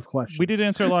a lot of questions. We did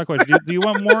answer a lot of questions. Do you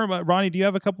want more, Ronnie? Do you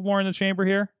have a couple more in the chamber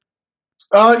here?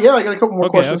 Yeah, I got a couple more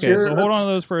questions here. So hold on to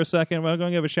those for a second. We're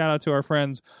going to give a shout out to our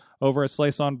friends over at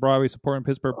Slice on Broadway, supporting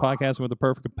Pittsburgh podcast with the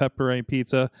perfect pepperoni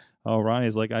pizza. Oh,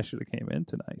 Ronnie's like, I should have came in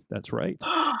tonight. That's right.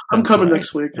 I'm coming right.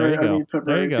 next week. There you I go. need pepperoni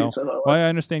There you go. pizza. Well, I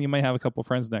understand you might have a couple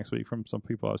friends next week from some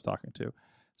people I was talking to.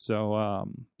 So,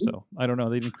 so I don't know.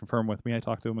 They didn't confirm with me. I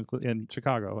talked to them in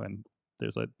Chicago, and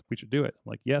there's like, we should do it. I'm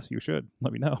like, yes, you should.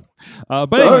 Let me know.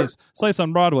 But anyways, Slice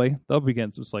on Broadway, they'll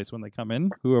begin some Slice when they come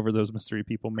in, whoever those mystery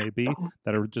people may be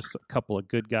that are just a couple of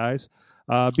good guys.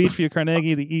 Beachview,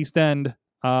 Carnegie, the East End,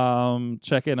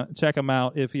 check them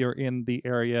out if you're in the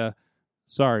area.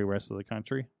 Sorry, rest of the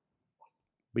country.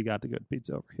 We got the good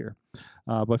pizza over here.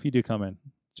 But if you do come in,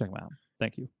 check them out.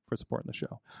 Thank you for supporting the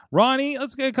show. Ronnie,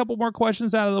 let's get a couple more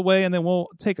questions out of the way, and then we'll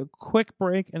take a quick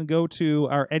break and go to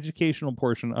our educational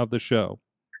portion of the show.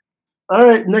 All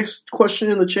right, next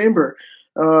question in the chamber.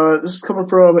 This is coming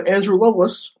from Andrew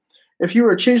Lovelace. If you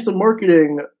were to change the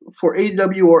marketing for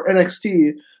AEW or NXT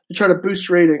to try to boost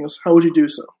ratings, how would you do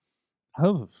so?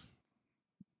 Oh,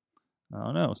 I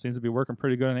don't know. Seems to be working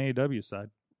pretty good on AEW side.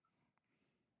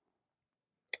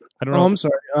 I don't know. I'm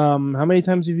sorry. How many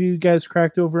times have you guys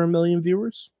cracked over 1 million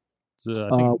viewers? I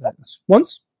think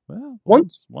Once? well,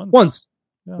 Once?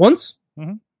 Yeah. Once?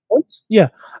 Mhm. Once? Yeah.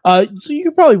 So you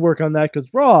could probably work on that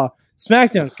because Raw,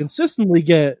 SmackDown consistently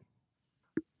get.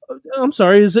 I'm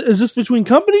sorry. Is this between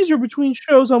companies or between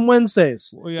shows on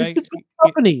Wednesdays? Well, yeah, It's between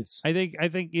companies. I think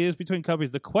it is between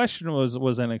companies. The question was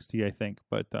NXT, I think,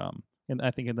 but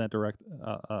I think in that direct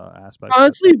aspect.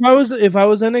 Honestly, if I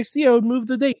was NXT, I would move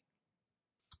the date.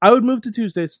 I would move to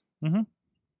Tuesdays. Mhm.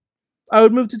 I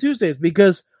would move to Tuesdays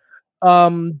because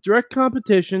direct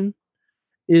competition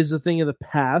is a thing of the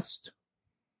past.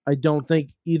 I don't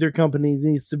think either company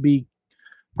needs to be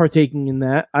partaking in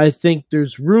that. I think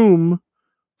there's room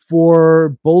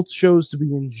for both shows to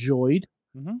be enjoyed.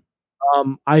 Mhm.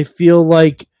 I feel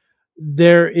like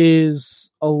there is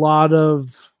a lot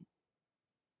of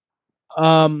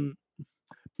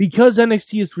because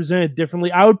NXT is presented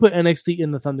differently. I would put NXT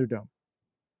in the Thunderdome.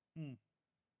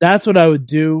 That's what I would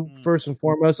do first and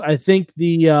foremost. I think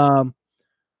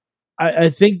I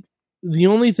think the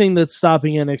only thing that's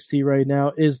stopping NXT right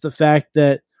now is the fact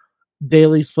that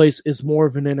Daly's Place is more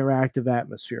of an interactive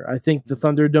atmosphere. I think the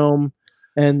Thunderdome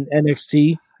and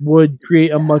NXT would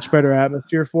create a much better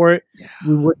atmosphere for it.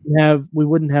 We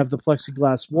wouldn't have the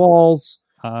plexiglass walls.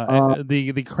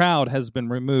 The crowd has been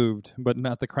removed, but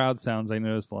not the crowd sounds I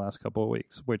noticed the last couple of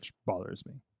weeks, which bothers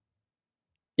me.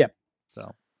 Yeah.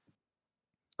 So.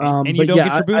 And you don't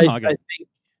get your boonhoggle.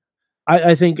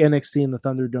 I think NXT in the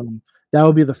Thunderdome, that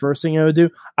would be the first thing I would do.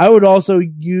 I would also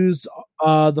use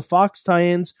the Fox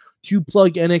tie-ins to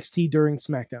plug NXT during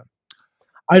SmackDown.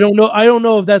 I don't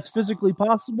know if that's physically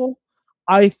possible.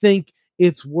 I think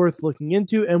it's worth looking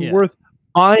into and worth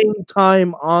buying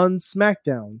time on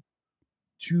SmackDown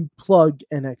to plug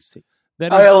NXT.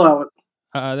 I allow it.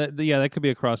 That could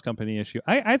be a cross-company issue.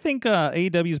 I think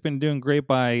AEW's been doing great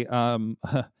by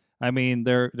I mean,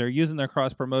 they're using their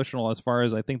cross-promotional as far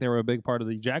as I think they were a big part of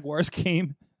the Jaguars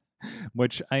game,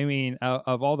 which, I mean,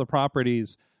 of all the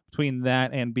properties between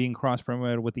that and being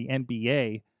cross-promoted with the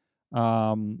NBA,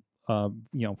 for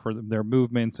their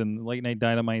movements and late-night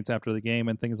dynamites after the game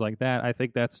and things like that, I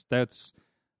think that's I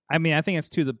think it's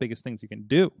two of the biggest things you can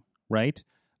do, right?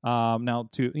 Now,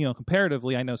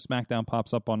 comparatively, I know SmackDown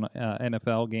pops up on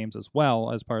NFL games as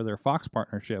well as part of their Fox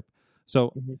partnership,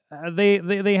 so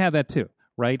they have that too.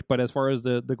 Right, but as far as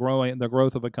the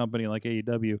growth of a company like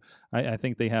AEW, I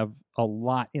think they have a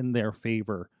lot in their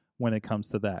favor when it comes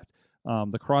to that.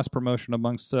 The cross promotion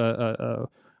amongst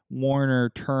Warner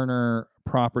Turner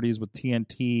properties with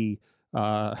TNT,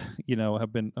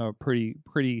 have been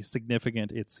pretty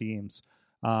significant. It seems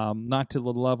not to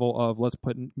the level of let's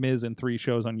put Miz in 3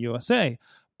 shows on USA,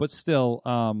 but still,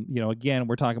 again,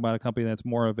 we're talking about a company that's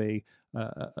more of a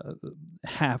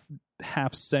half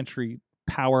century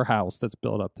powerhouse that's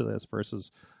built up to this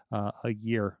versus a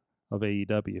year of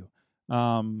AEW.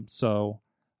 No,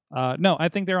 I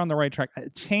think they're on the right track.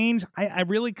 Change, I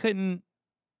really couldn't.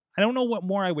 I don't know what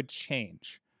more I would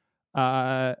change.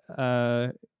 I've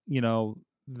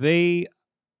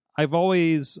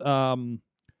always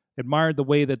admired the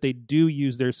way that they do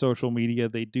use their social media.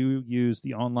 They do use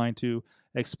the online to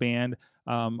expand.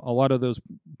 A lot of those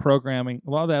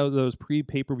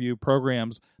pre-pay-per-view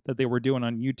programs that they were doing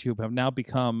on YouTube have now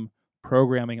become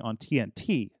programming on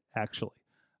TNT, actually,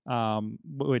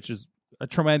 which is a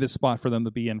tremendous spot for them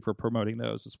to be in for promoting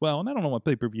those as well. And I don't know what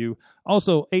pay-per-view.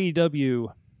 Also,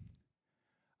 AEW,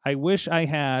 I wish I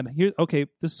had... this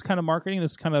is kind of marketing.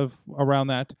 This is kind of around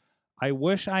that. I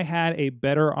wish I had a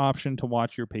better option to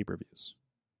watch your pay-per-views.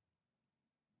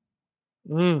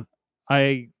 Right?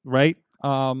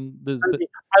 While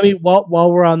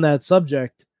we're on that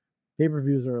subject,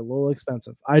 pay-per-views are a little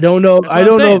expensive. I don't know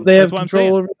if they have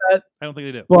control over that. I don't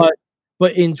think they do.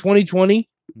 But in 2020,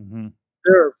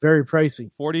 they're very pricey.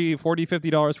 $40,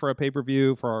 $50 for a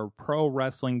pay-per-view, for a pro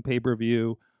wrestling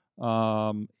pay-per-view.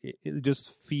 It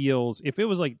just feels, if it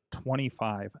was like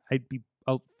 $25,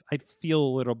 I'd feel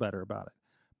a little better about it.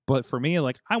 But for me,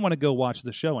 like, I want to go watch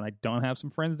the show and I don't have some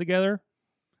friends together.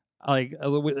 Like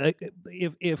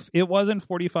if it wasn't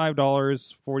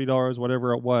 $45, $40,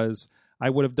 whatever it was, I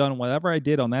would have done whatever I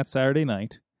did on that Saturday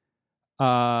night.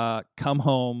 Come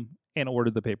home and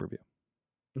ordered the pay-per-view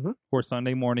for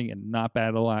Sunday morning and not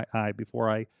bat an eye before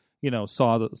I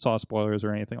saw spoilers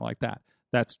or anything like that.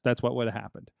 That's what would have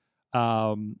happened.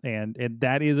 And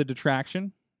that is a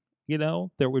detraction.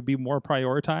 There would be more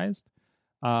prioritized.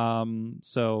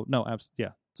 So no,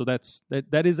 yeah. So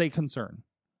that is a concern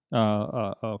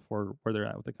for where they're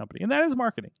at with the company, and that is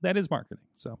marketing.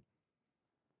 So,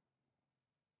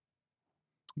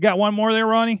 you got one more there,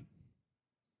 Ronnie?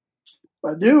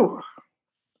 I do.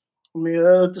 Let me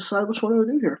decide which one to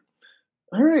do here.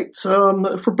 All right.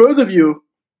 So for both of you,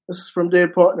 this is from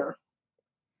Dave Partner.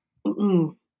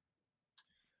 What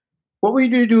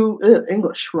would you do?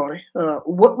 English, Ronnie.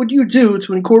 What would you do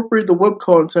to incorporate the web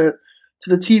content to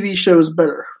the TV shows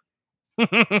better?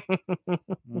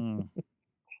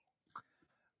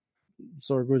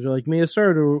 Sorg, would you like me to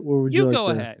start, or would you like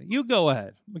go to... ahead? You go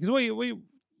ahead, because you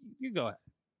go ahead.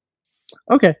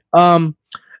 Okay.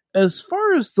 As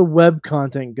far as the web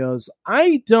content goes,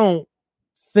 I don't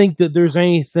think that there's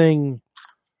anything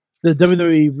that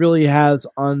WWE really has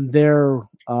on their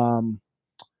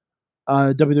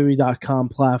WWE.com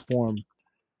platform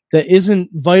that isn't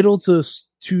vital to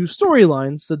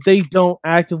storylines that they don't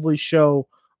actively show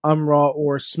on Raw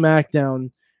or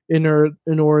SmackDown in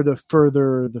order to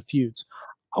further the feuds.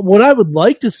 What I would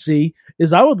like to see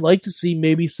is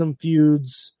maybe some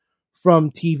feuds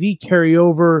from TV carry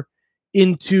over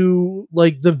into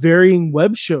like the varying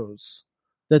web shows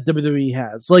that WWE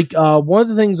has. Like one of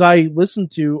the things I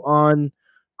listened to on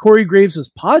Corey Graves'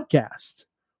 podcast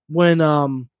when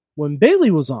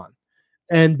Bayley was on,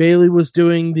 and Bayley was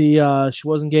doing she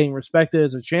wasn't getting respected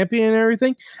as a champion and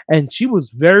everything, and she was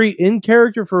very in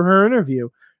character for her interview.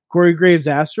 Corey Graves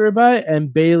asked her about it,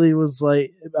 and Bayley was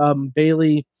like,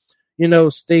 Bayley,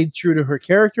 stayed true to her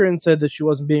character and said that she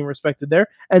wasn't being respected there,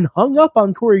 and hung up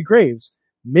on Corey Graves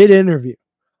mid-interview.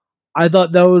 I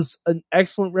thought that was an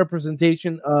excellent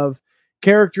representation of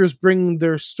characters bringing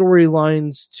their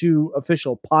storylines to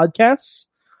official podcasts.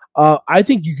 I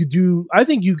think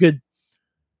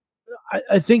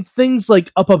things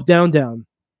like Up, Up, Down, Down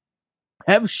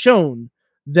have shown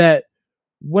that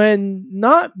when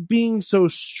not being so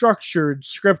structured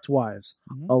script-wise,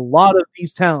 a lot of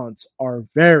these talents are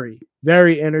very,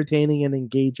 very entertaining and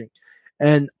engaging.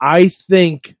 And I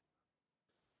think...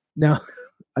 Now,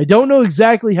 I don't know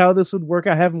exactly how this would work.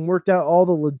 I haven't worked out all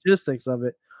the logistics of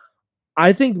it.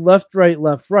 I think Left,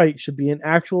 Right should be an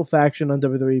actual faction on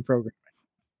WWE programming.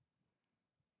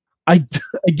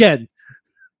 Again,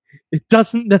 it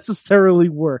doesn't necessarily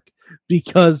work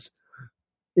because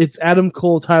it's Adam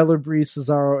Cole, Tyler Breeze,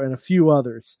 Cesaro, and a few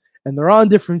others, and they're on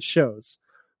different shows.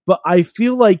 But I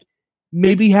feel like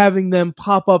maybe having them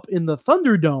pop up in the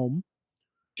Thunderdome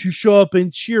to show up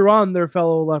and cheer on their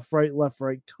fellow Left,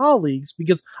 Right colleagues,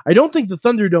 because I don't think the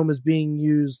Thunderdome is being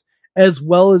used as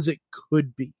well as it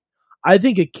could be. I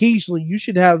think occasionally you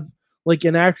should have like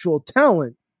an actual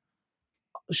talent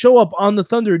show up on the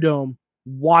Thunderdome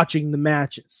watching the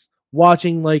matches,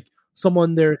 watching like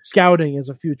someone they're scouting as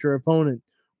a future opponent,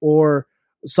 or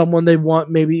someone they want,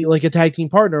 maybe like a tag team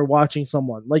partner watching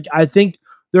someone. Like, I think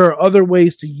there are other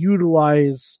ways to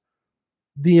utilize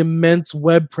the immense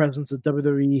web presence that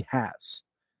WWE has.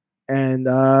 And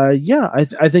I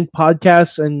think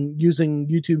podcasts and using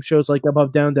YouTube shows like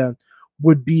Above Down Down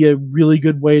would be a really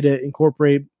good way to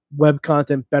incorporate web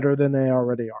content better than they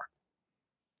already are.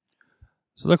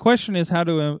 So the question is how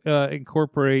to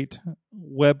incorporate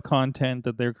web content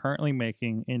that they're currently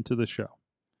making into the show.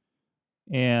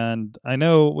 And I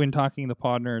know when talking to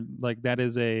Podner, like that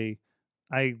is I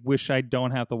wish I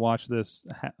don't have to watch this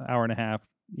hour and a half,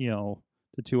 to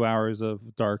 2 hours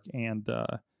of Dark and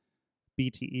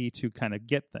BTE to kind of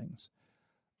get things.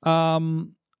 I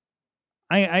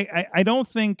don't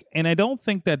think, and I don't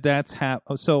think that's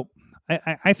so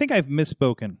I think I've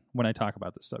misspoken when I talk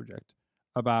about this subject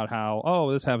about how,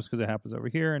 this happens because it happens over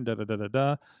here and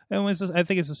da-da-da-da-da. And I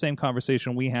think it's the same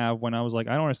conversation we have when I was like,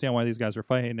 I don't understand why these guys are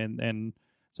fighting. And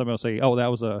somebody will say, that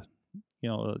was a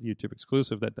YouTube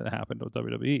exclusive that happened with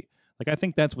WWE. Like, I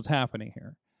think that's what's happening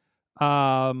here.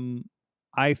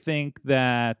 I think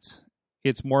that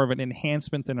it's more of an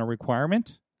enhancement than a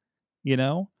requirement,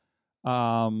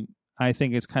 I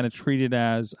think it's kind of treated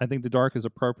as, I think the Dark is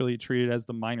appropriately treated as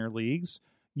the minor leagues.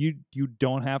 You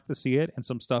don't have to see it, and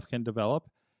some stuff can develop,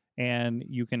 and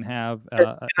you can have.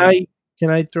 Can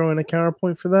I throw in a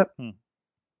counterpoint for that?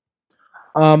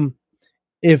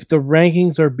 If the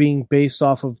rankings are being based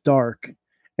off of Dark,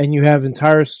 and you have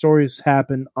entire stories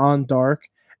happen on Dark,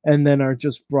 and then are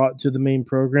just brought to the main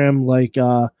program, like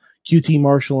QT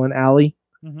Marshall and Allie,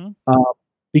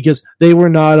 because they were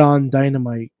not on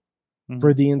Dynamite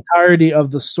for the entirety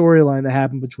of the storyline that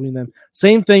happened between them.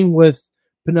 Same thing with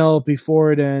Penelope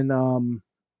Ford and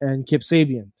Kip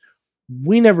Sabian.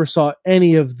 We never saw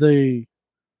any of the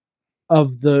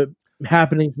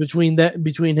happenings between them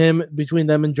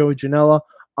and Joey Janela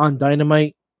on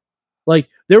Dynamite. Like,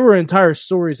 there were entire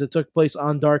stories that took place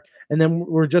on Dark, and then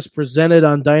were just presented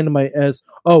on Dynamite as,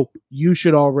 oh, you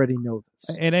should already know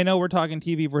this. And I know we're talking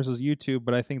TV versus YouTube,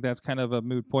 but I think that's kind of a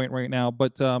moot point right now.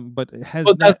 But has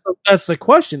that's the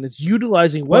question. It's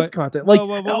utilizing web content. Like,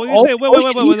 wait.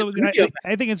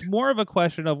 I think it's more of a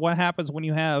question of what happens when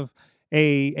you have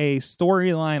a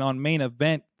storyline on main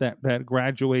event that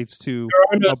graduates to. There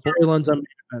are no storylines on main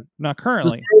event. Not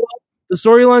currently. The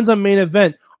storylines on main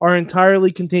event are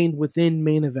entirely contained within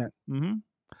main event. Mm-hmm.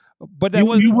 But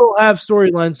you will have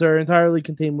storylines that are entirely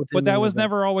contained within. But that was event.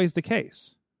 never always the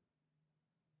case.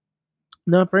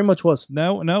 No, it very much was.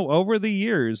 No. Over the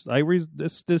years, I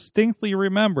distinctly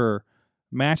remember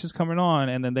matches coming on,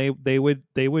 and then they would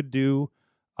do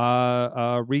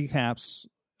recaps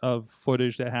of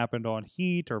footage that happened on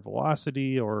Heat or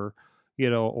Velocity or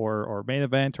or main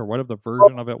event or whatever the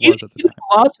version of it was at the time.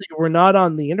 Velocity were not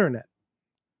on the internet.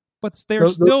 But they're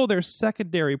still their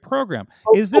secondary program.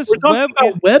 Is this web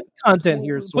content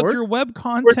here, Sword? But your web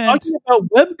content. We're talking about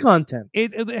web content.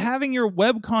 Having your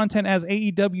web content as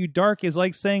AEW Dark is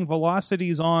like saying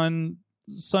Velocity's on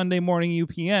Sunday morning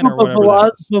UPN or whatever.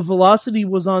 But Velocity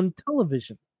was on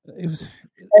television. And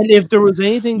if there was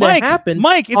anything that happened,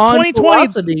 Mike, it's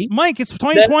 2020. Mike, it's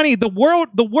 2020. The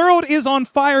world is on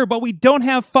fire, but we don't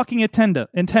have fucking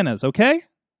antennas. Okay.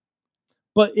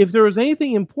 But if there was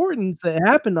anything important that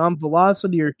happened on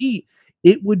Velocity or Heat,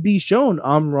 it would be shown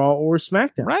on Raw or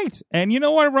SmackDown. Right. And you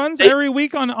know what runs every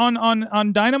week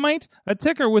on Dynamite? A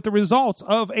ticker with the results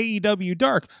of AEW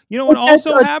Dark. You know what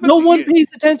also happens? No one pays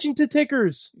attention to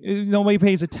tickers. Nobody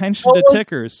pays attention to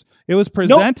tickers. It was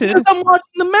presented. No, I'm watching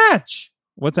the match.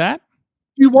 What's that?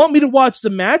 Do you want me to watch the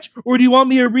match, or do you want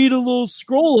me to read a little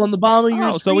scroll on the bottom of your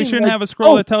screen? So we shouldn't have a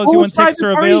scroll that tells you when tickets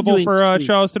are available for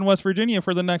Charleston, West Virginia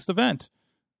for the next event.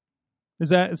 Is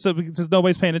that so? Because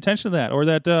nobody's paying attention to that, or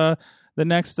that the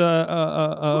next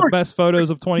best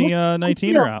photos of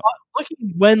 2019 are out.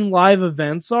 Looking when live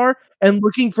events are and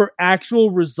looking for actual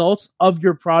results of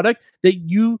your product that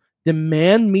you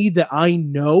demand me that I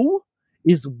know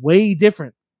is way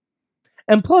different.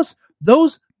 And plus,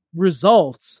 those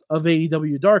results of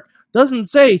AEW Dark doesn't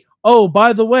say, oh,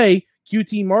 by the way,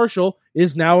 QT Marshall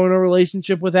is now in a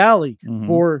relationship with Allie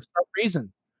for some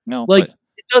reason. No, it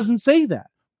doesn't say that.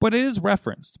 But it is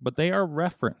referenced. But they are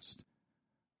referenced.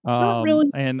 Not really.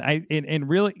 And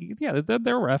really, yeah,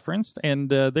 they're referenced, and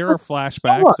there are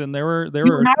flashbacks, and there were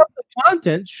you have the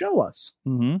content. Show us.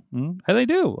 Mm-hmm. And they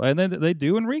do, and they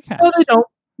do in recaps.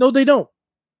 No, they don't.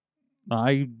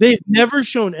 They've never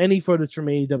shown any footage from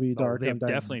AEW Dark. They've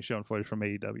definitely shown footage from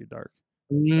AEW Dark.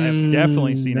 I've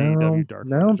definitely seen AEW Dark.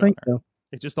 I don't think so.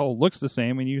 It just all looks the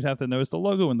same, and you have to notice the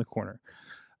logo in the corner,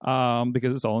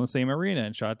 because it's all in the same arena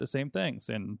and shot the same things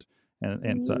and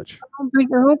such. I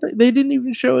don't think they didn't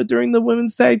even show it during the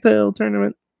women's tag title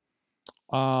tournament.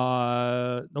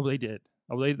 No, they did.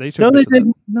 Oh, they showed. No, they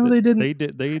didn't. No, they didn't. They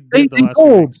did. They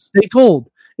told. They told.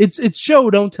 It's show,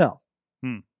 don't tell.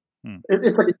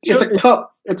 It's a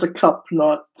cup. It's a cup,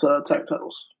 not tag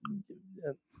titles.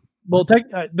 Well,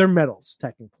 they're medals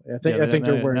technically. I think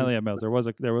they're wearing. Now they have medals.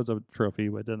 There was a trophy,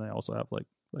 but then they also have like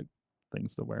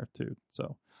things to wear too.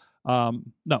 So,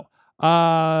 no.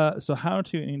 So how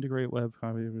to integrate web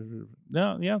copy?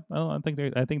 No, yeah, I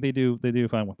think they do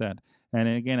fine with that. And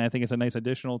again, I think it's a nice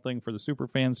additional thing for the super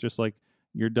fans, just like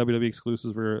your WWE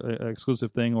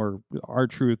exclusive thing or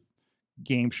R-Truth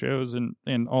game shows and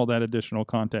all that additional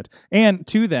content. And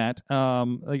to that,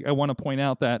 I want to point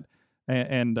out that,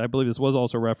 and I believe this was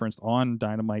also referenced on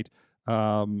Dynamite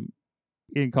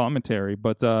in commentary,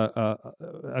 but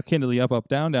akin to the Up Up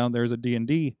Down Down, there's a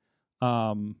D&D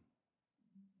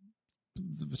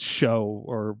show,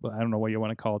 or I don't know what you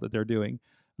want to call it, that they're doing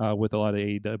with a lot of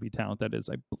AEW talent that is,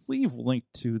 I believe,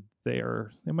 linked to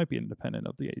it might be independent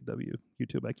of the AEW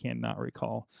YouTube, I cannot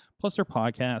recall, plus their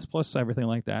podcast, plus everything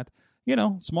like that.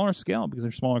 Smaller scale because they're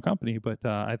a smaller company, but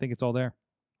I think it's all there.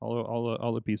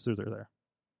 All the pieces are there.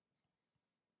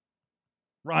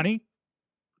 Ronnie?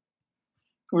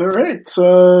 All right.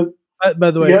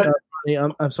 By the way,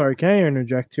 Ronnie, I'm sorry, can I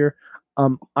interject here?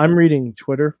 I'm reading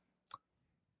Twitter.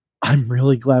 I'm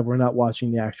really glad we're not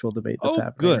watching the actual debate that's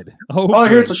happening. Good. I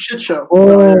hear it's a shit show.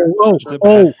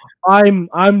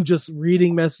 I'm just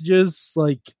reading messages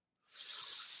like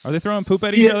Are they throwing poop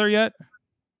at each Yeah. other yet?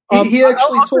 He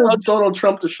actually I'll told Donald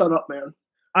Trump to shut up, man.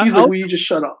 He's I'll- like, "Will you just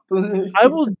shut up?" I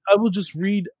will just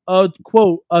read a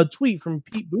tweet from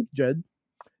Pete Buttigieg.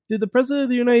 Did the President of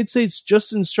the United States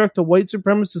just instruct a white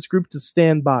supremacist group to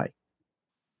stand by?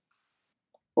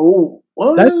 Oh,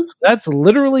 what? That's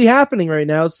literally happening right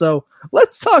now. So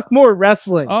let's talk more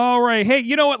wrestling. All right. Hey,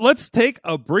 you know what? Let's take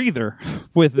a breather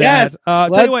with Yes,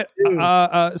 that. Tell you let's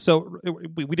what. do. So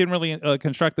we didn't really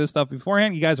construct this stuff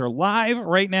beforehand. You guys are live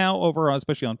right now over,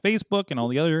 especially on Facebook and all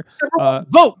the other.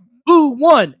 Vote. Who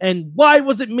won and why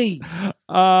was it me?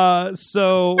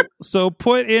 So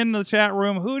put in the chat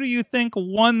room. Who do you think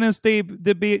won this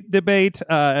debate?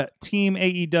 Team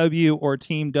AEW or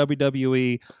Team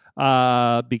WWE?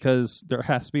 Because there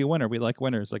has to be a winner. We like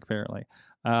winners, like apparently.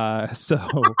 And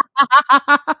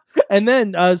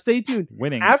then stay tuned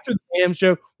Winning after the Mayhem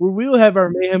Show, where we will have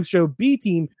our Mayhem Show B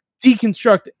team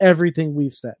deconstruct everything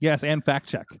we've said. Yes, and fact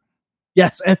check.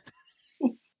 Yes, and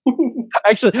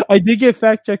actually, I did get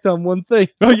fact checked on one thing.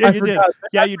 Oh yeah, I you did. forgot.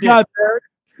 Yeah, you did. God,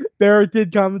 Barrett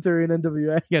did commentary in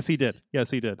NWA. Yes, he did.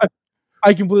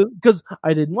 I completely because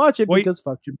I didn't watch it Well, because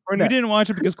fuck Jim You Cornette. didn't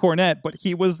watch it because Cornette, but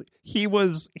he was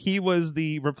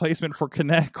the replacement for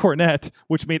Cornette,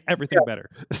 which made everything better.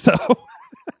 So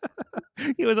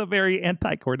he was a very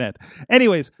anti-Cornette.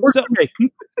 Anyways, Works so for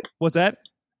me. what's that?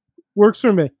 Works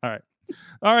for me. All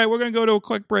right, we're going to go to a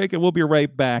quick break, and we'll be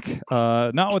right back.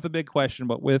 Not with a big question,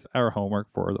 but with our homework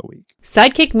for the week.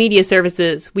 Sidekick Media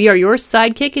Services. We are your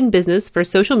sidekick in business for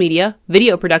social media,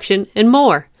 video production, and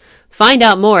more. Find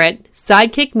out more at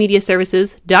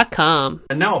sidekickmediaservices.com.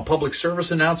 And now a public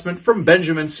service announcement from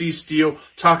Benjamin C. Steele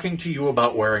talking to you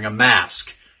about wearing a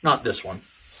mask. Not this one,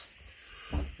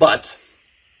 but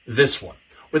this one.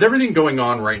 With everything going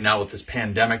on right now with this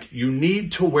pandemic, you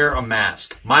need to wear a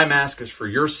mask. My mask is for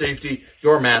your safety.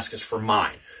 Your mask is for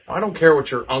mine. Now, I don't care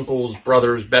what your uncles,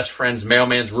 brothers, best friends,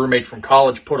 mailman's roommate from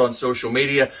college put on social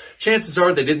media. Chances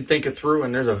are they didn't think it through,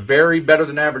 and there's a very better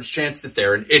than average chance that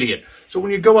they're an idiot. So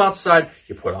when you go outside,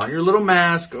 you put on your little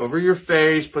mask over your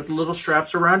face, put the little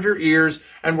straps around your ears,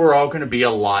 and we're all going to be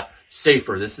a lot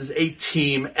safer. This is a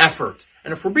team effort.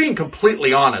 And if we're being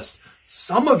completely honest,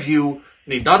 some of you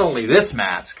need not only this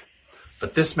mask,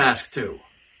 but this mask too.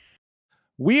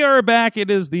 We are back.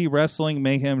 It is the Wrestling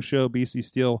Mayhem Show. BC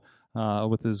Steele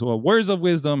with his words of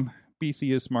wisdom.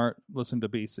 BC is smart. Listen to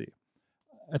BC.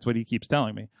 That's what he keeps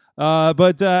telling me.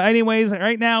 But anyways,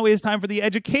 right now is time for the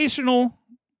educational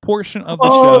portion of the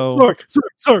show.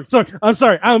 Sorry. I'm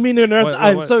sorry. I don't mean to interrupt.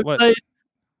 Excited.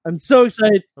 I'm so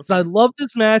excited because I love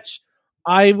this match.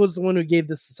 I was the one who gave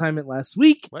this assignment last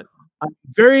week. What? I'm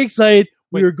very excited.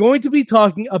 Wait. We are going to be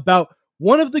talking about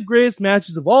one of the greatest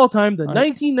matches of all time, the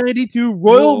 1992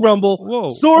 Royal Rumble.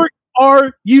 Whoa. Sorg,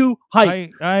 are you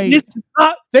hyped? It's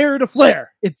not fair to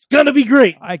Flair. It's going to be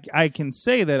great. I can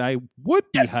say that I would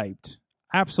be hyped.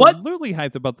 Absolutely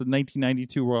hyped about the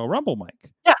 1992 Royal Rumble, Mike.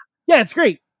 Yeah, it's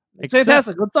great. It's Except-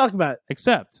 fantastic. Let's talk about it.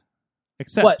 Except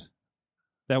What?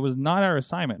 that was not our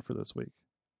assignment for this week.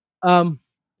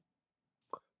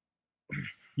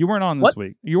 You weren't on this What?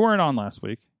 week. You weren't on last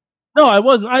week. No, I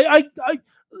wasn't.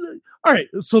 All right.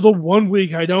 So the 1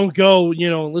 week I don't go,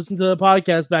 listen to the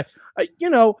podcast back. I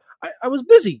was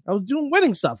busy. I was doing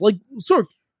wedding stuff. Like, Sorg,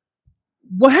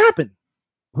 what happened?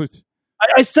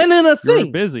 I sent in a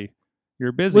thing.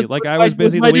 You're busy. With I was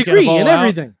busy my the weekend of degree All and Out.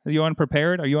 everything. Are you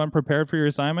unprepared? Are you unprepared for your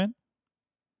assignment?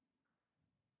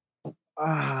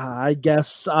 I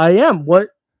guess I am. What?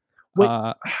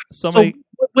 Wait. Somebody. So,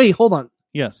 wait, hold on.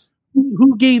 Yes.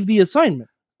 Who gave the assignment?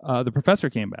 The professor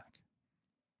came back.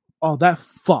 Oh, that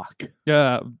fuck.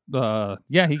 Yeah,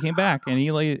 he came back, and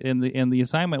the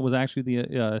assignment was actually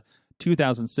the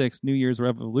 2006 New Year's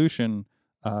Revolution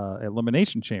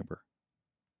Elimination Chamber.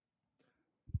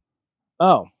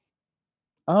 Oh.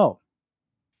 Well,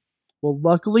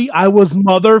 luckily I was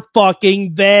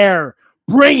motherfucking there.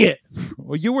 Bring it.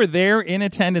 Well, you were there in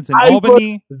attendance in I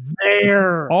Albany, was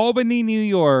there. New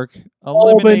York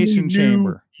Elimination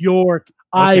Chamber. New York.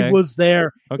 Okay. I was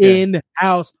there. Okay. In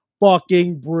house.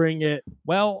 Fucking bring it.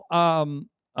 Well, our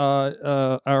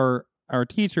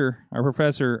teacher, our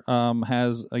professor,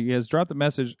 has dropped a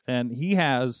message, and he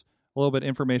has a little bit of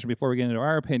information before we get into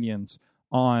our opinions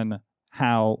on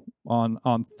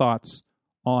thoughts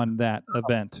on that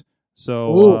event.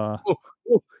 So,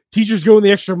 teachers going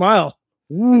the extra mile.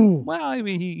 Ooh. well, I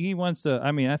mean, he wants to.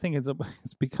 I mean, I think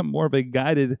it's become more of a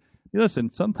guided. Listen,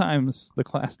 sometimes the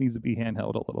class needs to be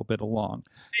handheld a little bit along.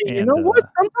 Hey, you know what?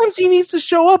 Sometimes he needs to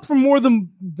show up for more than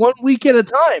 1 week at a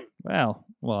time. Well,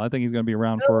 I think he's going to be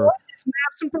around for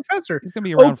Snaps and Professor. He's going to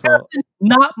be around for. Captain,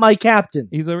 not my captain.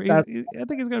 I think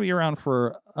he's going to be around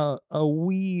for a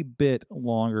wee bit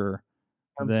longer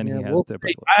than he has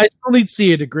typically. I still need to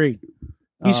see a degree.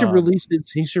 He should release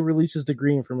his. He should release his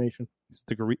degree information. His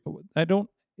degree.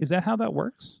 Is that how that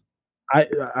works?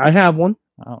 I have one.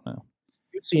 I don't know.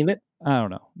 You've seen it. I don't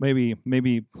know. Maybe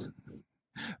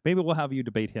we'll have you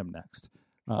debate him next.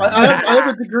 I have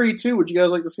a degree too. Would you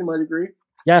guys like to see my degree?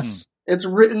 Yes. It's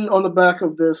written on the back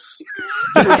of this.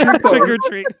 Trick or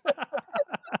treat.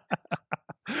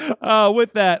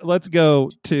 With that, let's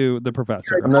go to the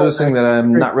professor. I'm noticing that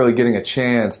I'm not really getting a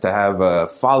chance to have a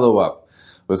follow-up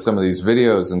with some of these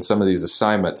videos and some of these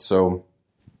assignments. So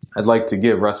I'd like to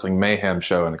give Wrestling Mayhem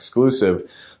Show an exclusive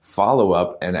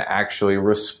follow-up and actually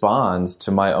respond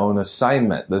to my own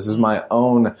assignment. This is my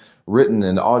own written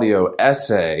and audio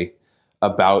essay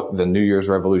about the New Year's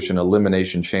Revolution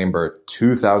Elimination Chamber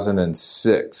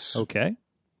 2006. Okay.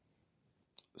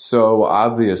 So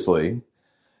obviously,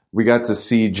 we got to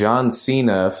see John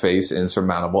Cena face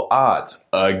insurmountable odds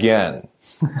again.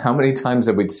 How many times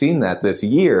have we seen that this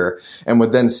year and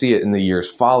would then see it in the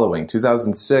years following?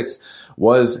 2006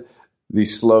 was the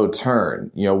slow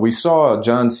turn. You know, we saw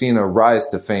John Cena rise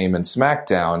to fame in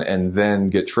SmackDown and then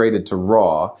get traded to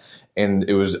Raw, and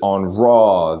it was on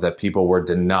Raw that people were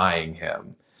denying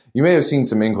him. You may have seen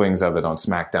some inklings of it on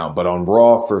SmackDown, but on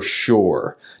Raw for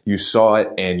sure, you saw it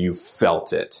and you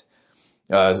felt it.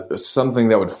 Something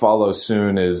that would follow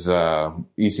soon is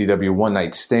ECW One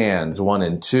Night Stands 1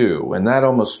 and 2, and that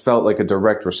almost felt like a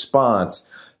direct response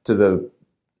to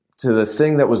the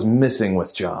thing that was missing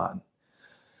with John.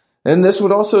 And this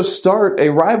would also start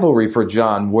a rivalry for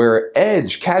John where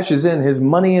Edge cashes in his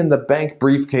Money in the Bank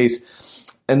briefcase.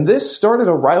 And this started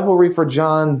a rivalry for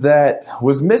John that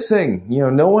was missing. You know,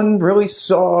 no one really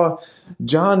saw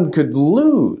John could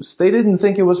lose. They didn't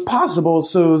think it was possible,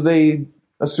 so they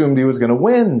assumed he was going to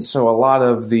win. So a lot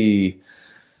of the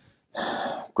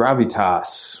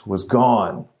gravitas was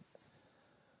gone.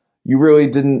 You really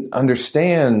didn't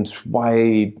understand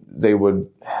why they would,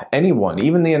 anyone,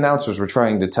 even the announcers were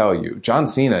trying to tell you, John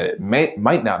Cena might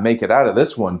not make it out of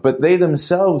this one, but they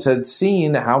themselves had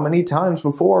seen how many times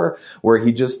before where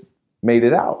he just made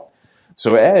it out.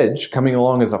 So Edge coming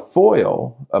along as a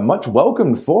foil, a much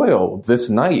welcomed foil this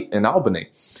night in Albany.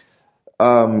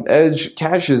 Edge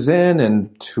cashes in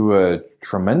and to a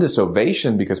tremendous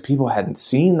ovation because people hadn't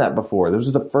seen that before. This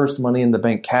was the first Money in the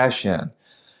Bank cash in.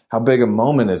 How big a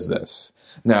moment is this?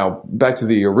 Now, back to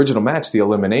the original match, the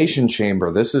Elimination Chamber.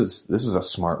 This is a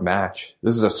smart match.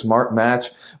 This is a smart match,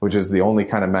 which is the only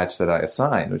kind of match that I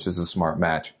assign, which is a smart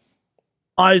match.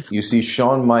 You see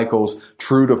Shawn Michaels,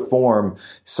 true to form,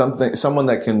 someone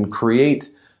that can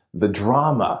create the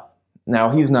drama.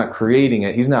 Now, he's not creating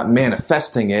it. He's not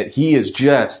manifesting it. He is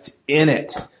just in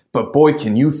it. But boy,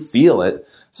 can you feel it.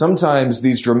 Sometimes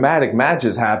these dramatic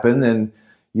matches happen and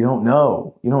you don't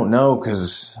know. You don't know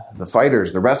because the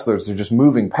fighters, the wrestlers, they're just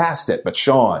moving past it. But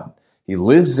Shawn, he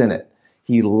lives in it.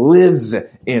 He lives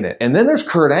in it. And then there's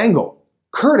Kurt Angle.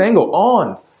 Kurt Angle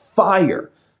on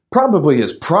fire. Probably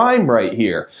his prime right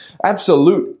here.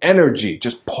 Absolute energy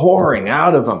just pouring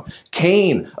out of him.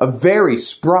 Kane, a very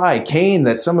spry Kane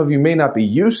that some of you may not be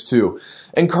used to.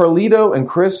 And Carlito and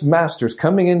Chris Masters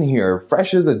coming in here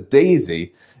fresh as a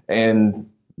daisy and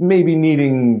maybe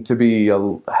needing to be a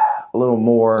little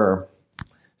more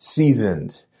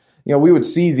seasoned. You know, we would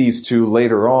see these two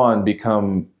later on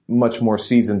become much more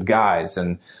seasoned guys,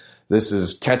 and this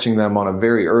is catching them on a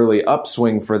very early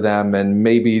upswing for them, and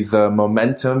maybe the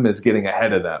momentum is getting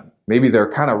ahead of them. Maybe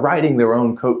they're kind of riding their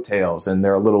own coattails and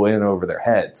they're a little in over their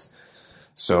heads.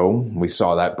 So we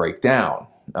saw that break down.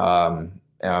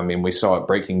 We saw it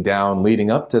breaking down leading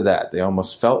up to that. They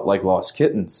almost felt like lost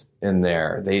kittens in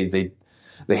there. They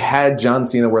had John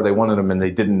Cena where they wanted him, and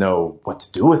they didn't know what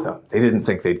to do with him. They didn't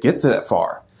think they'd get to that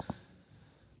far.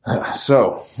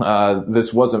 So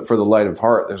this wasn't for the light of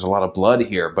heart. There's a lot of blood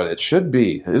here, but it should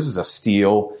be. This is a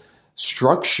steel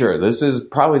structure. This is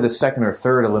probably the second or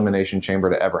third Elimination Chamber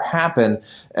to ever happen.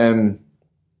 And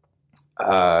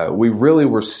we really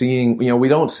were seeing, we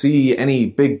don't see any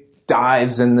big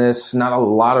dives in this, not a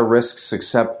lot of risks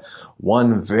except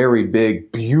one very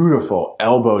big, beautiful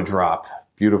elbow drop.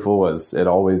 Beautiful as it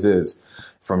always is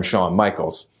from Shawn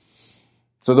Michaels.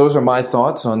 So those are my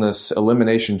thoughts on this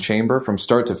Elimination Chamber from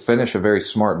start to finish. A very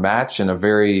smart match and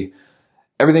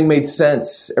everything made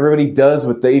sense. Everybody does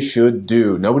what they should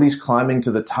do. Nobody's climbing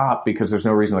to the top because there's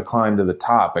no reason to climb to the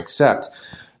top except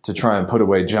to try and put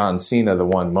away John Cena the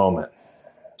one moment.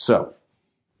 So,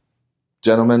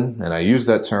 gentlemen, and I use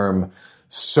that term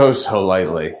so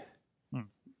lightly,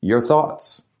 your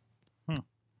thoughts?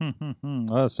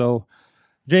 So,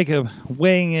 Jacob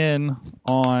weighing in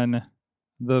on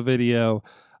the video.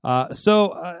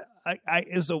 So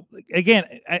again,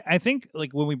 I think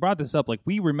like when we brought this up, like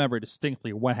we remember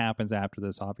distinctly what happens after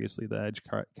this. Obviously, the Edge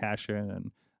cash in,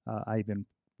 and I even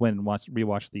went and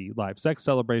rewatched the live sex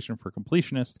celebration for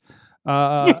Completionist,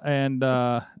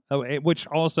 which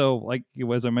also, like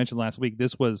as I mentioned last week,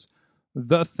 this was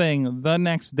the thing. The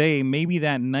next day, maybe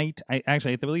that night,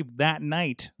 I believe that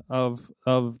night of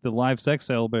the live sex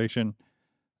celebration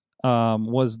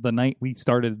was the night we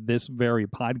started this very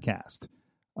podcast.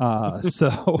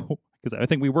 So because I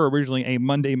think we were originally a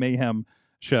Monday Mayhem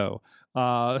show.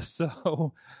 But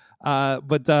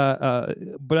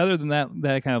other than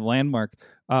that kind of landmark,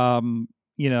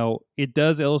 it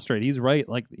does illustrate. He's right.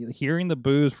 Like hearing the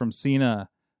boos from Cena,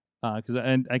 because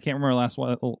I can't remember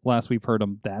last we've heard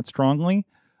him that strongly.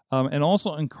 And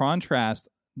also in contrast,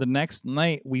 the next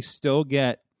night we still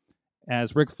get,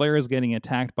 as Ric Flair is getting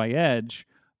attacked by Edge,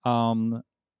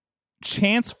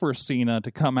 chance for Cena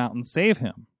to come out and save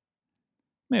him.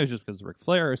 Maybe it was just because of Ric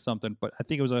Flair or something, but I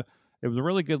think it was a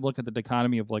really good look at the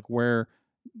dichotomy of like where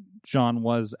John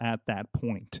was at that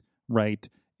point, right?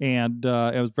 And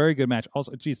it was a very good match.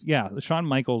 Also, Shawn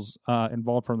Michaels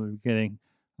involved from the beginning.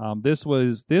 This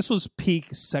was peak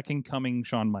second coming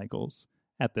Shawn Michaels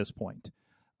at this point.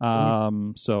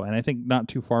 So, and I think not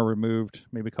too far removed,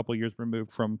 maybe a couple of years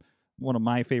removed from one of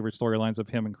my favorite storylines of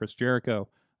him and Chris Jericho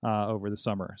over the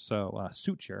summer. So,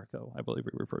 Suit Jericho, I believe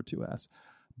we refer to as.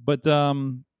 But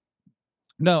no,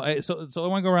 so I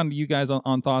want to go around to you guys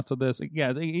on thoughts of this.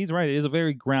 Yeah, he's right. It is a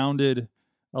very grounded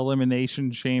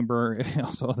elimination chamber.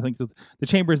 Also, I think the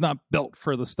chamber is not built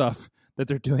for the stuff that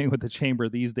they're doing with the chamber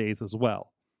these days as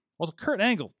well. Also, Kurt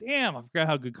Angle. Damn, I forgot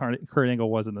how good Kurt Angle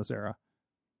was in this era.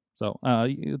 So,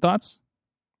 thoughts?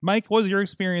 Mike, what was your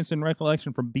experience and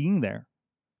recollection from being there?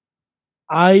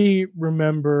 I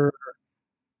remember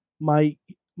my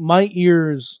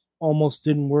ears almost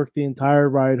didn't work the entire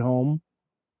ride home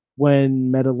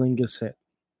when Metalingus hit.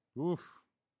 Oof.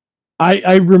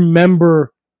 I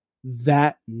remember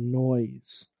that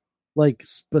noise, like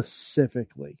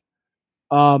specifically.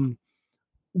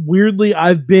 Weirdly,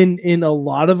 I've been in a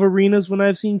lot of arenas when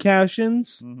I've seen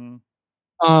cash-ins.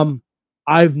 Mm-hmm.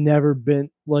 I've never been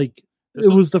like it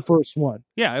was the first one.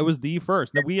 Yeah, it was the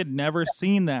first. We had never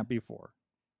seen that before.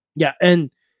 Yeah, and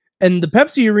the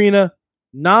Pepsi Arena,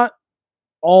 not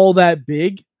all that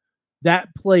big.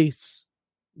 That place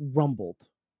rumbled.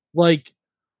 Like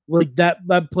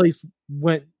that place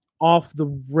went off the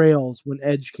rails when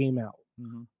Edge came out.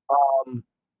 Mm-hmm.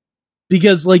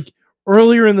 Because like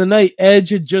earlier in the night, Edge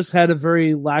had just had a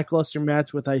very lackluster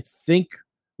match with, I think,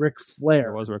 Ric Flair.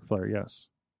 It was Ric Flair, yes.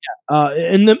 Yeah.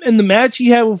 And the match he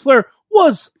had with Flair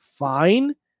was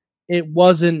fine. It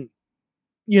wasn't,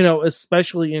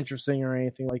 especially interesting or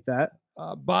anything like that.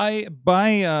 By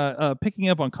picking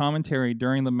up on commentary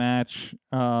during the match,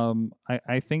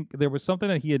 I think there was something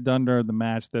that he had done during the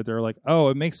match that they're like, oh,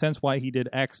 it makes sense why he did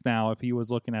X now if he was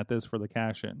looking at this for the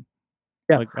cash-in.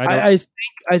 Yeah, like,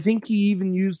 I think he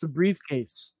even used the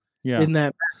briefcase in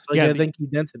that match. I think he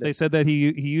dented it. They said that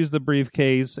he used the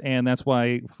briefcase, and that's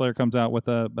why Flair comes out with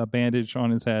a bandage on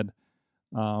his head,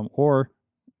 or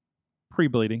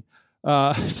pre-bleeding,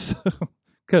 because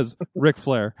Ric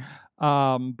Flair.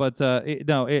 I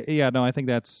think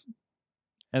that's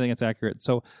accurate.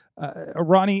 So,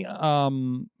 Ronnie,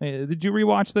 did you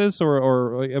rewatch this,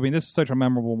 or I mean, this is such a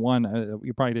memorable one.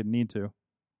 You probably didn't need to.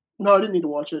 No, I didn't need to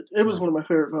watch it. It was one of my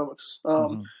favorite moments.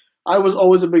 I was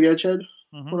always a big Edge head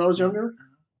when I was younger,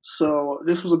 so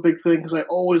this was a big thing because I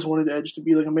always wanted Edge to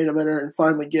be like a main eventer and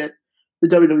finally get the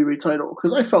WWE title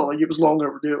because I felt like it was long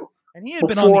overdue. And he had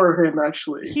been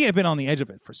on the edge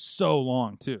of it for so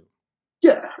long too.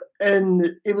 Yeah,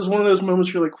 and it was one of those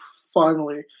moments where you're like,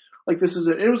 finally, like this is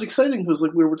it. And it was exciting because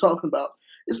like we were talking about,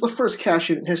 it's the first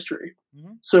cash-in in history.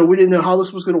 Mm-hmm. So we didn't know how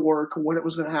this was going to work, when it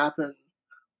was going to happen.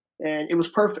 And it was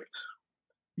perfect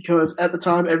because at the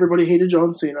time, everybody hated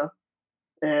John Cena.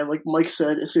 And like Mike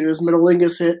said, as soon as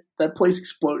Metalingus hit, that place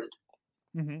exploded.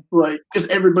 Mm-hmm. Like, because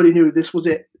everybody knew this was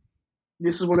it.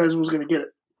 This is when Edge was going to get it.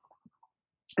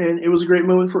 And it was a great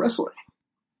moment for wrestling.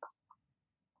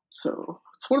 So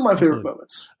it's one of my favorite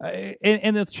moments.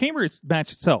 And the Chamber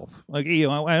match itself, like, I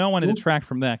don't want to detract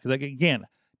from that because, again,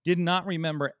 did not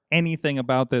remember anything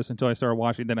about this until I started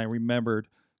watching. Then I remembered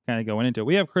kind of going into it.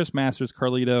 We have Chris Masters,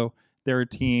 Carlito, their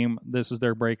team. This is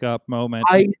their breakup moment.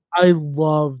 I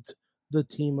loved the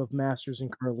team of Masters and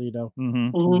Carlito.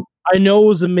 Mm-hmm. Mm-hmm. I know it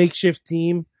was a makeshift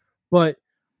team, but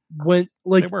when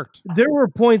like it worked. There were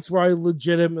points where I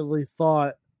legitimately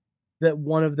thought that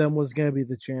one of them was going to be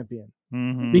the champion.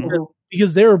 Mhm.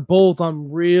 because they were both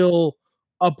on real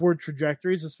upward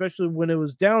trajectories, especially when it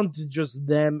was down to just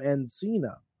them and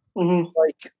Cena. Mhm.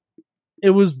 Like,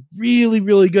 it was really,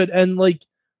 really good. And like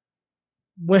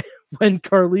when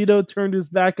Carlito turned his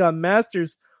back on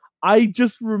Masters, I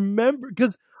just remember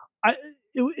because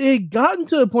it had gotten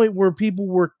to a point where people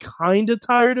were kind of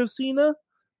tired of Cena,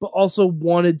 but also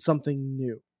wanted something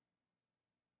new.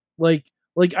 Like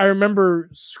I remember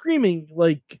screaming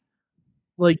like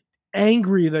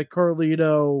angry that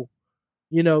Carlito,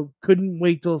 couldn't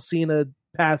wait till Cena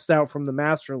passed out from the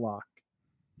master lock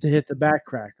to hit the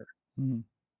backcracker. Mhm.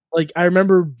 Like, I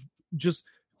remember just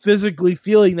physically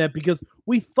feeling that because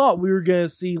we thought we were going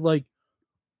to see like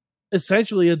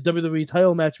essentially a WWE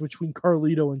title match between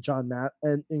Carlito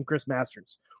and and Chris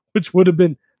Masters, which would have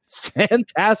been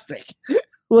fantastic.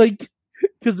 Like,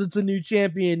 because it's a new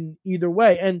champion either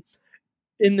way. And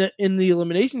in the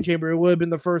Elimination Chamber, it would have been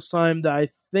the first time that I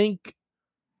think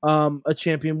a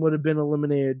champion would have been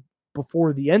eliminated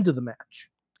before the end of the match.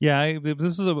 Yeah,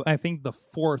 this is I think the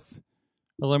fourth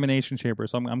Elimination Chamber,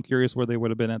 so I'm curious where they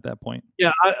would have been at that point.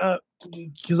 Yeah,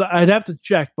 because I'd have to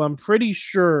check, but I'm pretty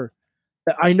sure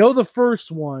that I know the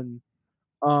first one,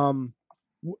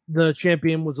 the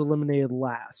champion was eliminated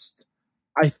last.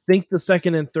 I think the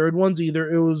second and third ones,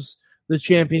 either it was the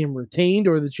champion retained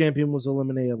or the champion was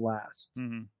eliminated last.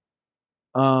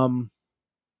 Mm-hmm.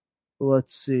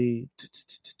 Let's see.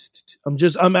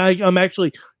 I'm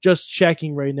actually just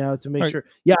checking right now to make sure.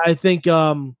 Yeah, I think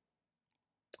the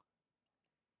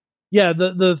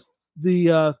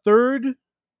third,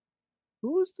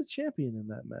 who was the champion in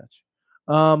that match?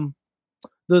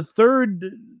 The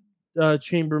third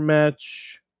chamber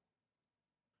match.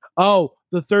 Oh,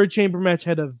 the third chamber match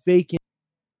had a vacant.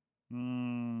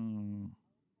 Mm-hmm.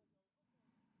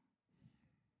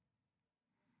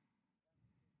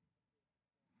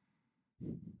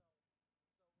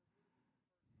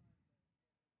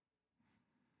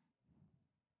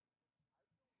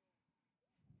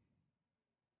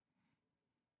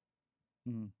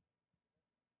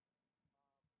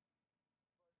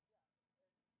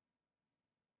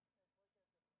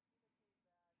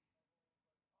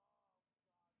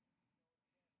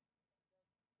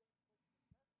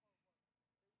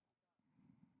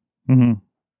 Mm-hmm.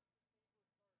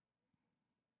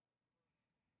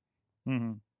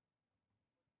 Mm-hmm.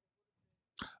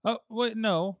 Oh wait,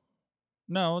 no,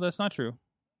 that's not true.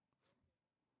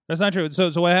 That's not true. So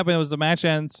what happened was the match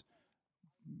ends.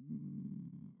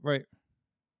 Right.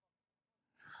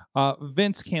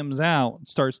 Vince comes out,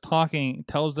 starts talking,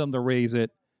 tells them to raise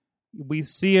it. We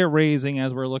see it raising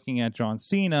as we're looking at John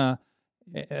Cena.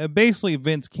 Basically,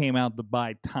 Vince came out to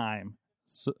buy time.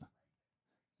 So,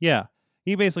 yeah,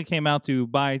 he basically came out to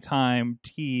buy time,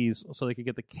 tease, so they could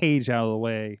get the cage out of the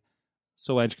way,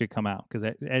 so Edge could come out, because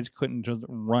Edge couldn't just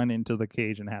run into the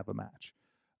cage and have a match.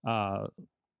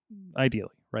 Ideally,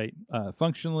 right?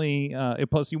 Functionally,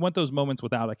 plus you want those moments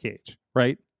without a cage,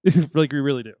 right? Like you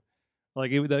really do.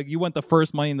 Like you want the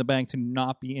first Money in the Bank to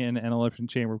not be in an Elimination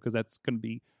Chamber, because that's going to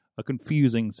be a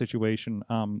confusing situation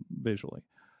visually.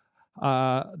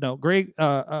 No, great.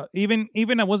 Even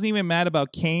I wasn't even mad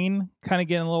about Kane kind of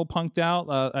getting a little punked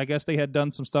out. I guess they had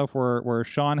done some stuff where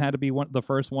Shawn had to be the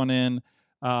first one in,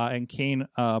 and Kane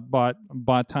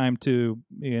bought time to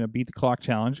beat the clock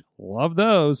challenge. Love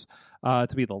those.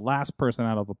 To be the last person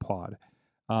out of a pod.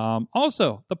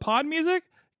 Also, the pod music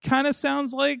kind of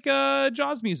sounds like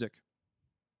Jaws music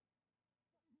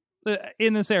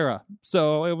in this era.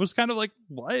 So it was kind of like,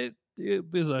 what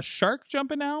is a shark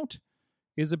jumping out?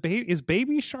 Is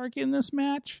Baby Shark in this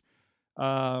match?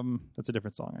 That's a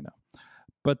different song, I know.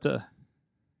 But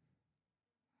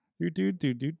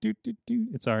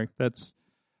sorry, that's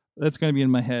going to be in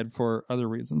my head for other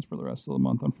reasons for the rest of the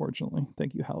month, unfortunately.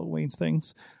 Thank you, Halloween's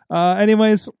things.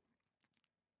 Anyways,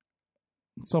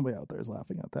 somebody out there is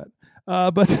laughing at that.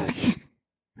 But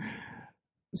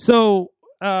so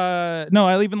no,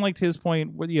 I even liked his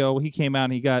point where he came out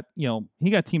and he got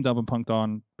teamed up and punked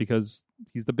on because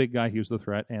he's the big guy, he was the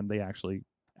threat, and they actually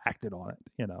acted on it,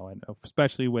 and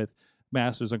especially with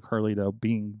Masters and Carlito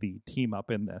being the team up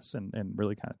in this and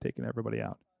really kind of taking everybody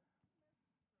out.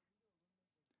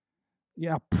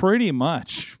 Yeah, pretty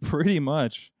much.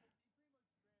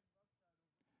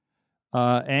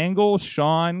 Angle,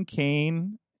 Shawn,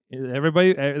 Kane,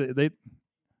 everybody,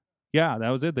 yeah, that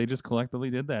was it. They just collectively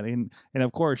did that. And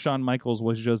of course, Shawn Michaels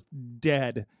was just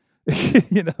dead,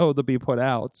 to be put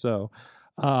out. So,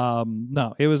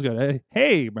 no, it was good.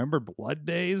 Hey, remember Blood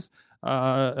Days?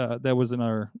 That was in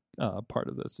our part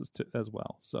of this as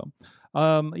well. So,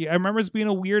 yeah, I remember it's being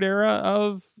a weird era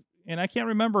of, and I can't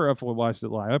remember if we watched it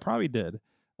live. I probably did.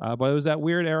 But it was that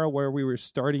weird era where we were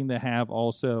starting to have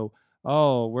also,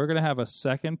 oh, we're going to have a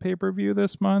second pay-per-view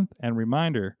this month. And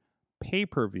reminder,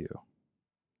 pay-per-view.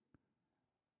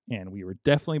 And we were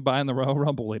definitely buying the Royal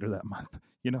Rumble later that month.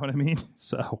 You know what I mean?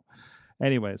 So,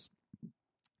 anyways.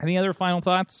 Any other final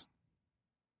thoughts?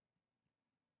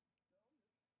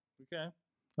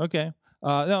 Okay.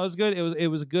 No, it was good. It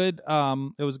was good.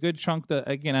 It was a good chunk. That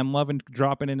again, I'm loving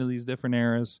dropping into these different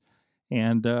eras,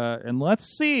 and let's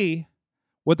see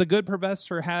what the good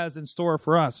professor has in store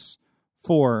for us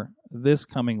for this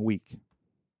coming week.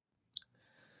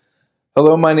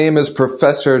 Hello, my name is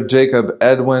Professor Jacob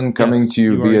Edwin, coming Yes, to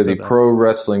you you already via said the that. Pro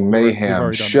Wrestling We've Mayhem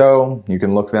already done show. You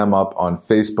can look them up on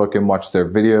Facebook and watch their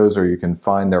videos, or you can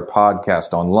find their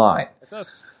podcast online. That's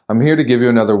us. I'm here to give you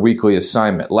another weekly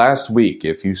assignment. Last week,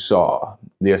 if you saw,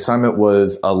 the assignment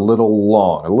was a little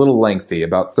long, a little lengthy,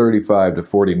 about 35 to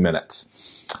 40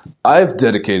 minutes. I've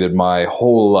dedicated my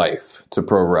whole life to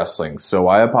pro wrestling, so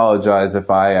I apologize if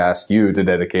I ask you to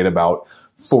dedicate about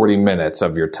 40 minutes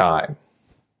of your time.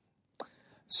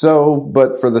 So,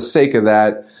 but for the sake of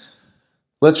that,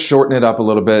 let's shorten it up a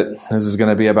little bit. This is going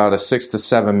to be about a 6 to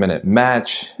 7 minute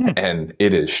match, and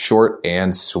it is short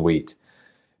and sweet.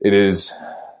 It is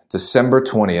December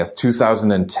 20th,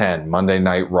 2010, Monday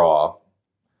Night Raw.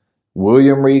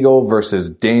 William Regal versus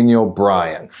Daniel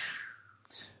Bryan.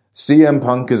 CM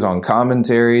Punk is on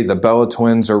commentary. The Bella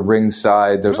Twins are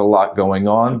ringside. There's a lot going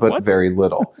on, but very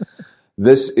little.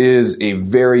 This is a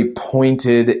very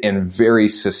pointed and very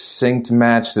succinct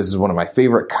match. This is one of my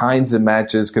favorite kinds of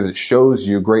matches because it shows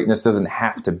you greatness doesn't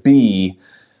have to be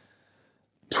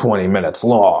 20 minutes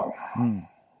long.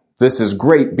 This is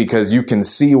great because you can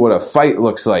see what a fight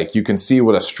looks like. You can see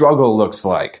what a struggle looks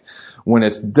like when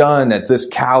it's done at this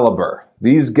caliber.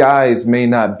 These guys may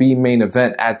not be main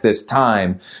event at this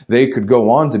time. They could go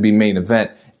on to be main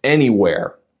event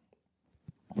anywhere.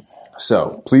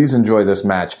 So please enjoy this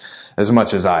match as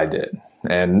much as I did.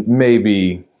 And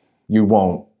maybe you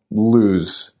won't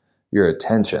lose your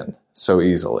attention so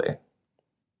easily.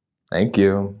 Thank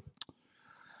you.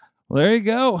 Well, there you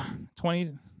go.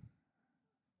 20.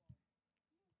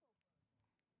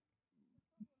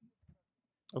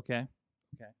 Okay.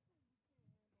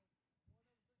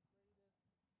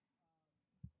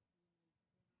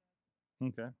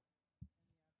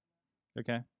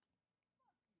 Okay.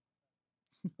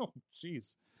 Oh,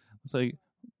 jeez.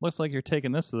 Looks like you're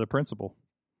taking this to the principal.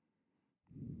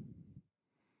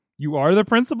 You are the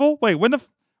principal? Wait, when the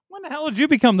hell did you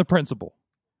become the principal?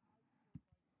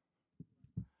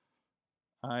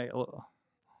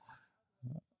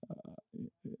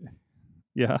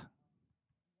 Yeah.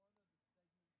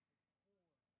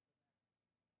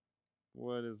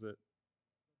 What is it?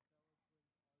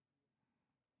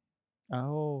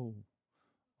 Oh.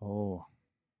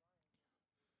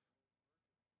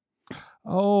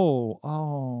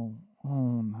 No.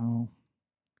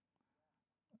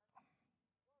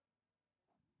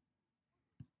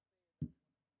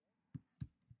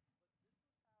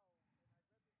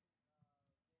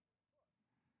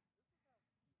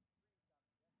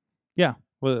 Yeah,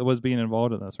 was being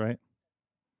involved in this, right?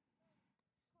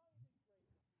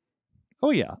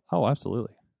 Oh yeah. Oh,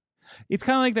 absolutely. It's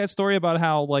kind of like that story about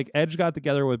how like Edge got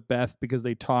together with Beth because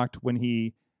they talked when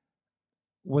he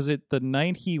was it the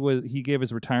night he gave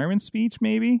his retirement speech,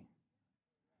 maybe.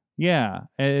 Yeah,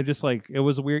 and it just like it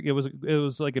was weird. It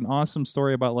was like an awesome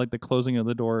story about like the closing of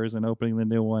the doors and opening the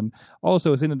new one.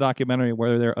 Also, it's in the documentary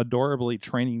where they're adorably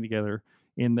training together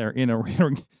in their in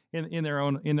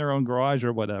their own garage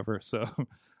or whatever. So,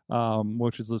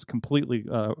 which is this completely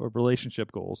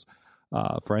relationship goals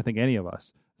for I think any of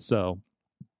us. So,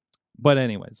 but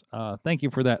anyways, thank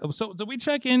you for that. So, did we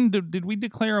check in? Did we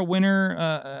declare a winner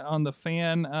on the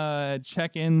fan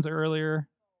check-ins earlier?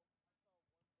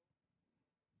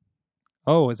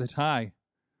 Oh, it's a tie.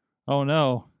 Oh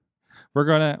no, we're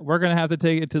gonna have to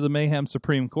take it to the Mayhem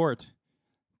Supreme Court.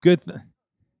 Good.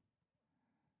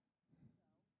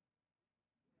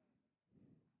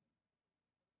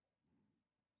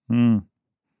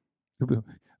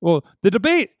 Well, the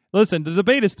debate. Listen, the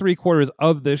debate is 3/4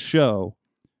 of this show.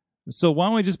 So why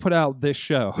don't we just put out this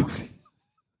show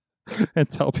and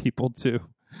tell people to?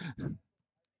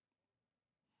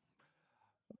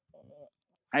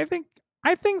 I think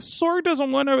Sorg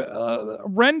doesn't want to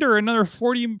render another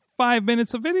 45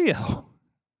 minutes of video.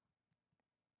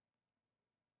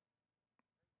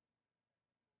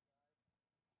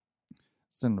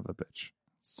 Son of a bitch.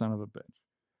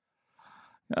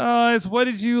 It's what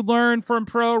did you learn from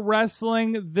pro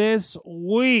wrestling this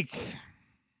week?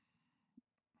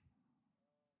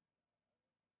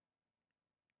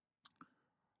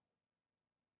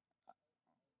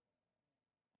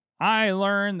 I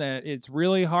learned that it's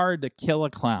really hard to kill a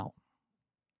clown.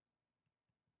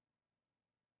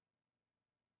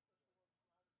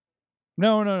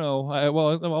 No. No.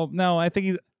 I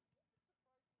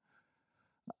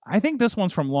think this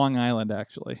one's from Long Island,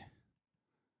 actually.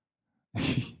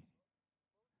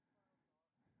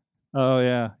 Oh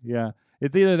yeah.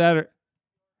 It's either that or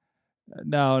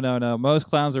no. Most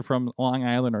clowns are from Long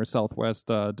Island or Southwest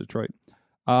Detroit.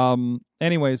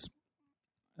 Anyways,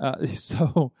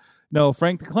 so no,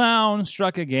 Frank the Clown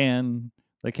struck again.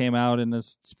 They came out in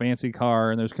this fancy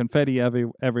car, and there's confetti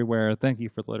everywhere. Thank you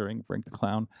for littering, Frank the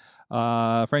Clown.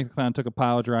 Frank the Clown took a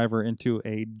pile driver into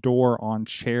a door on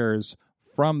chairs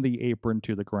from the apron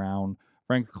to the ground.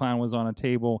 Frank the Clown was on a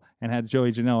table and had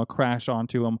Joey Janela crash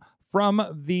onto him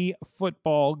from the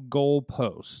football goal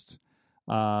post.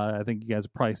 I think you guys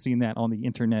have probably seen that on the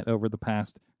internet over the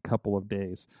past couple of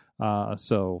days.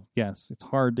 So, yes, it's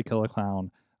hard to kill a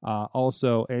clown.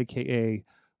 Also, a.k.a.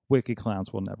 wicked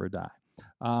clowns will never die.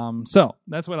 So,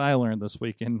 that's what I learned this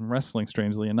week in wrestling,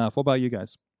 strangely enough. What about you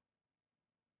guys?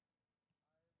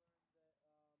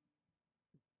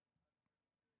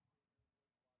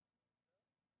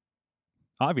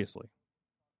 Obviously.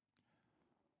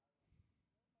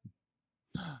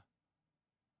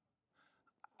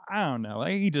 I don't know.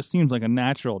 He just seems like a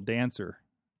natural dancer.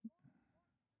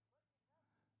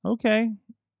 Okay.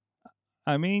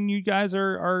 I mean, you guys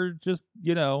are just,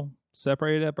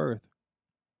 separated at birth.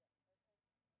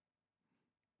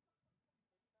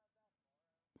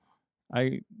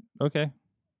 Okay.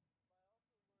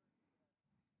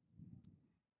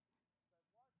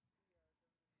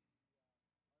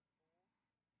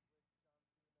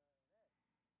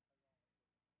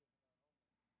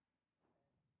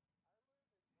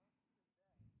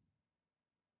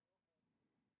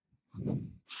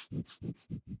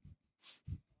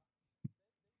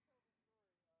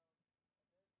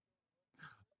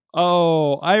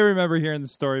 Oh, I remember hearing the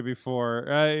story before.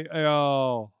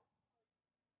 Oh.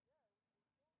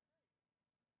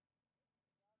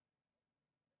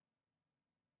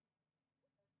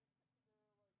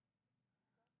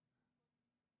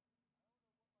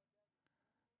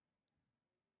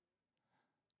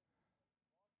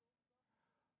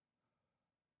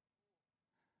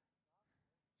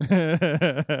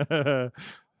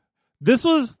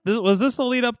 Was this the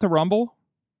lead up to Rumble?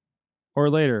 Or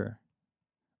later?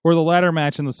 Or the ladder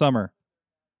match in the summer?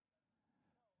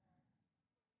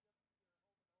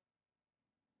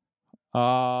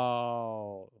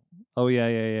 Oh. Oh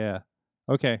yeah.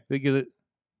 Okay. Because it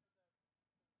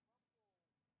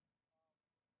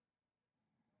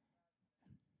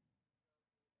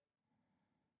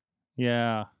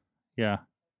Yeah.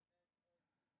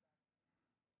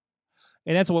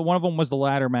 And that's what one of them was the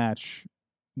ladder match.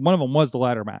 One of them was the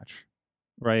ladder match,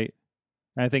 right?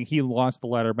 And I think he lost the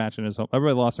ladder match in his home.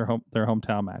 Everybody lost their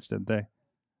hometown match, didn't they?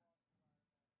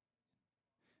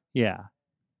 Yeah.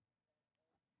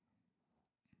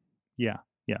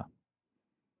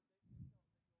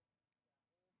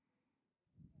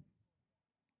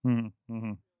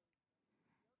 Mm-hmm.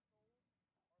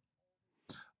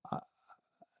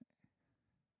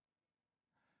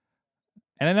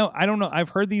 And I don't know. I've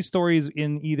heard these stories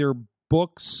in either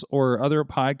books or other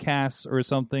podcasts or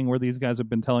something where these guys have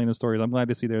been telling the stories. I'm glad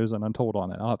to see there's an Untold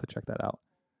on it. I'll have to check that out.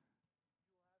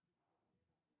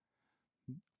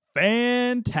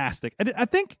 Fantastic. I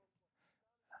think,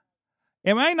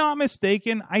 am I not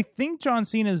mistaken? I think John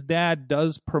Cena's dad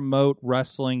does promote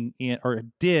wrestling or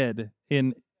did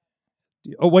in.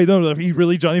 Oh, wait, no, he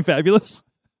really Johnny Fabulous?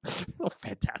 Oh,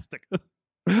 fantastic.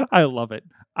 I love it.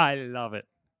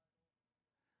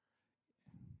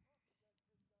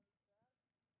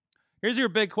 Here's your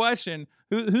big question: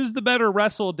 Who's the better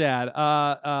wrestle dad?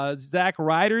 Zack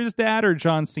Ryder's dad or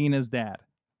John Cena's dad?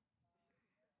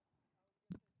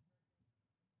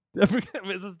 I forget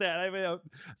Mrs. Dad. I mean,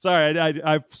 sorry,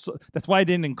 I that's why I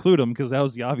didn't include him, because that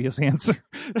was the obvious answer.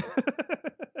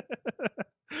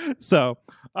 So,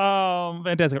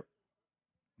 fantastic.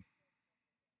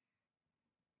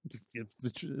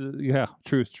 Yeah,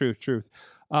 truth.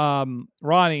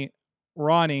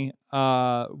 Ronnie,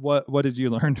 what did you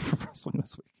learn from wrestling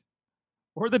this week,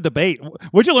 or the debate?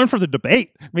 What'd you learn from the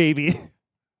debate? Maybe.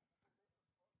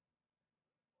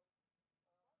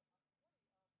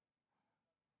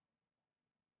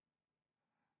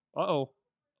 Uh-oh.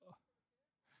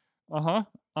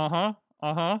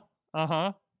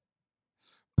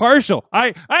 Partial.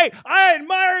 I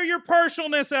admire your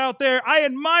partialness out there. I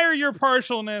admire your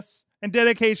partialness and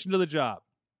dedication to the job.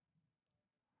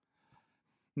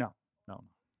 No.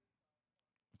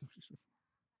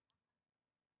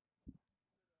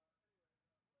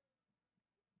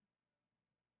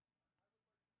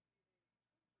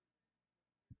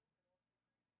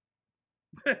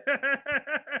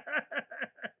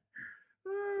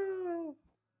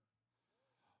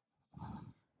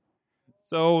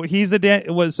 So he's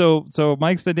the so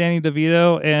Mike's the Danny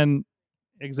DeVito and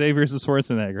Xavier's the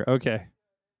Schwarzenegger. Okay.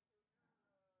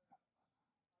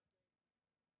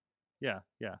 Yeah,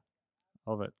 yeah.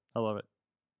 I love it. I love it.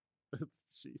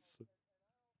 Jeez.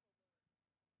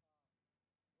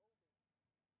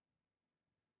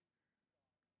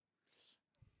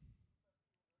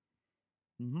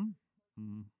 Mm-hmm.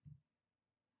 Mm.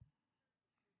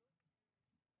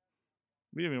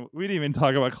 We didn't even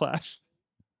talk about Clash.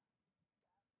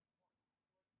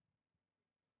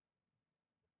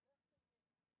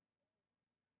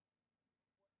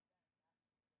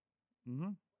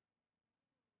 Mm-hmm.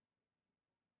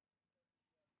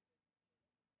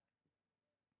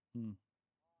 Mm.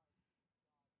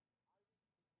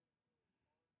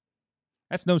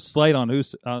 That's no slight on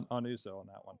Uso on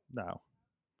that one.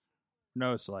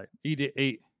 No slight. He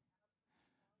did.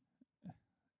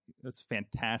 That's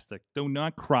fantastic. Do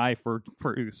not cry for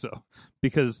Uso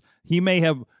because he may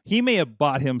have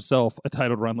bought himself a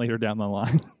title run later down the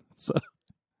line. So,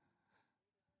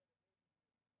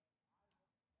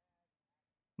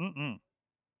 mm-mm.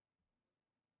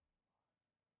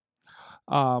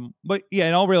 But yeah,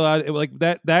 in all reality, like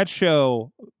that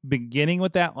show beginning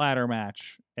with that ladder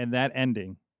match and that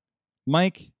ending,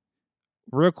 Mike,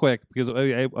 real quick because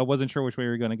I wasn't sure which way we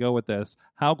were going to go with this.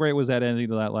 How great was that ending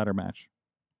to that ladder match?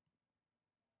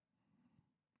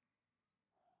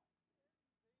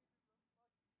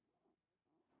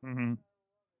 Mm-hmm.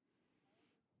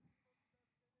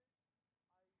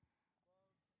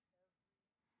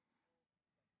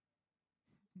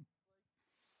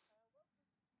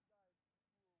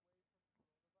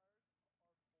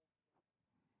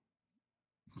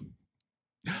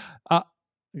 Uh,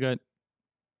 Good.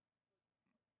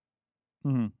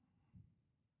 Mm-hmm.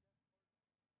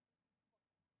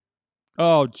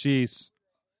 Oh, jeez.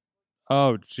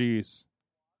 Oh, jeez.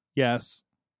 Yes.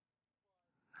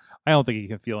 I don't think you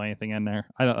can feel anything in there.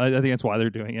 I think that's why they're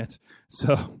doing it.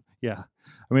 So yeah,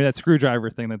 I mean that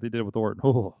screwdriver thing that they did with Orton.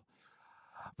 Oh.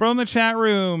 From the chat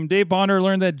room, Dave Bonner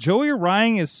learned that Joey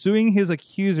Ryan is suing his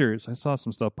accusers. I saw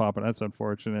some stuff popping. That's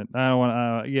unfortunate. I don't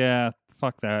want. Yeah,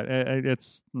 fuck that.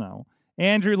 It's no.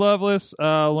 Andrew Lovelace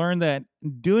learned that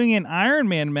doing an Iron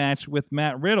Man match with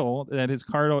Matt Riddle, that his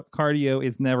cardio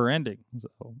is never ending.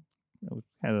 So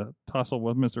had a tussle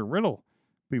with Mr. Riddle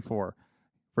before.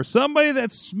 For somebody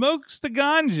that smokes the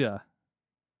ganja,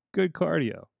 good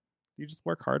cardio. You just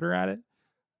work harder at it.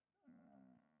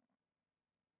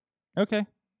 Okay,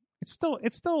 it's still a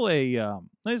it's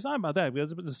not about that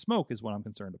because the smoke is what I'm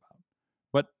concerned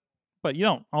about. But you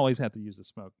don't always have to use a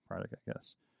smoke product, I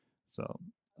guess. So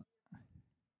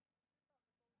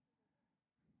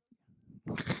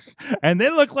and they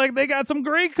look like they got some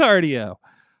great cardio.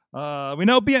 We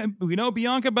know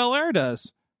Bianca Belair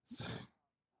does.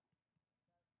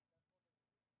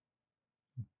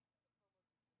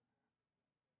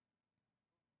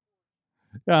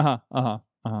 Yeah, a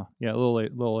little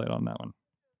late on that one.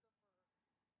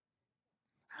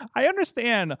 I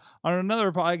understand on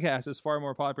another podcast is far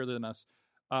more popular than us.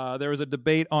 There was a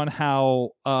debate on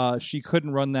how she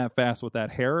couldn't run that fast with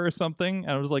that hair or something,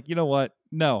 and I was like, you know what?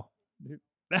 No,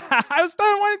 I was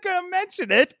not going to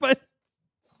mention it, but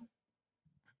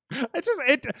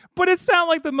but it sounded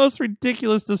like the most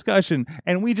ridiculous discussion,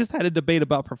 and we just had a debate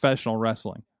about professional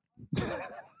wrestling.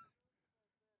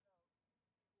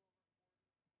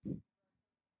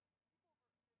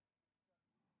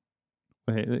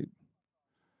 Hey,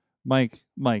 Mike,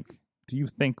 do you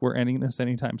think we're ending this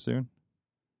anytime soon?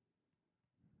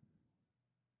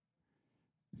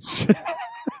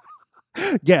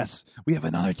 Yes, we have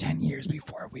another 10 years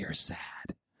before we are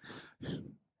sad.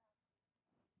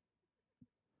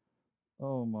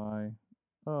 Oh my.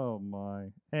 Oh my.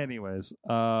 Anyways,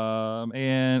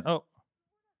 and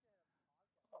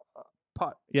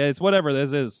pot. Yeah, it's whatever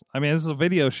this is. I mean, this is a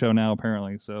video show now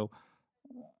apparently, so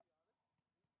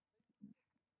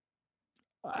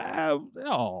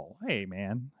oh, hey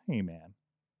man. Hey man.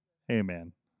 Hey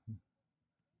man.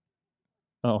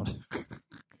 Oh.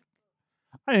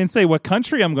 I didn't say what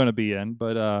country I'm going to be in,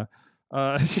 but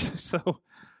so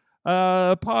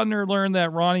Podner learned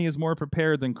that Ronnie is more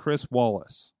prepared than Chris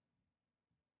Wallace.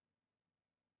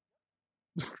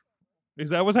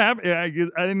 Is that what's happening?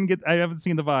 I haven't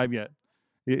seen the vibe yet.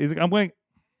 I'm going.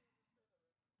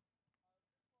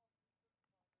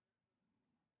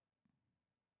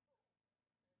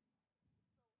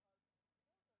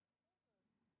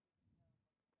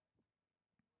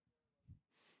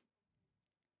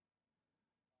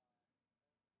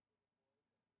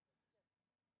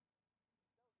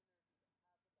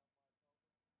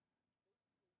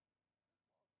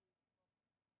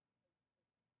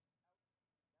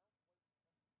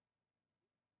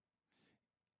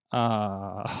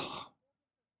 Yeah.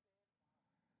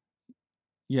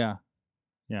 Yeah.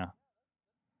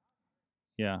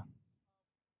 Yeah.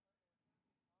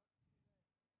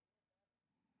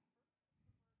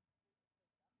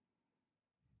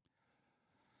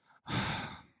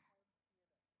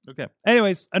 Okay.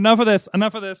 Anyways, enough of this.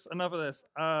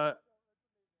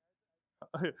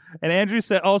 And Andrew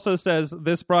also says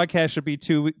this broadcast should be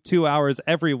 2 hours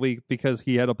every week because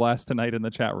he had a blast tonight in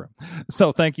the chat room.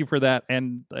 So thank you for that.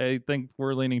 And I think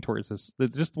we're leaning towards this.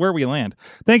 It's just where we land.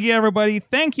 Thank you, everybody.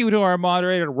 Thank you to our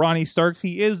moderator, Ronnie Starks.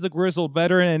 He is the grizzled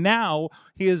veteran, and now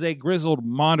he is a grizzled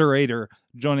moderator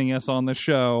joining us on the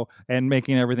show and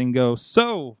making everything go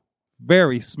so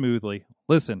very smoothly.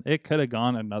 Listen, it could have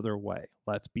gone another way.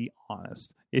 Let's be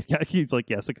honest. He's like,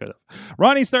 yes, it could have.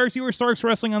 Ronnie Starks, you were Starks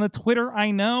Wrestling on the Twitter.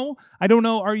 I know. I don't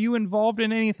know. Are you involved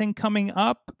in anything coming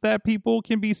up that people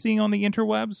can be seeing on the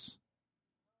interwebs?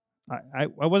 I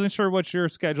wasn't sure what your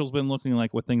schedule's been looking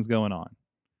like with things going on.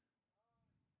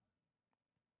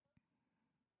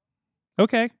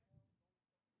 Okay.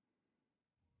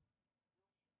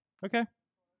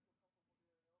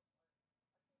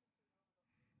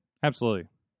 Absolutely.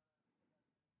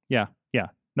 Yeah.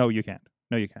 No, you can't.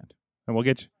 And we'll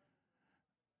get you.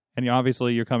 And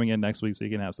obviously, you're coming in next week, so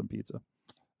you can have some pizza.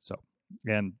 So,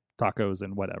 and tacos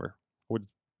and whatever. We'll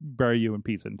bury you in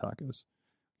pizza and tacos.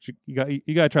 You got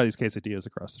to try these quesadillas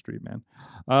across the street, man.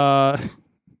 Are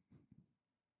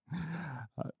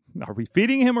we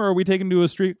feeding him or are we taking him to a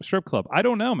strip club? I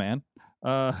don't know, man.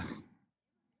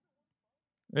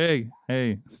 Hey.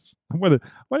 What is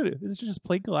it just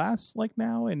plate glass like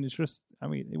now? And it's just, I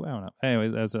mean, I don't know. Anyway,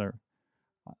 that's our.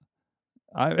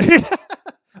 I'm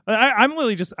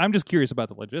just curious about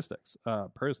the logistics.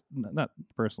 Not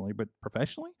personally, but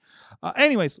professionally.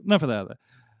 Anyways, enough of that.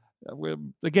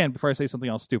 Again, before I say something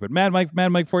else stupid, Mad Mike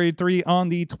 483 on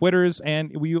the Twitters,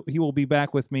 and he will be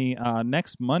back with me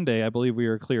next Monday. I believe we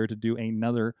are clear to do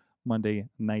another Monday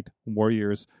Night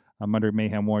Warriors. Monday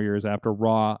Mayhem Warriors after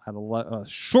Raw,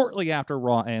 shortly after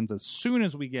Raw ends, as soon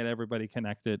as we get everybody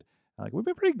connected. We've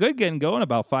been pretty good getting going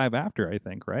about 5 after, I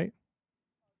think, right?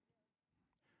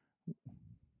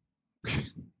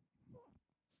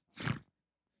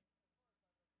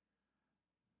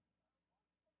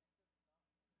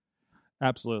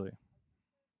 Absolutely.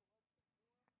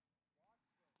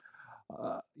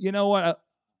 You know what?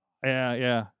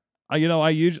 Yeah. I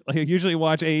usually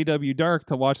watch AEW Dark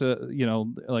to watch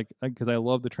because I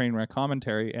love the train wreck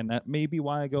commentary, and that may be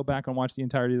why I go back and watch the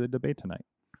entirety of the debate tonight.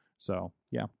 So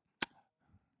yeah,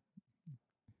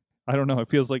 I don't know.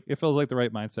 It feels like the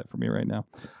right mindset for me right now.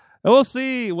 We'll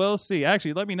see.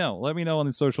 Actually, let me know on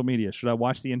the social media. Should I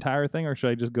watch the entire thing or should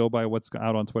I just go by what's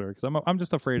out on Twitter? Because I'm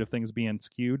just afraid of things being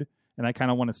skewed, and I kind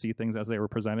of want to see things as they were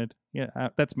presented. Yeah,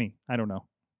 that's me. I don't know,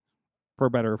 for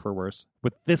better or for worse.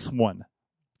 With this one.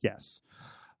 Yes.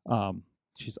 I'm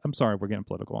sorry we're getting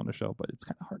political on the show, but it's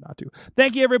kind of hard not to.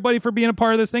 Thank you, everybody, for being a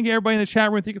part of this. Thank you, everybody in the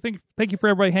chat room. Thank you for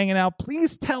everybody hanging out.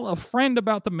 Please tell a friend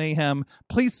about the Mayhem.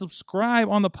 Please subscribe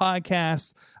on the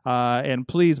podcast. And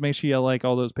please make sure you like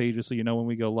all those pages so you know when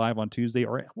we go live on Tuesday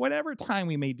or whatever time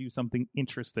we may do something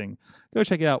interesting. Go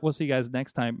check it out. We'll see you guys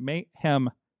next time. Mayhem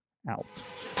out.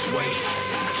 Just wait. Wait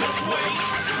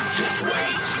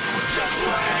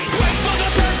for the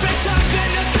perfect time,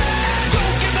 then attack.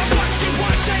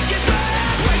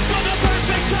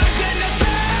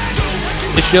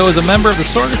 This show is a member of the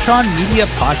Sorgatron Media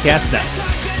Podcast Network.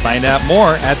 Find out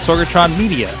more at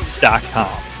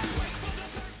sorgatronmedia.com.